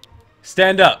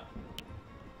 Stand up.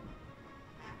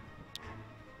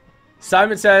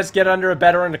 Simon says, get under a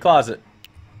bed or in the closet.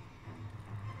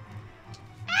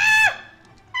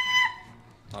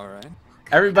 All right.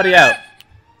 Everybody out.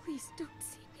 Please don't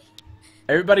see me.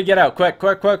 Everybody get out. Quick.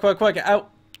 Out.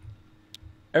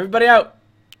 Everybody out.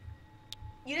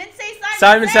 You didn't say Simon.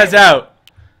 Simon says out.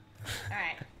 All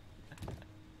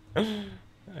right.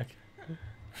 Okay.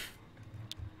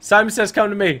 Simon says come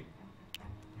to me.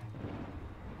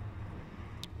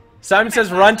 Simon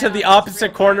says run to the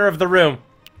opposite corner of the room.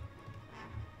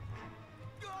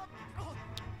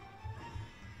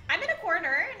 I'm in a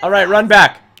corner. All right, run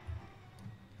back.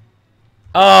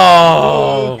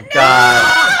 Oh,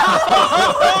 God.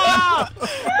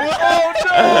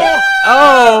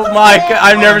 Oh my God!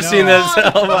 I've never seen this.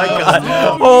 Oh my God!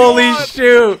 Holy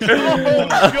shoot!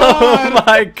 Oh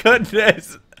my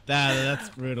goodness! That's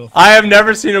brutal. I have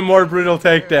never seen a more brutal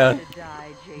takedown.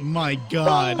 My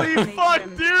God. Holy fuck,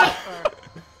 dude!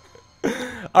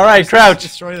 All right, crouch.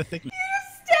 Destroy the thickness.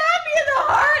 Stab me in the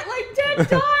heart like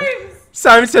 10 times.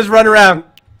 Simon says run around.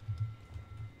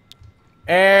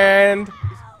 And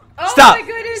Oh stop! my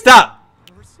goodness. Stop!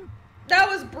 That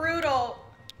was brutal.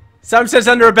 Simon says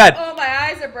under a bed. Oh, my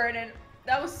eyes are burning.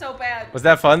 That was so bad. Was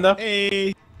that fun though?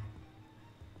 Hey.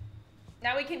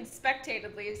 Now we can spectate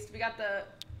at least. We got the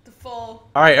full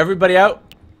All right, everybody out.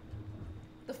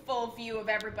 view of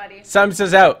everybody. Simon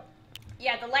says out.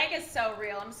 Yeah, the lag is so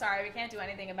real. I'm sorry, we can't do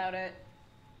anything about it.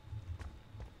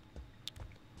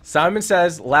 Simon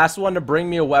says, last one to bring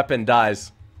me a weapon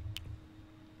dies.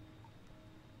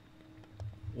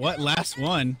 What? Last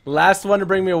one? Last one to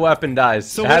bring me a weapon dies.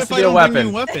 So it what has if to I be a don't bring weapon.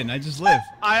 you a weapon? I just live.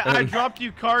 I dropped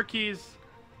you car keys.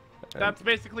 That's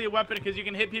basically a weapon because you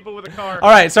can hit people with a car. All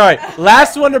right, sorry. The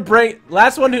last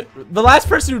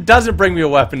person who doesn't bring me a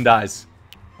weapon dies.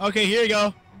 Okay, here you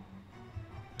go.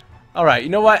 All right, you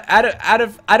know what?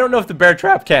 I don't know if the bear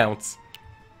trap counts.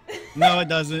 No, it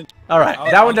doesn't. All right,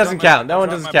 that one doesn't count. That one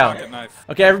I'll doesn't drop my count. pocket knife.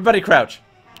 Okay, everybody crouch.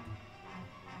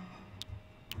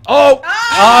 Oh!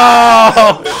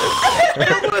 Oh!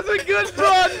 It was a good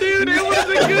run, dude. It was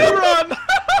a good run.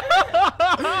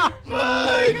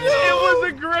 It was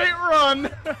a great run.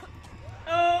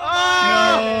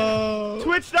 No.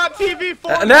 Twitch.tv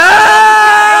No!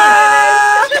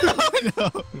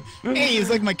 No. Hey, it's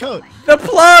like my coat. The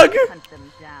plug! Hunt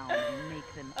them down and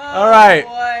make them All right.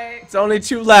 Boy. It's only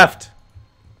 2 left.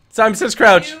 Simon says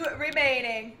crouch. 2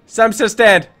 remaining. Simon says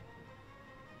stand.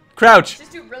 Crouch.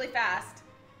 Just do it really fast.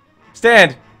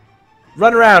 Stand.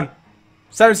 Run around.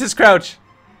 Simon says crouch.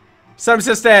 Simon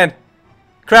says stand.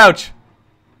 Crouch.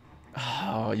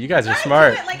 Oh, you guys are Gotta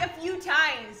smart. do it like a few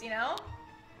times, you know?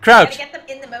 Crouch. Gotta get them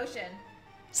in the motion.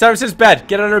 Simon says bed.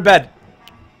 Get under bed.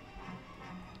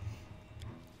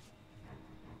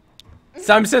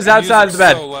 Simon says outside of the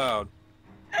bed. So loud.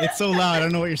 It's so loud. I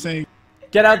don't know what you're saying.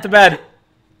 Get out the bed.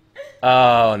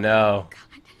 Oh, no.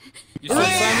 You said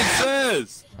Simon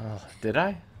Says. Oh, did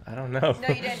I? I don't know. No,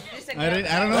 you didn't. You just said I no.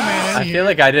 don't know, man. I feel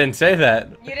like I didn't say that.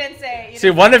 You didn't say. You See,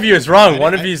 didn't one of you is wrong.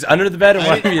 One of you is under the bed and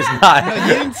one of you is No, you not.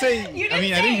 didn't say. You I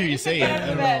mean, I didn't hear you say it. I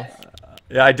don't know.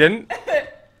 Yeah, I didn't?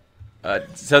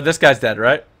 So this guy's dead,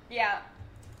 right? Yeah.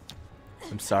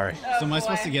 I'm sorry. Oh, So am I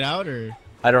supposed boy. to get out or?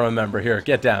 I don't remember. Here,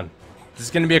 get down. This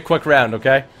is going to be a quick round,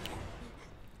 okay?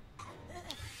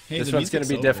 Hey, This the one's gonna music's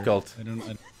be over. difficult. I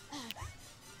don't.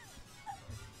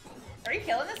 Are you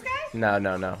killing this guy?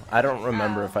 No. I don't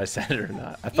remember Oh. if I said it or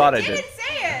not. I thought I You did. didn't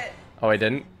say it. Oh, I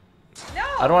didn't? No.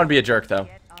 I don't want to be a jerk, though.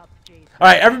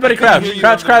 Alright, everybody crouch. Hear you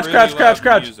Crouch, on the crouch, really crouch, loud crouch,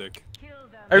 crouch. music.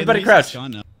 Everybody Hey, the music's crouch.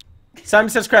 gone now. Simon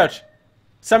says crouch.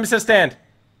 Simon says stand.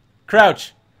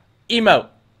 Crouch. Emote.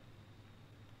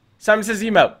 Simon says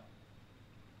emote.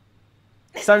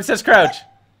 Simon says crouch.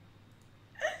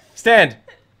 Stand.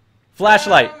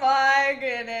 Flashlight. Oh my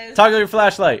goodness. Toggle your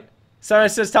flashlight. Simon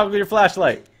says toggle your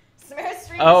flashlight. Samara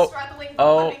Street Oh, is struggling for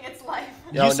oh. living its life.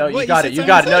 No, You- no, you what, got you it. said You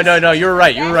got it. No, Simon no, you're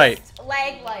right. You're right. Best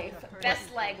lag life.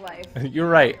 Best lag life. You're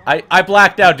right. I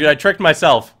blacked out, dude. I tricked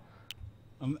myself.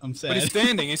 I'm sad. But he's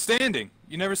standing. He's standing.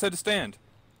 You never said to stand.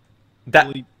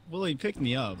 That Well, he picked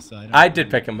me up, so I don't. I did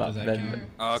pick him up. Does that Then- count?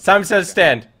 Oh, okay. Simon says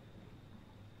stand.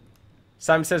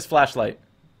 Simon says flashlight.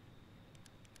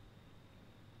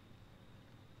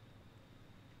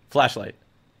 Flashlight.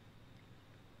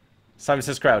 Simon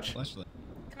says crouch. Flashlight.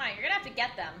 Come on, you're gonna have to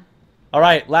get them. All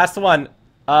right, last one.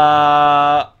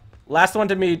 Last one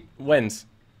to me wins.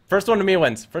 First one to me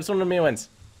wins. First one to me wins.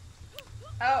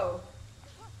 Oh.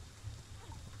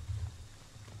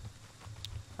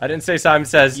 I didn't say Simon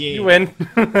says. Yeah. You win.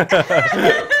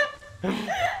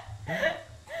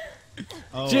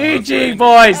 Oh, GG,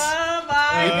 boys. Oh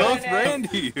my They both goodness. ran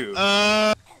to you.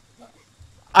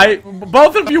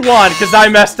 Both of you won because I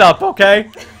messed up, okay?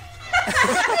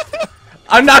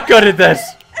 I'm not good at this.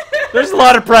 There's a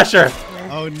lot of pressure.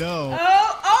 Oh no.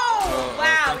 Oh,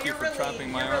 wow. thank you You're for really,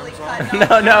 trapping my you're really arms cutting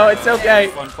off. No, it's okay.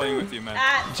 Fun playing with you, man.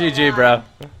 That's a GG, lot. bro.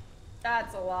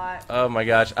 That's a lot. Oh my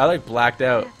gosh, I like blacked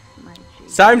out. my G.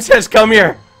 Simon says, "Come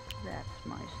here." That's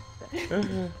my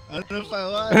special. I don't know if I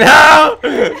was. No.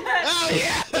 Oh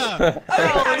yeah. Oh,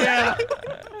 yeah. Oh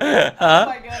Huh?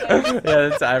 my goodness. Yeah,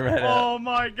 that's I ran out. Oh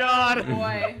my god.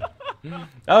 Boy.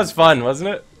 That was fun, wasn't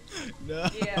it? No.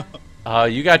 Yeah. Oh,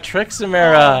 you got tricked, Oh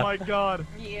Samara. my god.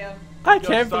 Yeah. I Yo,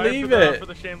 can't sorry believe for it.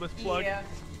 the shameless plug. Yeah.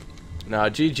 No,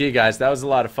 GG, guys. That was a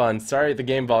lot of fun. Sorry the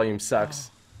game volume sucks.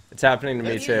 It's happening to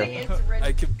me Music too. is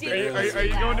I could ridiculously Are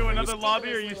you going to loud. another lobby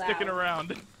or are you Ridiculously sticking loud.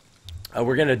 around?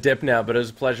 We're gonna dip now, but it was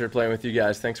a pleasure playing with you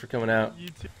guys. Thanks for coming out. You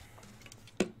too.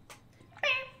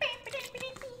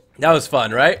 That was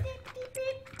fun, right?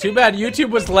 Too bad YouTube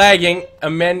was lagging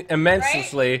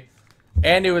immensely,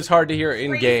 and it was hard to hear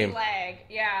in Crazy game. lag.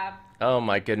 Yeah. Oh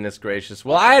my goodness gracious.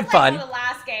 Well, I had fun. Like the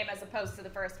last game as opposed to the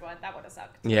first one. That would have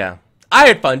sucked. Yeah, I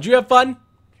had fun. Did you have fun?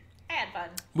 I had fun.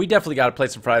 We definitely got to play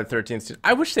some Friday the 13th.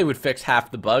 I wish they would fix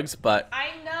half the bugs, but I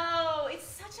know. It's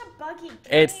such a buggy game.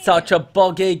 it's such a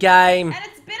buggy game. And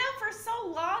it's been out for so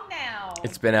long now.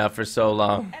 It's been out for so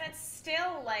long. And it's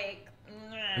still like.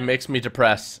 It makes me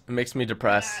depressed. It makes me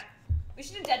depressed. We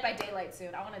should do Dead by Daylight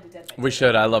soon. I want to do Dead by Daylight. We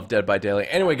should. I love Dead by Daylight.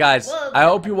 Anyway, guys, I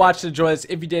hope you watched and enjoyed this.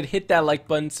 If you did, hit that like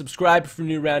button. Subscribe if you're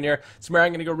new around here. Samara,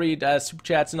 I'm going to go read super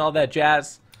chats and all that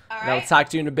jazz. And I'll talk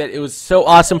to you in a bit. It was so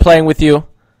awesome playing with you.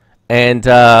 And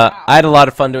I had a lot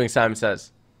of fun doing Simon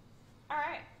Says.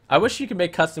 Alright. I wish you could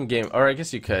make custom game. Or I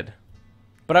guess you could.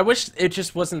 But I wish it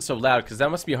just wasn't so loud, because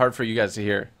that must be hard for you guys to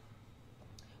hear.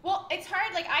 Well, it's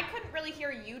hard. Like, I couldn't really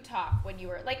hear you talk when you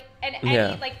were, like, and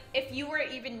like, if you were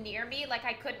even near me, like,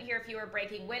 I couldn't hear if you were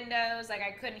breaking windows. Like,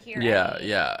 I couldn't hear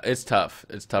Yeah, it's tough.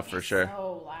 It's tough for sure.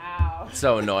 So loud. It's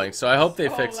so annoying. So I hope they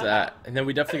fix that. And then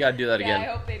we definitely got to do that again. I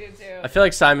hope they do, too. I feel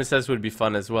like Simon Says would be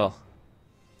fun as well.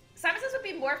 Simon Says would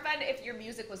be more fun if your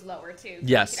music was lower, too. So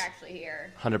Yes. you could actually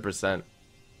hear. 100%.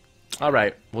 All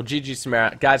right. Well, GG,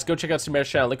 Samara. Guys, go check out Samara's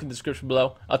channel. Link in the description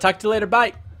below. I'll talk to you later.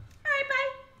 Bye.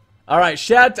 All right,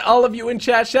 shout out to all of you in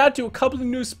chat. Shout out to a couple of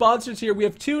new sponsors here. We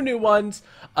have 2 new ones.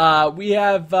 We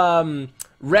have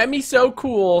Remy So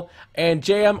Cool and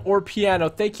JM or Piano.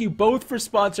 Thank you both for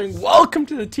sponsoring. Welcome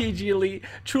to the TG Elite.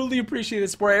 Truly appreciate the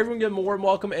support. Everyone give them a warm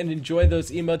welcome and enjoy those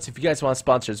emotes if you guys want to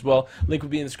sponsor as well. Link will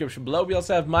be in the description below. We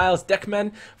also have Miles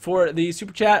Deckman for the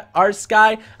super chat. Art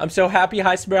Sky, I'm so happy.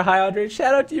 Hi, Samara. Hi, Andre.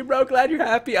 Shout out to you, bro. Glad you're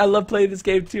happy. I love playing this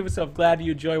game too, so I'm glad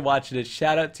you enjoy watching it.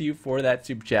 Shout out to you for that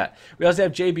super chat. We also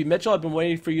have JB Mitchell. I've been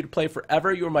waiting for you to play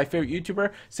forever. You are my favorite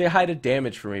YouTuber. Say hi to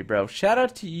Damage for me, bro. Shout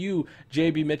out to you,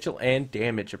 JB Mitchell and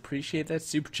Damage. Appreciate that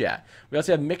super chat. We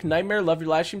also have Mick Nightmare. Love your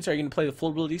live streams. Are you going to play the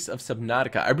full release of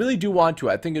Subnautica? I really do want to.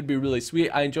 I think it'd be really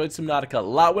sweet. I enjoyed Subnautica a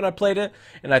lot when I played it,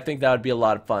 and I think that would be a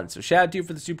lot of fun. So shout out to you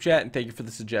for the super chat, and thank you for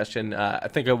the suggestion. I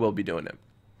think I will be doing it.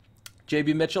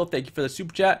 JB Mitchell, thank you for the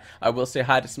super chat. I will say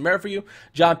hi to Samara for you.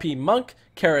 John P. Monk,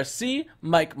 Kara C,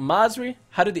 Mike Masri.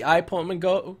 How did the eye appointment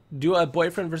go? Do a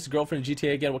boyfriend versus girlfriend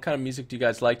GTA again? What kind of music do you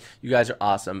guys like? You guys are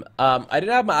awesome. I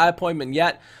didn't have my eye appointment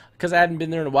yet because I hadn't been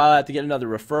there in a while. I had to get another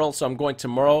referral, so I'm going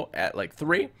tomorrow at like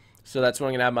 3. So that's when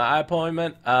I'm gonna have my eye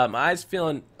appointment. My eye's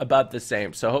feeling about the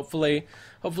same. So hopefully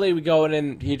we go in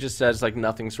and he just says like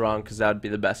nothing's wrong, because that would be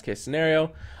the best case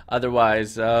scenario.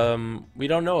 Otherwise, we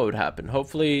don't know what would happen.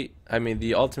 Hopefully, I mean,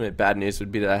 the ultimate bad news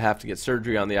would be that I have to get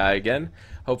surgery on the eye again.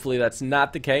 Hopefully that's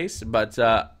not the case, but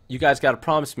you guys got to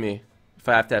promise me if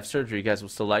I have to have surgery, you guys will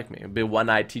still like me. It'll be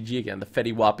one-eyed TG again, the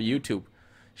Fetty Wap of YouTube.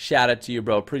 Shout out to you,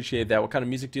 bro. Appreciate that. What kind of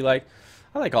music do you like?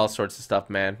 I like all sorts of stuff,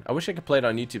 man. I wish I could play it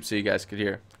on YouTube so you guys could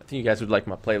hear. I think you guys would like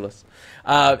my playlist.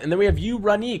 And then we have you,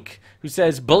 Ranique, who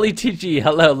says, Bully TG,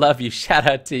 hello, love you. Shout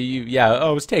out to you. Yeah, I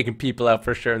was taking people out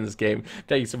for sure in this game.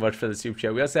 Thank you so much for the super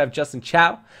chat. We also have Justin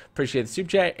Chow. Appreciate the super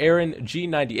chat. Aaron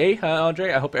G98. Hi,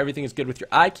 Andre. I hope everything is good with your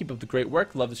eye. Keep up the great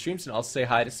work. Love the streams. And also say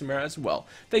hi to Samara as well.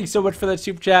 Thank you so much for that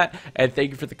super chat. And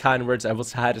thank you for the kind words. I will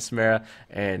say hi to Samara.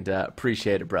 And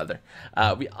appreciate it, brother.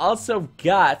 We also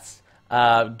got...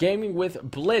 Gaming with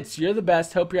Blitz, you're the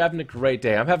best. Hope you're having a great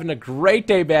day. I'm having a great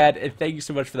day, man, and thank you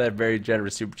so much for that very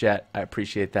generous super chat. I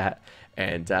appreciate that,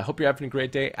 and I hope you're having a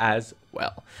great day as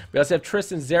well. We also have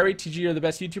Tristan Zeri. TG, you're the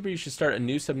best YouTuber. You should start a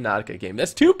new Subnautica game.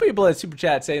 That's 2 people in super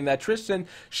chat saying that. Tristan,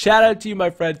 shout out to you, my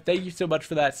friend. Thank you so much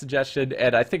for that suggestion,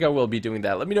 and I think I will be doing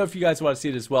that. Let me know if you guys want to see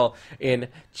it as well in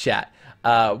chat.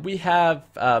 We have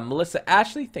Melissa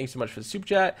Ashley. Thanks so much for the super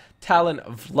chat. Talon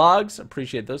Vlogs.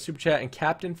 Appreciate those super chat. And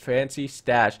Captain Fancy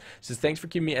Stash says, thanks for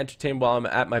keeping me entertained while I'm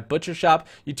at my butcher shop.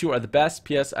 You two are the best.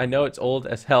 P.S. I know it's old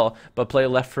as hell, but play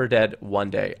Left 4 Dead one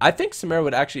day. I think Samara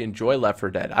would actually enjoy Left 4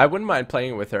 Dead. I wouldn't mind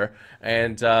playing it with her.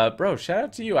 And bro, shout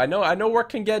out to you. I know work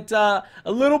can get a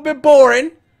little bit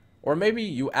boring, or maybe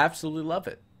you absolutely love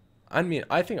it. I mean,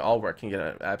 I think all work can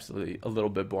get absolutely a little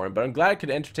bit boring, but I'm glad I could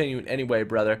entertain you in any way,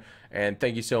 brother. And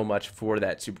thank you so much for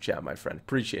that super chat, my friend.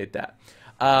 Appreciate that.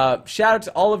 Shout out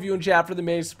to all of you in chat for the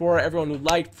amazing support. Everyone who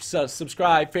liked,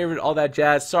 subscribed, favorite, all that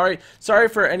jazz. Sorry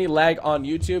for any lag on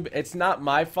YouTube. It's not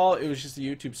my fault. It was just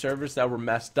the YouTube servers that were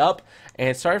messed up.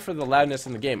 And sorry for the loudness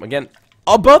in the game. Again,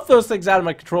 both those things out of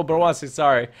my control, but I want to say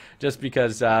sorry just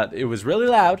because it was really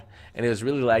loud and it was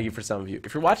really laggy for some of you.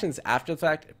 If you're watching this after the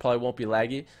fact, it probably won't be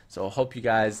laggy, so I hope you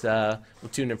guys will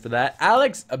tune in for that.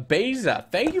 Alex Abeza,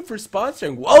 thank you for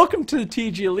sponsoring. Welcome to the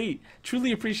TG Elite.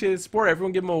 Truly appreciate the support.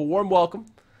 Everyone give them a warm welcome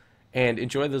and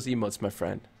enjoy those emotes, my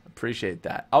friend. Appreciate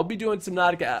that. I'll be doing some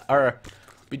Nautica, or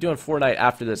be doing Fortnite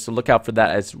after this, so look out for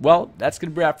that as well. That's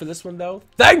going to be after this one, though.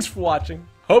 Thanks for watching.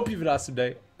 Hope you have an awesome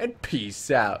day, and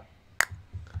peace out.